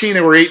 and 13,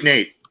 they were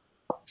 8-8.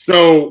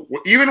 So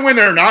even when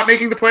they're not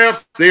making the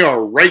playoffs, they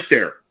are right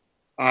there.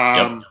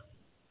 And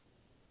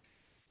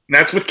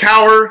that's with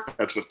Cowher.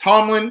 That's with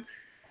Tomlin.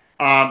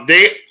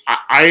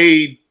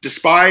 I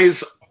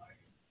despise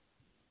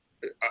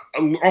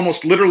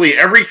almost literally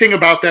everything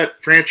about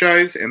that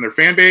franchise and their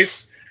fan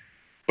base,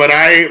 but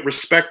I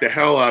respect the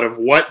hell out of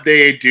what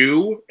they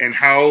do and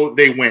how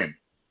they win.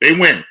 They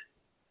win,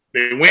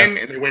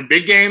 and they win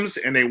big games,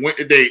 and they win.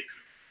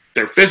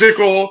 They're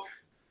physical.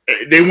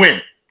 They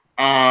win.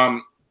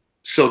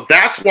 So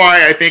that's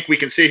why I think we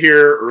can sit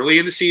here early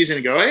in the season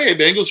and go, "Hey,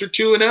 Bengals are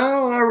 2-0,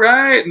 all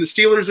right," and the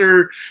Steelers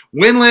are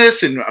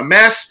winless and a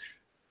mess.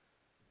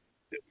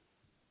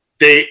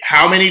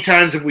 How many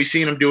times have we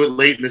seen them do it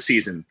late in the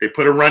season? They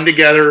put a run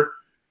together,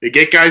 they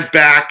get guys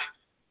back,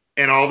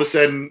 and all of a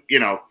sudden,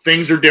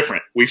 things are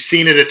different. We've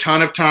seen it a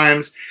ton of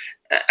times.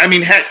 I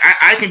mean, heck,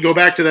 I can go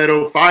back to that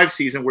 2005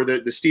 season where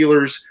the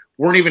Steelers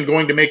weren't even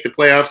going to make the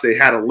playoffs. They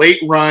had a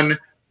late run.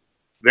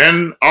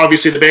 Then,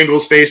 obviously, the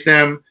Bengals faced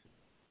them.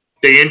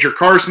 They injure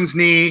Carson's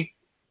knee,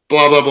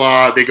 blah, blah,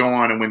 blah. They go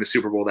on and win the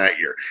Super Bowl that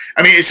year.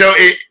 I mean, so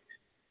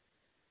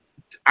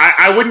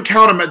I wouldn't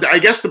count them. I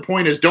guess the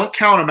point is don't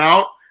count them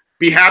out.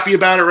 Be happy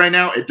about it right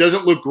now. It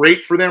doesn't look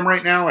great for them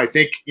right now. I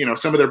think,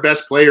 some of their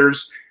best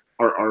players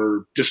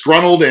are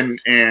disgruntled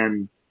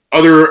and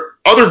other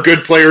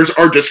good players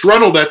are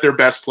disgruntled at their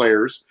best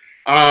players.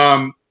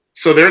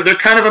 So they're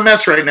kind of a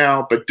mess right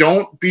now, but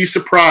don't be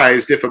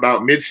surprised if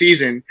about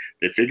midseason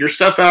they figure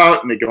stuff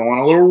out and they go on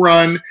a little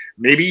run,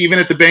 maybe even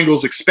at the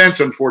Bengals' expense,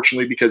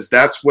 unfortunately, because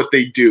that's what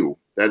they do.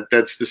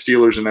 That's the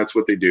Steelers, and that's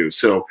what they do.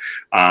 So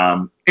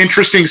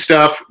interesting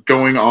stuff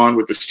going on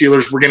with the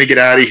Steelers. We're going to get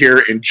out of here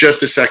in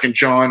just a second,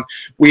 John.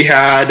 We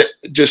had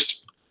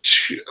just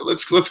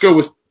let's go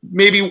with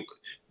maybe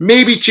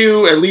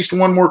two, at least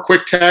one more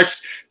quick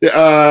text.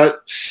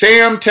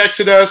 Sam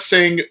texted us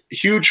saying,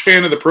 huge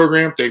fan of the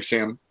program. Thanks,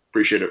 Sam.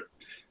 Appreciate it.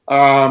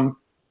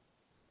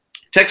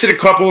 Texted a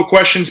couple of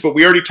questions, but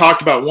we already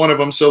talked about one of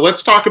them. So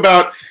let's talk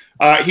about,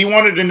 he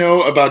wanted to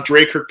know about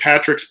Dre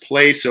Kirkpatrick's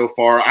play so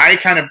far. I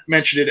kind of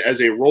mentioned it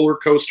as a roller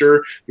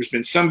coaster. There's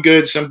been some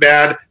good, some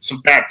bad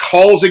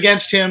calls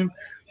against him.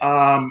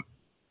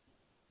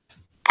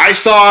 I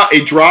saw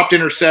a dropped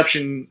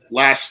interception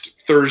last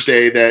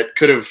Thursday that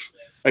could have,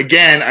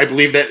 again, I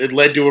believe that it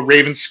led to a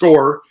Ravens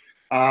score.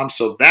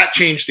 So that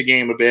changed the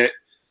game a bit.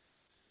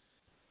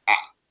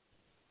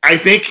 I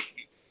think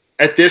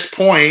at this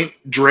point,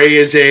 Dre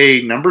is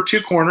a number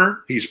 2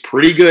 corner. He's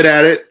pretty good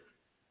at it.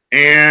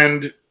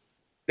 And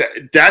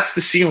that's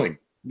the ceiling,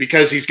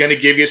 because he's going to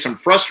give you some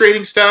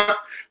frustrating stuff,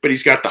 but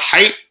he's got the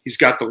height. He's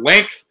got the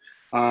length.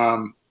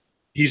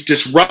 He's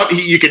disrupt.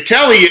 You could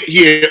tell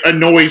he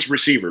annoys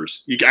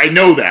receivers. I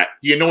know that.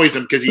 He annoys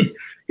them because he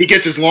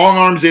gets his long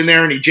arms in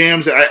there and he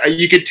jams.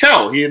 You could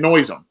tell he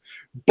annoys them.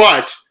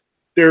 But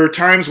there are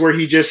times where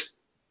he's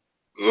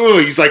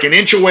like an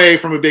inch away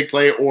from a big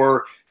play.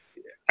 Or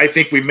I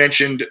think we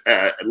mentioned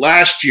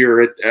last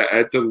year,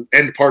 at the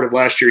end part of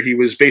last year, he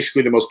was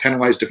basically the most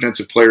penalized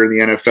defensive player in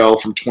the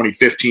NFL from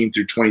 2015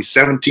 through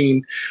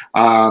 2017.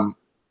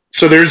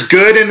 So there's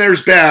good and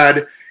there's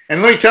bad.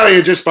 And let me tell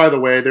you, just by the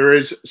way, there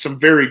is some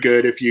very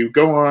good. If you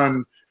go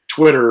on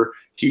Twitter,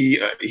 he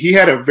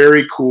had a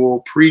very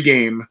cool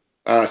pregame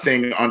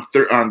thing on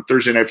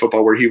Thursday Night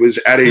Football where he was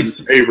at a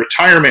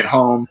retirement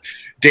home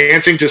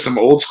dancing to some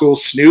old school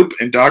Snoop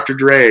and Dr.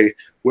 Dre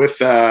with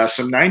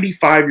some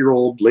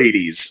 95-year-old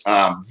ladies.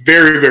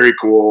 Very, very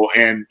cool.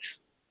 And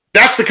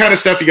that's the kind of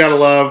stuff you got to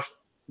love.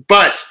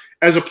 But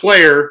as a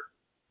player,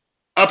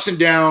 ups and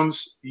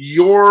downs,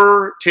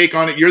 your take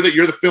on it, you're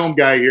the film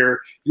guy here.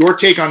 Your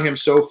take on him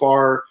so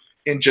far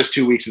in just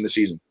 2 weeks in the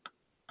season.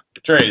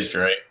 Dre is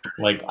Dre.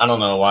 Like, I don't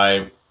know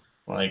why,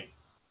 like,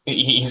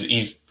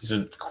 he's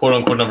a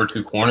quote-unquote number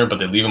 2 corner, but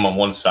they leave him on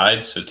one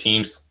side. So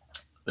teams,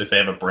 if they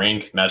have a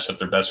brain, can match up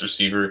their best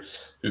receiver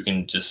who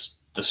can just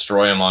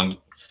destroy him on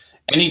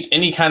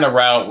any kind of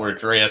route where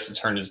Dre has to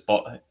turn his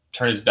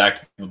back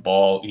to the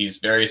ball. He's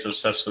very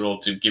susceptible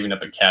to giving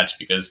up a catch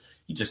because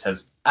he just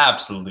has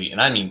absolutely,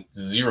 and I mean,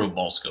 zero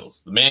ball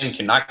skills. The man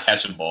cannot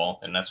catch a ball,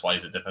 and that's why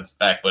he's a defensive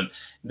back. But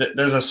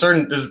there's a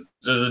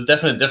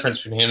definite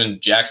difference between him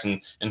and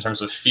Jackson in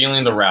terms of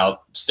feeling the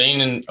route, staying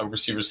in a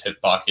receiver's hip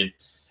pocket,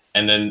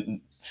 and then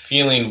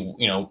feeling,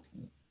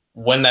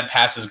 when that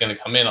pass is going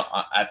to come in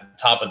at the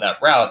top of that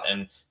route,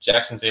 and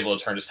Jackson's able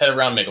to turn his head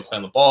around, make a play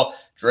on the ball.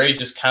 Dre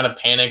just kind of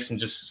panics and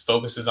just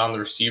focuses on the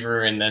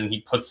receiver, and then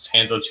he puts his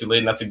hands up too late,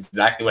 and that's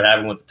exactly what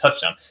happened with the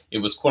touchdown. It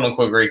was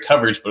quote-unquote great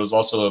coverage, but it was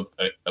also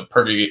a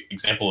perfect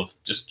example of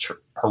just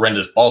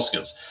horrendous ball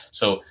skills.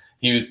 So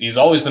he's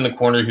always been the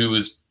corner who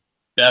was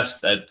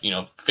best at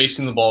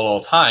facing the ball at all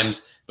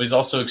times, but he's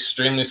also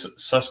extremely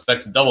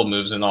suspect to double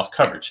moves and off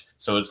coverage.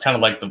 So it's kind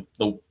of like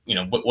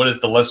what is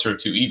the lesser of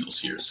two evils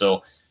here?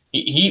 So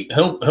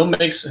he'll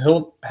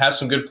have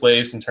some good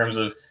plays in terms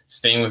of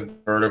staying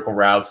with vertical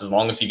routes as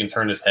long as he can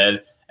turn his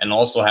head, and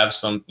also have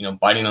some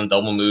biting on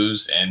double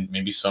moves and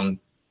maybe some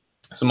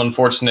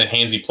unfortunate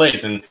handsy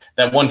plays. And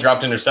that one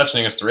dropped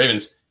interception against the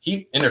Ravens,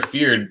 he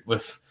interfered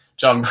with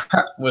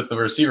with the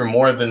receiver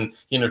more than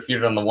he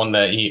interfered on the one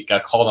that he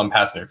got called on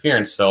pass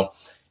interference. So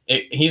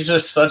he's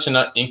just such an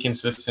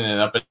inconsistent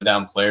and up and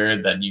down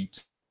player that you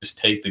just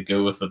take the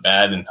good with the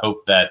bad and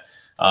hope that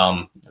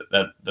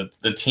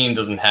the team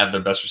doesn't have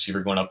their best receiver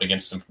going up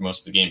against him for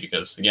most of the game,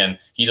 because again,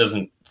 he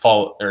doesn't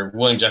fall, or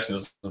William Jackson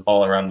doesn't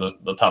fall around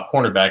the top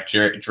cornerback.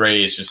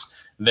 Dre is just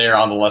there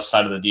on the left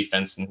side of the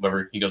defense, and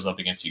whoever he goes up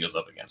against, he goes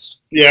up against.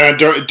 Yeah,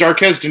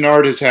 Darqueze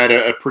Dennard has had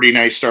a pretty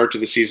nice start to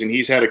the season.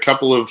 He's had a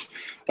couple of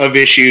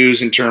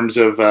issues in terms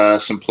of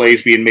some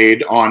plays being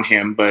made on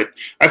him, but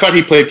I thought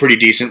he played pretty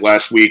decent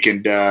last week,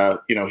 and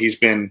he's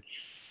been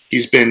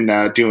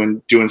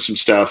doing some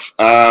stuff.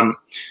 I'm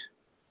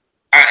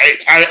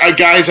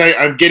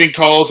getting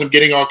calls. I'm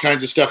getting all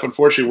kinds of stuff.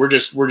 Unfortunately,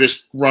 we're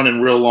just running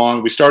real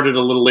long. We started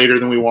a little later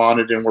than we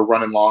wanted, and we're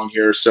running long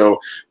here. So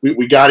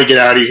we got to get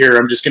out of here.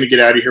 I'm just going to get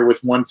out of here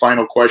with one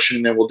final question,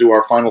 and then we'll do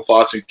our final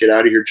thoughts and get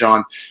out of here,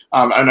 John.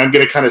 And I'm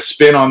going to kind of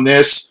spin on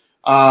this.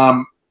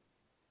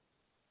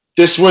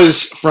 This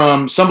was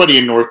from somebody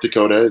in North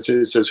Dakota. It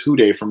says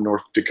Houday from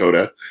North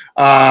Dakota.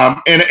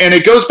 And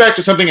it goes back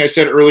to something I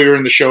said earlier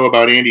in the show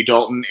about Andy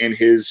Dalton and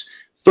his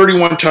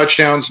 31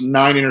 touchdowns,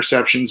 9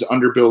 interceptions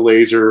under Bill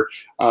Lazor.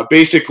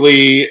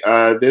 Basically,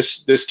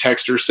 this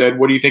texter said,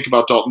 what do you think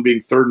about Dalton being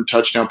third in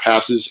touchdown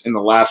passes in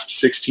the last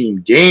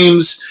 16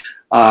 games?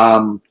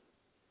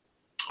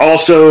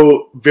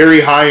 Also,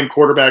 very high in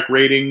quarterback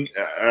rating,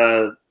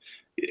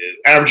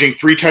 averaging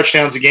 3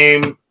 touchdowns a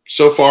game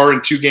so far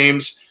in 2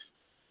 games.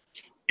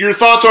 Your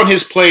thoughts on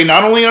his play,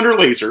 not only under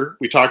Lazor,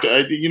 we talked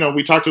a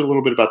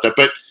little bit about that,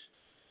 but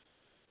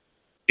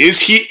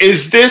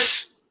Is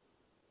this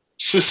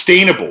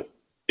sustainable?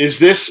 Is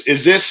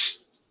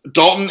this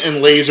Dalton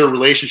and Laser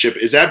relationship?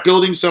 Is that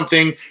building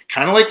something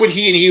kind of like what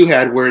he and you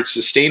had, where it's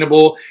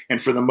sustainable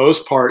and for the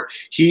most part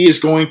he is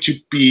going to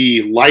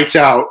be lights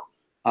out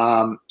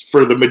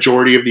for the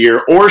majority of the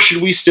year, or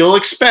should we still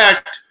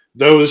expect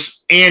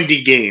those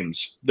Andy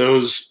games,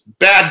 those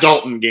bad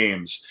Dalton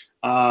games,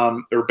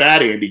 or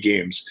bad Andy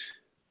games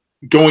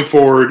going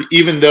forward,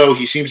 even though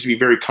he seems to be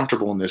very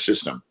comfortable in this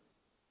system?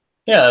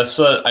 Yeah, that's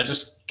what I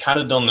just kind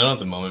of don't know at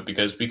the moment,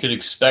 because we could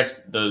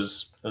expect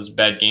those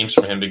bad games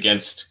from him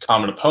against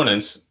common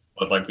opponents,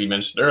 but like we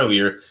mentioned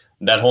earlier,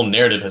 that whole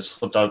narrative has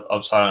flipped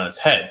upside on its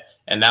head.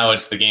 And now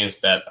it's the games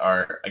that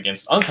are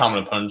against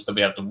uncommon opponents that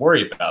we have to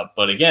worry about.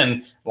 But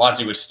again,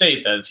 logic would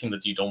state that a team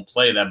that you don't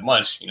play that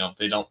much,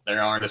 they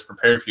aren't as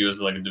prepared for you as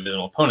like a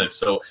divisional opponent.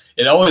 So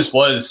it always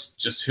was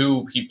just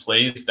who he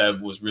plays that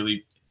was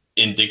really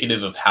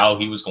indicative of how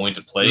he was going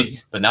to play. Mm-hmm.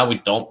 But now we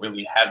don't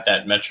really have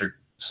that metric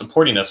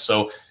supporting us.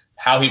 So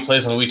how he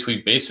plays on a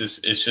week-to-week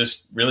basis, it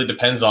just really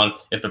depends on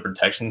if the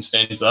protection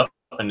stands up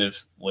and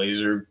if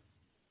Laser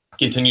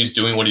continues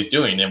doing what he's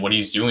doing. And what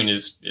he's doing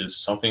is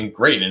something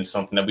great and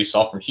something that we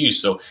saw from Hughes.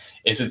 So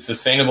is it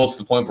sustainable to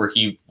the point where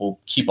he will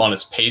keep on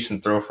his pace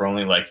and throw for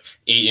only like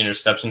 8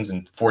 interceptions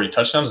and 40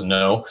 touchdowns?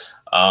 No.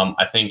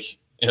 I think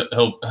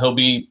he'll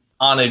be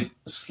on a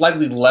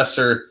slightly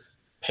lesser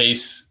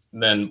pace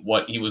than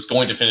what he was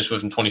going to finish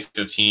with in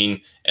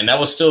 2015. And that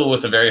was still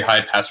with a very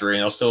high passer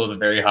rating. That was still with a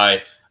very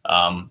high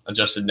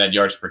adjusted net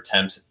yards per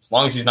attempt. As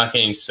long as he's not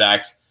getting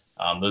sacked,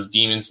 those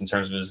demons in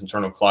terms of his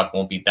internal clock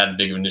won't be that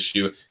big of an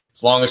issue.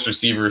 As long as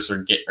receivers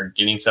are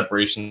getting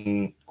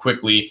separation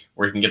quickly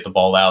where he can get the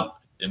ball out,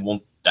 it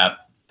won't that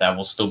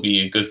will still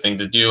be a good thing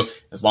to do.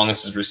 As long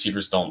as his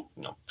receivers don't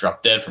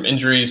drop dead from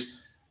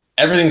injuries,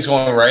 everything's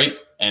going right.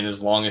 And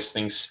as long as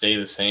things stay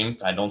the same,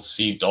 I don't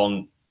see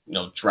Dalton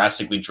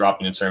drastically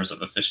dropping in terms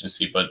of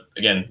efficiency. But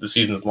again, the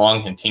season's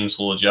long and teams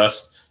will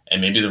adjust,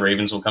 and maybe the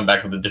Ravens will come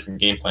back with a different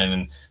game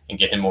plan and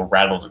get him more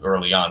rattled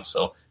early on.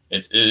 So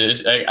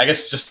I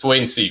guess just to wait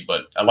and see.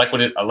 But I like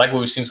what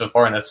we've seen so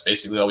far, and that's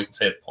basically all we can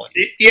say at the point.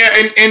 Yeah,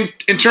 and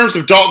in terms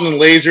of Dalton and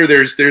Laser,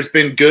 there's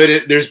been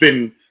good. There's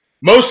been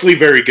mostly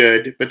very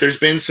good, but there's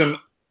been some.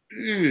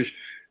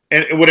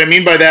 And what I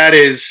mean by that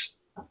is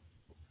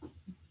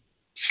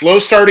slow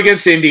start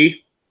against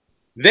Indy.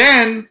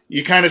 Then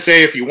you kind of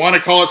say, if you want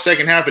to call it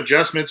second half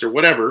adjustments or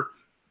whatever,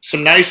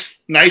 some nice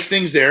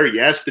things there.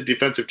 Yes, the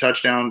defensive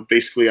touchdown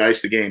basically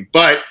iced the game,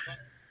 but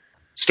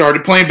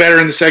started playing better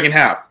in the second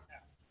half.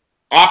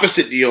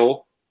 Opposite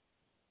deal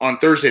on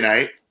Thursday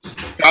night,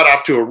 got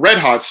off to a red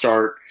hot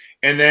start,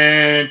 and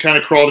then kind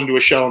of crawled into a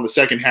shell in the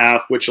second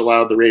half, which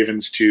allowed the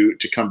Ravens to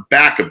come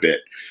back a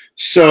bit.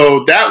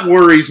 So that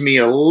worries me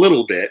a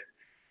little bit,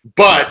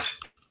 but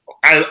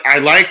I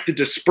like the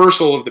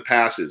dispersal of the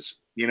passes.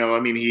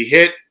 He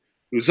hit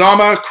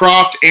Uzama,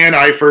 Croft, and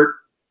Eifert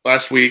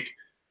last week.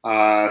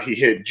 He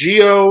hit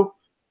Gio.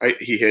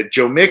 He hit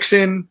Joe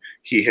Mixon.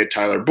 He hit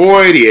Tyler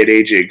Boyd. He hit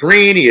A.J.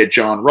 Green. He hit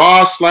John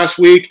Ross last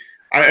week.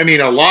 A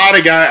lot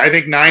of guys. I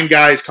think 9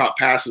 guys caught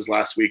passes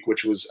last week,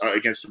 which was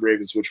against the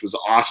Ravens, which was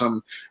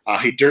awesome.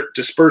 He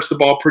dispersed the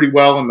ball pretty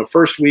well in the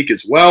first week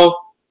as well.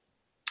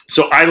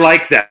 So I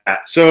like that.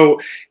 So,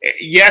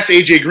 yes,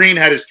 A.J. Green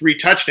had his 3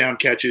 touchdown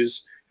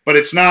catches, but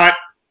it's not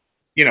 –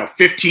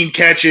 15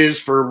 catches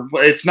for –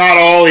 it's not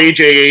all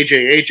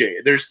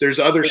AJ. There's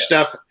other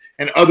stuff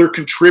and other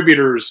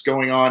contributors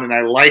going on, and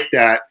I like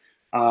that.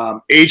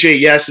 AJ,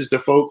 yes, is the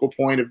focal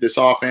point of this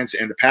offense,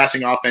 and the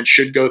passing offense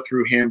should go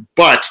through him.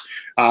 But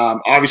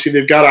obviously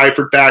they've got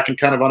Eifert back and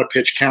kind of on a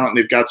pitch count, and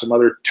they've got some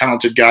other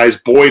talented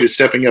guys. Boyd is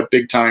stepping up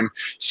big time.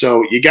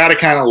 So you got to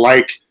kind of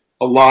like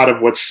a lot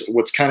of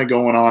what's kind of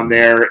going on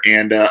there,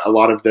 and a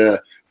lot of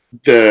the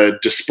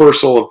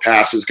dispersal of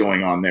passes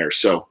going on there.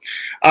 So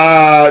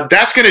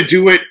that's going to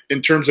do it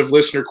in terms of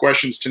listener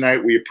questions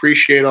tonight. We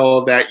appreciate all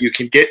of that. You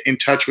can get in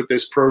touch with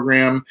this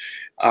program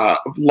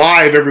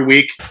live every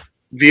week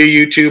via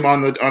YouTube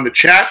on the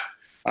chat.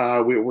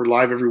 We're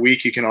live every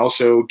week. You can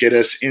also get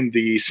us in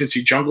the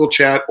Cincy Jungle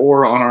chat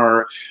or on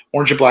our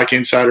Orange and Black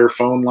Insider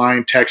phone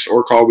line, text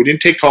or call. We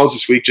didn't take calls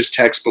this week, just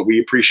text, but we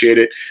appreciate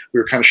it. We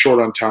were kind of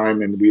short on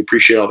time, and we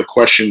appreciate all the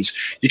questions.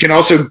 You can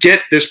also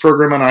get this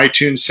program on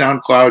iTunes,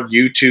 SoundCloud,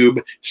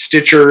 YouTube,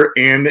 Stitcher,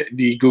 and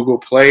the Google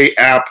Play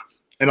app.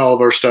 And all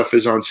of our stuff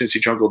is on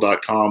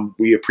cincyjungle.com.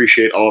 We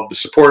appreciate all of the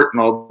support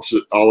and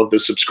all of the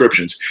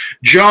subscriptions.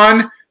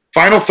 John,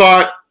 final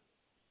thoughts,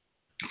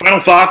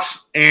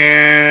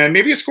 and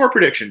maybe a score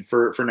prediction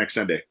for next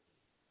Sunday.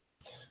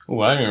 Oh,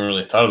 I haven't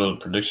really thought about a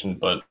prediction,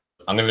 but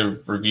I'm going to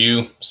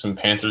review some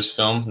Panthers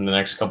film in the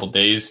next couple of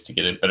days to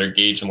get a better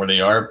gauge on where they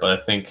are. But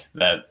I think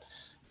that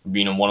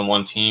being a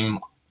 1-on-1 team,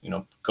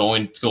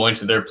 going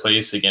to their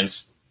place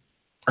against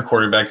a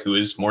quarterback who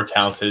is more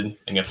talented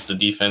against the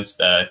defense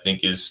that I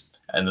think is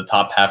in the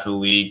top half of the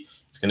league,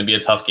 it's going to be a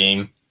tough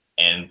game,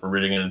 and we're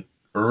really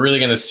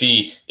going to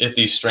see if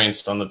these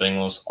strengths on the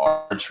Bengals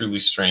are truly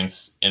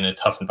strengths in a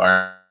tough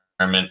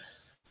environment.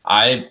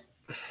 I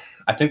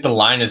I think the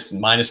line is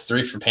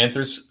 -3 for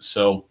Panthers.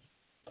 So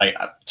like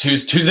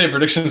Tuesday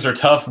predictions are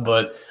tough,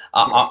 but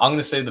I'm going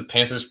to say the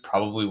Panthers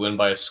probably win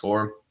by a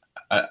score.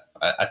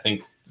 I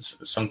think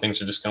some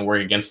things are just going to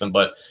work against them,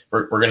 but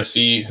we're going to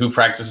see who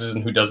practices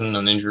and who doesn't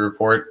on the injury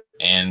report,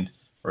 and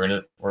we're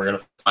gonna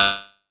find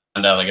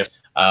out. I guess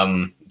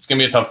it's going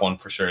to be a tough one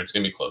for sure. It's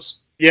going to be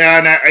close. Yeah,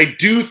 and I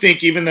do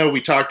think, even though we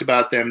talked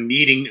about them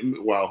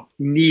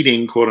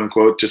needing, quote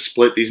unquote, to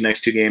split these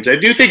next two games, I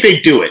do think they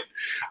do it.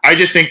 I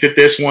just think that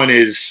this one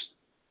is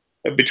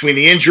between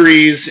the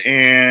injuries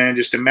and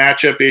just a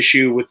matchup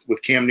issue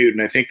with Cam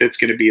Newton. I think that's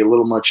going to be a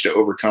little much to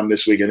overcome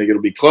this week. I think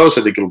it'll be close.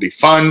 I think it'll be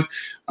fun,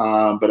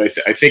 but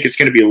I think it's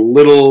going to be a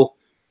little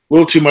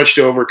too much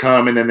to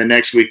overcome. And then the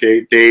next week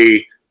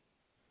they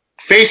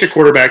face a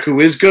quarterback who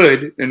is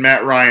good in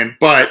Matt Ryan,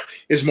 but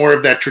is more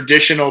of that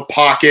traditional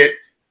pocket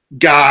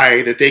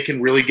guy that they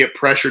can really get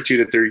pressure to,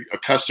 that they're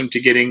accustomed to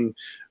getting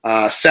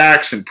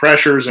sacks and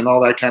pressures and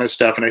all that kind of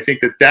stuff. And I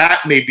think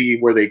that may be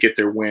where they get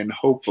their win,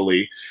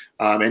 hopefully,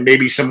 and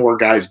maybe some more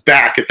guys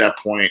back at that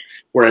point.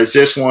 Whereas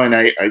this one,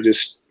 I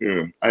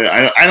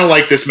don't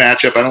like this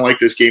matchup. I don't like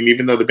this game,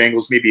 even though the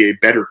Bengals may be a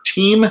better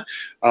team.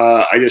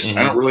 I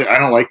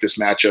don't like this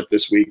matchup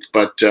this week,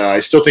 but I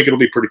still think it'll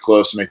be pretty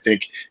close, and I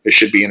think it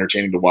should be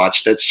entertaining to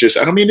watch. That's just,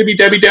 I don't mean to be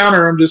Debbie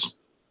Downer. I'm just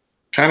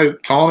kind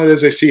of calling it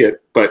as I see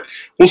it, but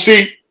we'll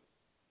see.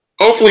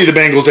 Hopefully the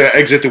Bengals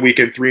exit the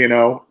weekend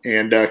 3-0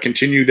 and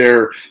continue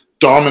their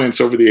dominance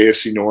over the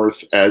AFC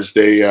North as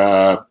they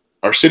are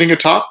sitting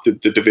atop the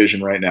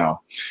division right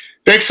now.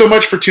 Thanks so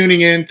much for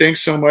tuning in.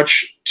 Thanks so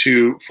much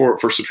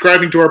for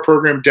subscribing to our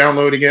program,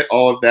 downloading it,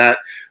 all of that.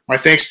 My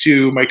thanks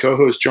to my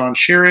co-host John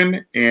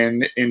Sheeran,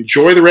 and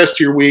enjoy the rest of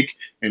your week.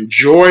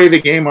 Enjoy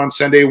the game on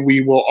Sunday.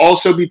 We will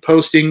also be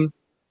posting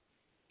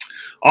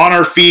on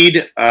our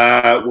feed.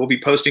 We'll be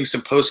posting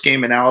some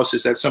post-game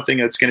analysis. That's something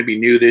that's going to be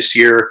new this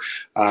year.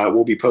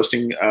 We'll be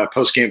posting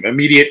post-game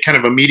immediate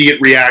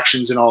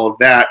reactions and all of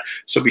that.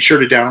 So be sure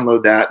to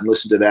download that and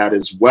listen to that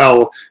as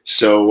well.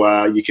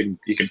 So you can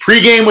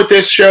pregame with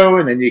this show,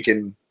 and then you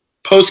can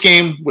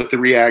post-game with the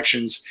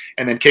reactions,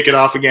 and then kick it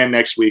off again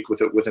next week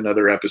with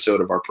another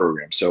episode of our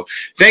program. So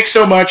thanks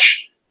so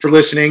much for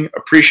listening.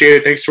 Appreciate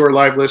it. Thanks to our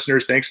live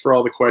listeners. Thanks for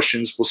all the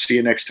questions. We'll see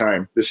you next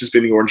time. This has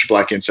been the Orange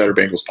Black Insider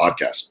Bengals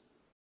podcast.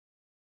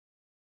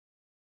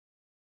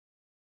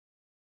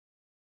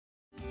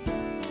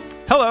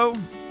 Hello,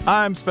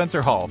 I'm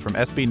Spencer Hall from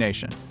SB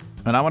Nation,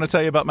 and I want to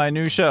tell you about my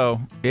new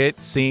show, It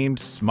Seemed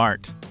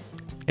Smart.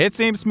 It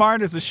Seemed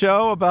Smart is a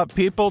show about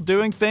people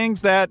doing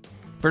things that,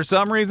 for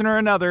some reason or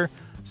another,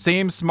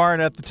 seem smart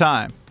at the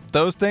time.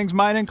 Those things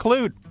might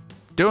include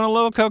doing a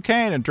little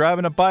cocaine and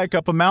driving a bike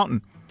up a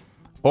mountain.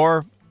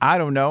 Or, I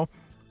don't know,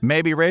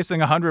 maybe racing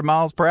 100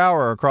 miles per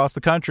hour across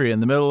the country in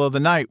the middle of the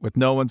night with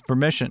no one's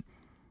permission.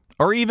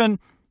 Or even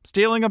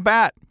stealing a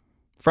bat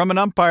from an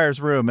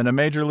umpire's room in a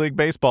Major League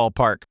Baseball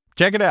park.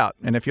 Check it out,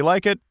 and if you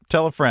like it,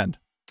 tell a friend.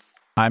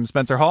 I'm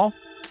Spencer Hall.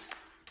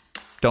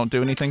 Don't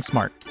do anything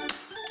smart.